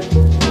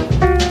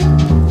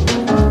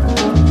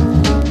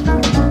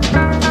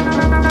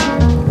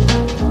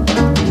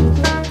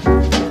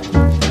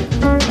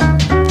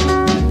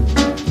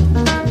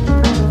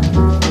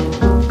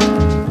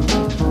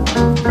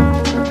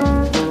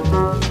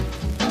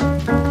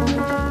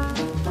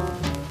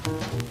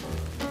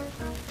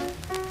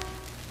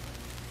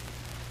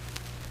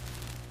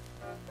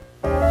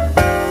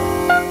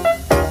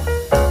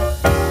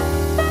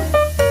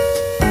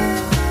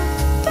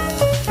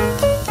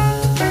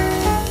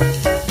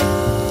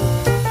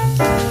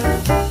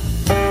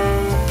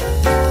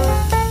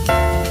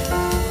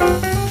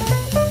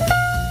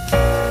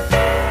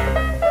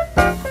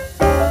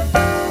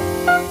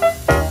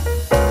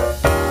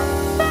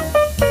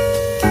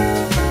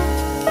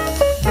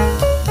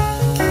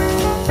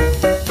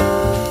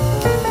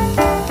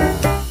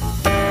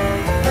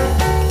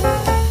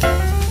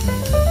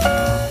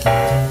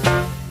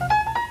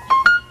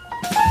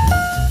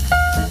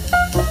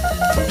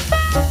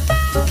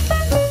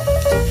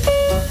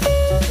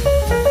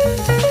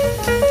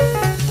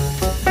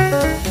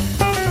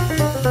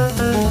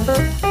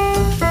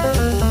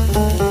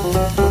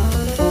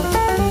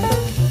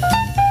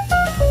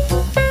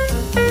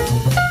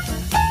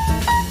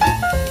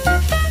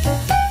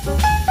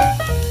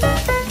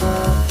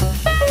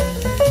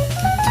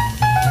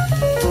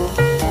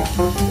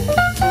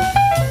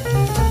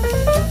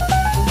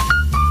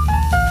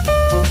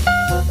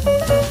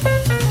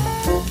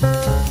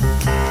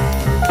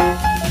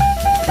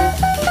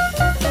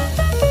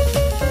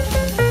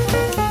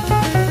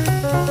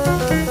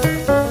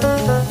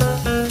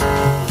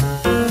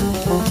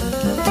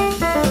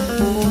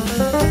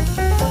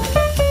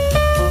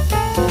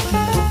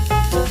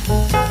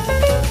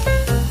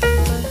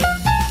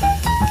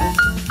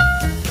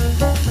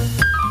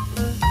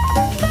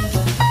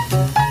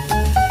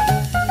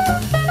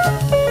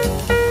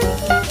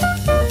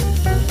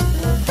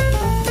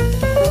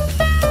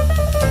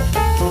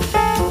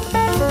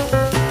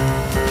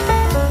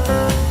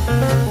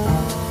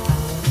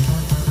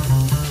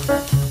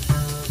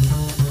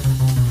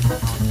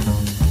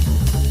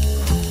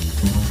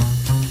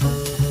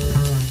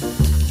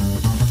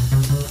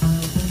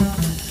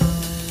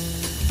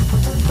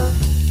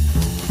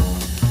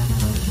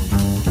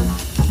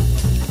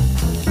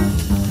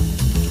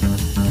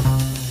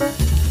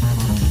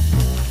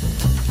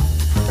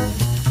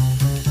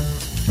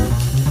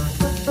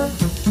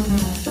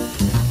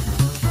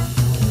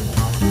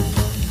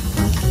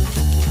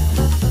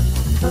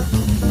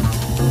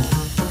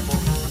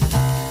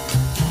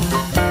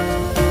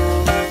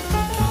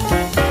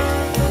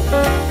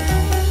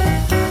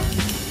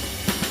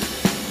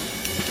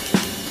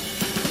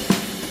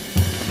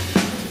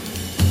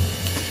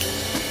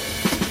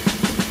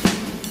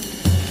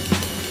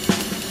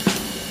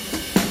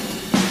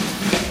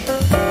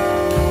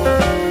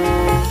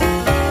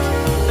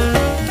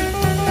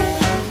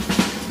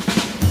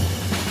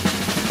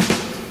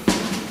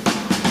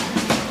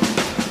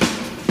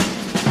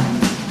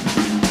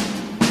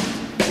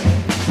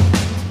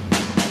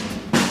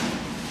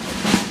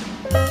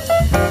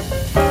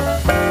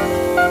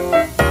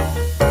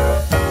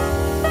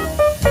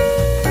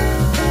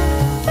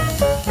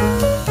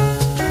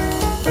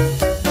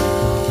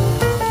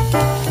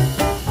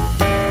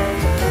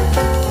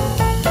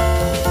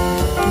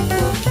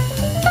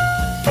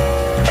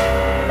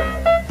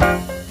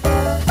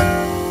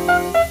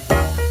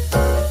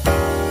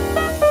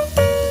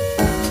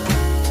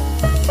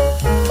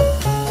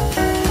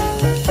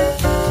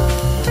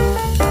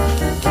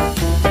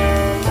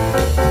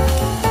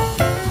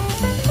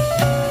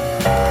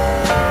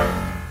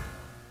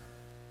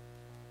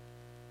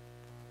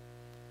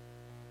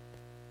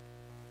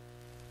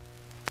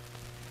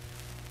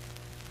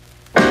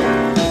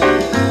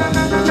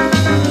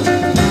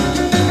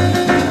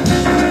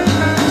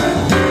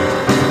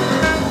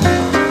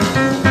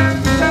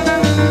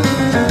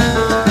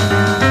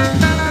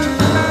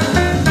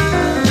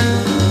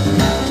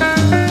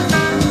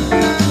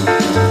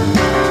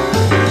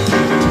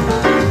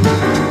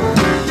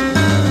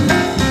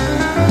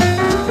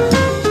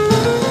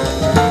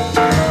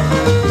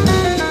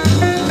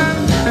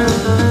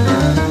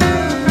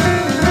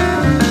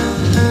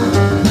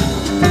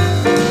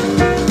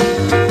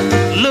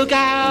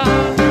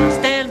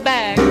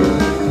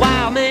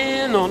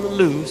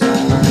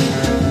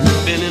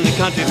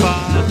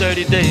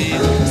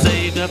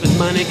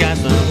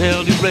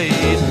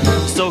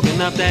 lemonade,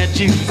 soaking up that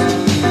juice.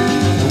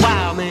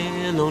 Wild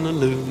man on the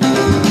loose.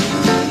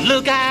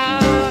 Look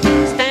out,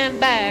 stand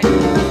back,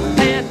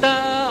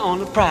 panther on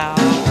the prowl.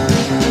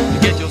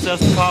 Get yourself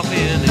some coffee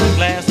and a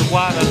glass of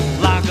water.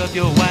 Lock up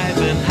your wife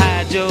and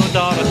hide your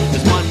daughter.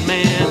 It's one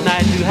man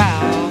night to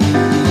howl.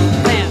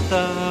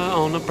 Panther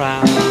on the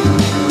prowl.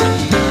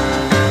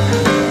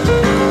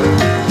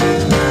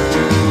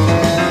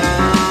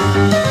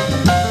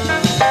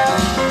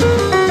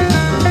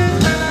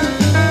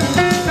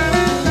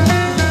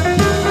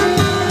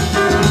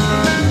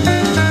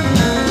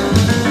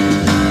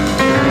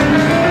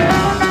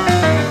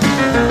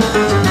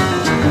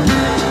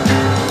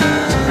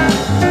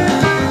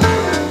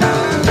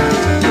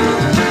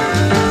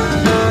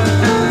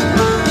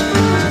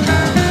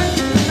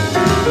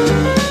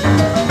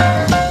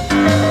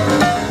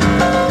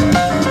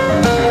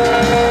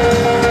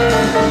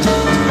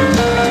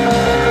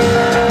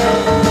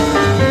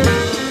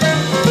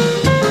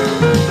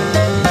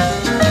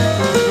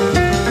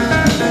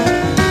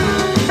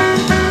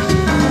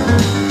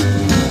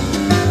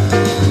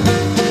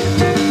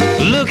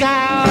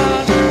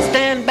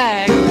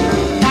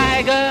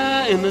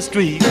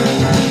 Street.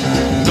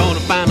 Gonna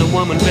find a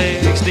woman,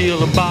 beg,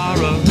 steal or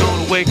borrow.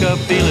 Gonna wake up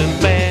feeling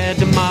bad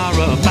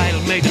tomorrow. A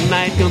fight'll make the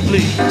night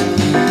complete.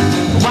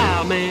 A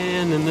wild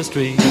man in the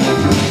street.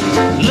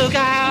 Look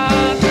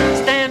out,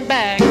 stand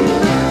back.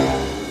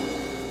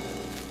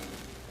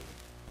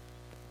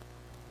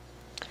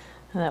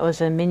 That was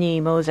a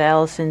mini Mose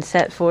Allison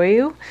set for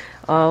you,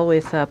 all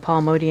with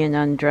Paul Motian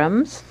on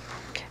drums.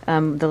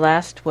 The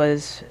last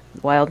was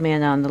Wild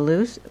Man on the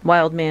Loose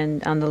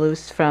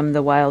from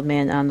the Wild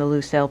Man on the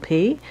Loose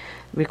LP,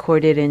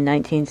 recorded in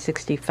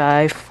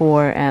 1965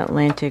 for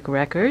Atlantic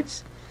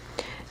Records.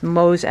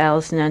 Mose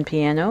Allison on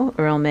piano,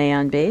 Earl May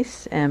on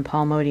bass, and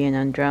Paul Motian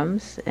on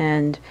drums.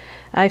 And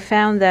I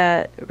found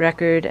that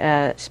record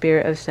at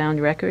Spirit of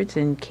Sound Records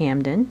in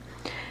Camden,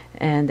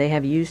 and they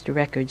have used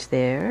records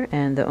there,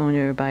 and the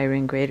owner,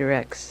 Byron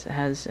Greatorex,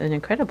 has an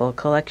incredible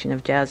collection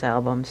of jazz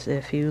albums.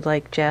 If you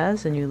like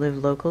jazz and you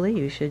live locally,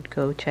 you should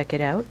go check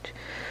it out.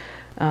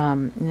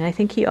 And I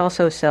think he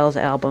also sells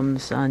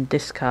albums on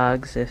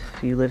Discogs if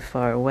you live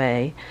far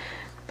away.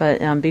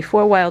 But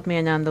before Wild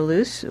Man on the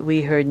Loose,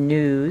 we heard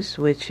News,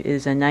 which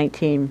is a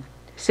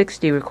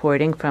 1960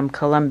 recording from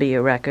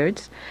Columbia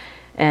Records,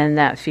 and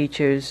that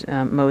features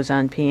Mose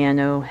on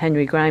piano,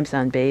 Henry Grimes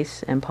on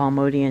bass, and Paul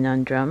Motian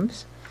on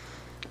drums.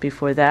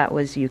 Before that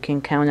was You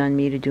Can Count on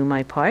Me to Do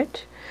My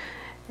Part,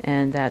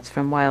 and that's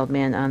from Wild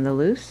Man on the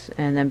Loose.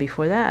 And then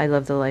before that, I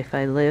Love the Life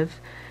I Live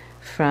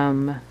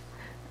from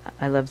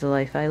I Love the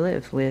Life I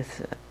Live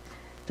with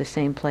the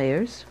same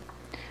players.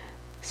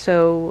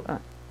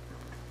 So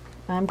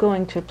I'm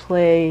going to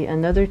play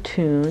another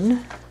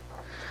tune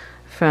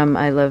from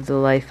I Love the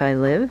Life I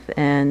Live,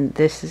 and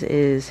this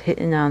is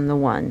Hittin' on the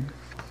One.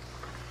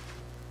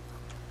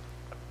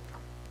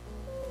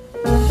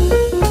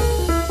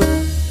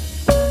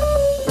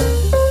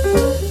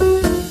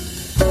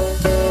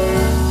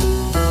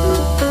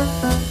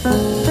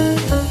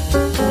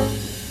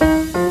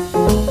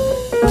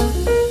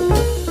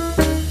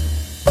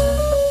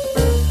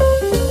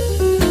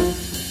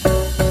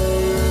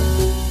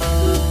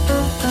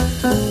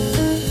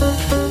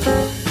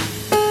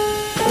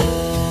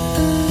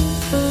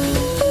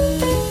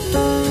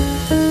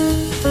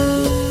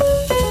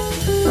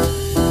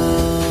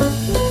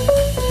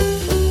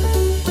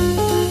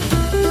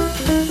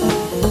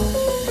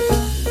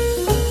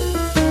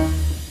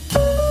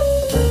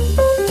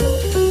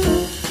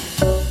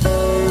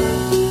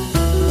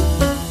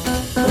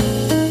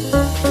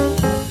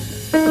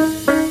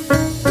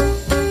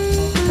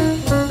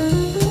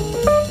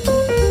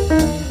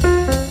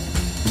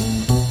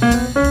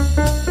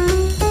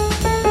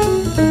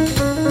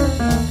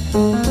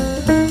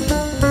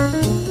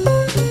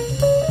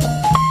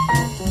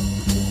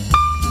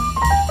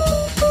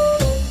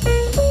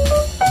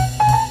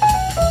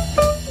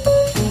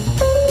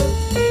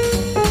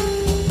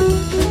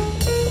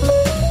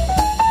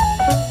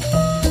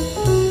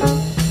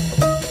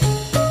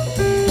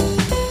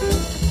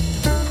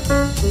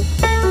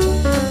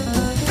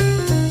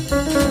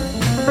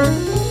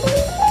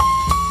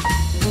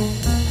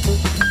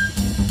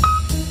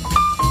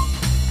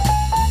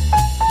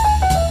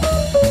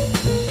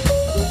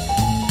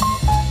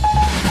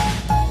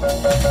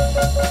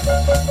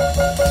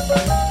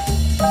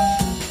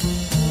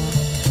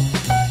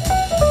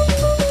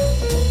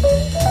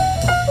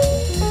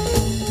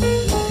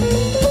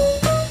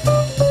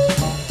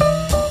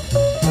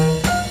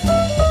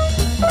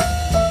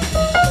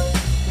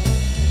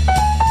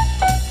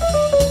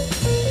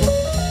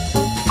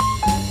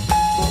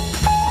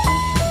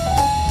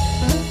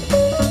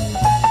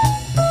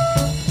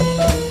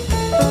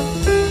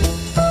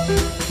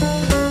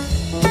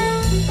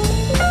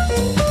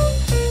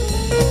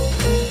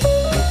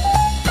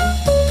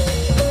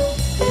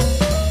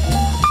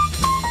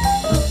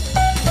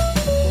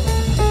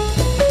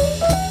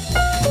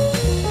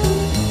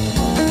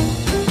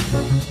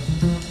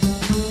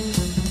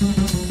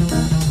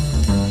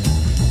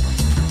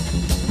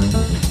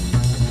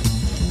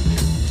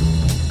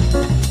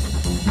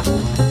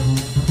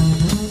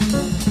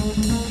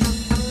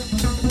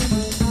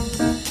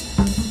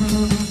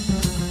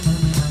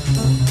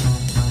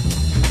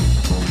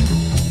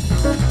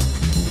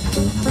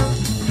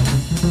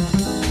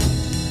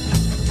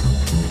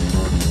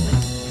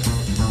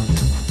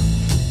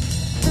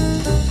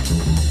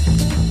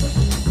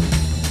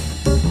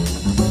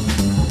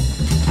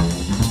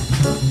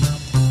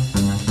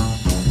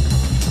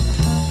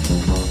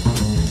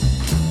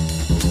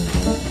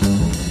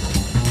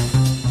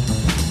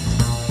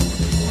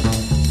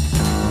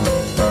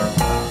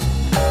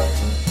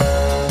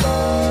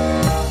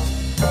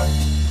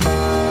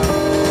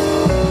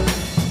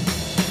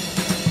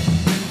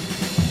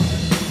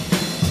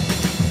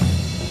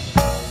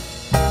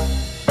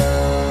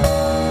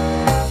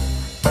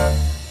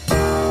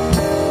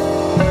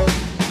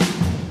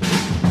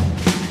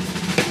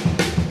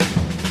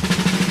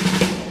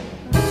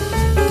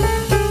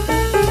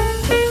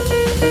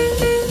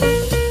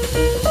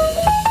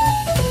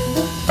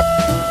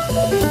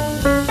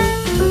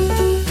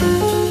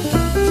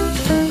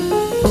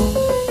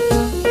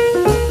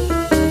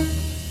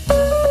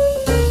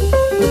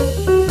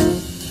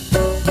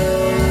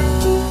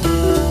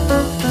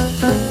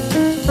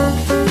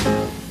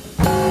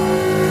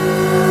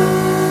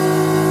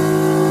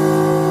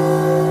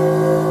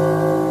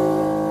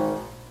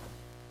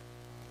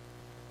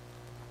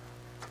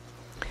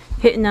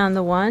 Hittin' on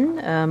the One,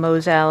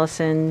 Mose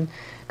Allison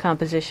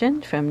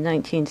composition from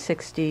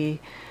 1960,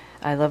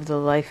 I Love the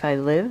Life I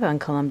Live on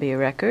Columbia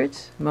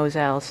Records. Mose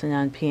Allison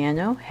on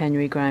piano,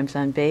 Henry Grimes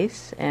on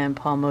bass, and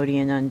Paul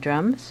Modian on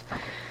drums.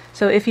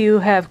 So if you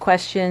have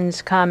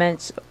questions,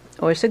 comments,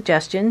 or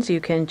suggestions, you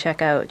can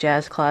check out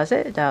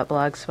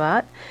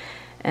jazzcloset.blogspot.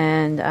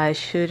 And I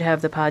should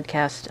have the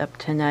podcast up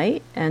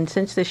tonight. And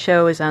since the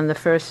show is on the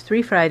first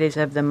 3 Fridays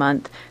of the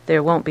month,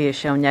 there won't be a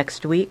show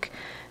next week,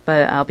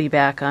 but I'll be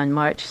back on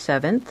March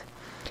 7th.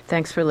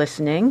 Thanks for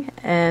listening.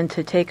 And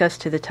to take us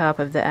to the top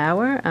of the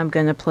hour, I'm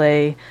going to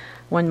play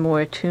one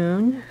more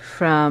tune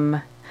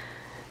from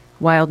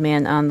Wild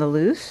Man on the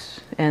Loose,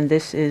 and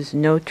this is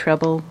No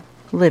Trouble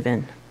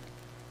Livin'.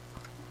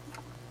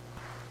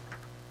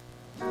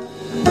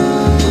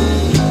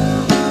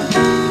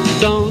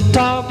 Don't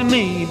talk to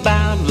me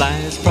about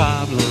life's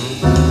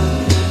problems,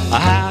 or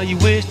how you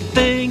wish that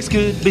things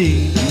could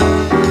be,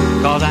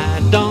 'cause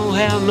I don't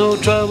have no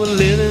trouble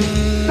living,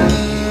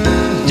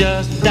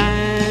 just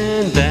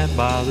dying that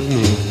bothers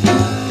me.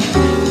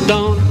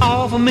 Don't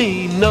offer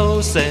me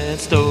no sad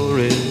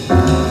story,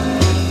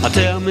 or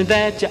tell me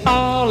that you're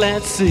all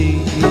at sea,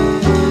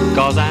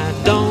 'cause I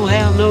don't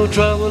have no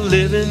trouble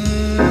living,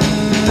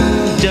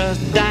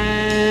 just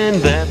dying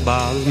that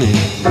bothers me.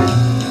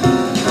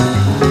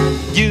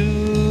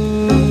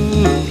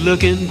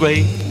 Looking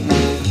great,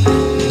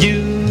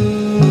 you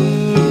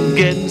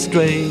getting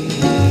straight,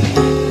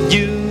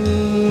 you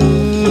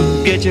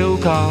get your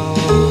call,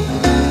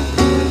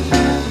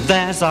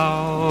 that's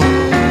all.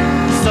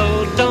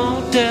 So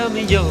don't tell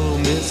me your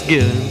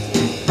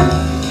misgivings,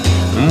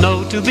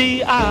 no to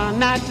be or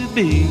not to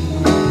be,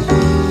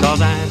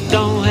 'cause I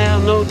don't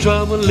have no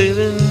trouble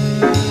living,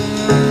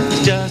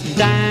 just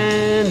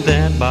dying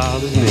that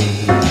bothers me.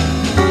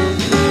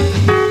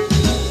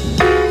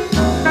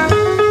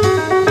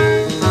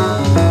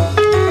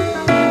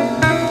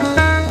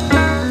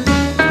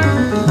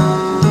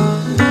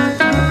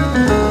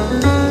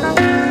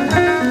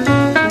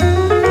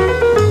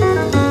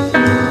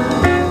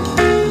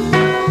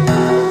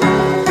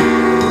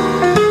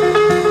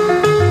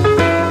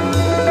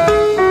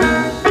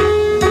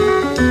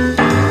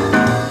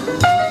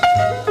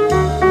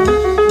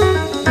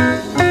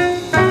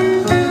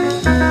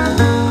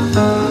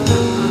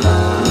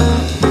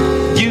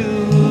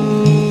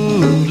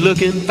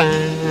 Looking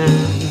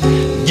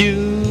fine, you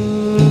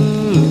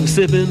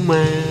sipping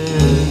wine,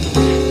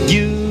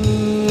 you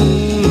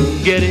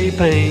get a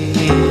pain,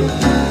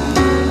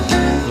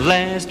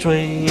 last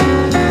train.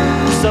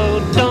 So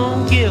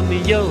don't give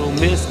me your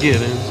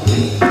misgivings,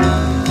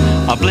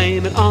 or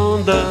blame it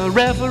on the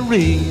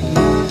referee,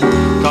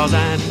 'cause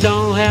I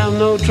don't have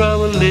no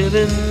trouble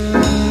living,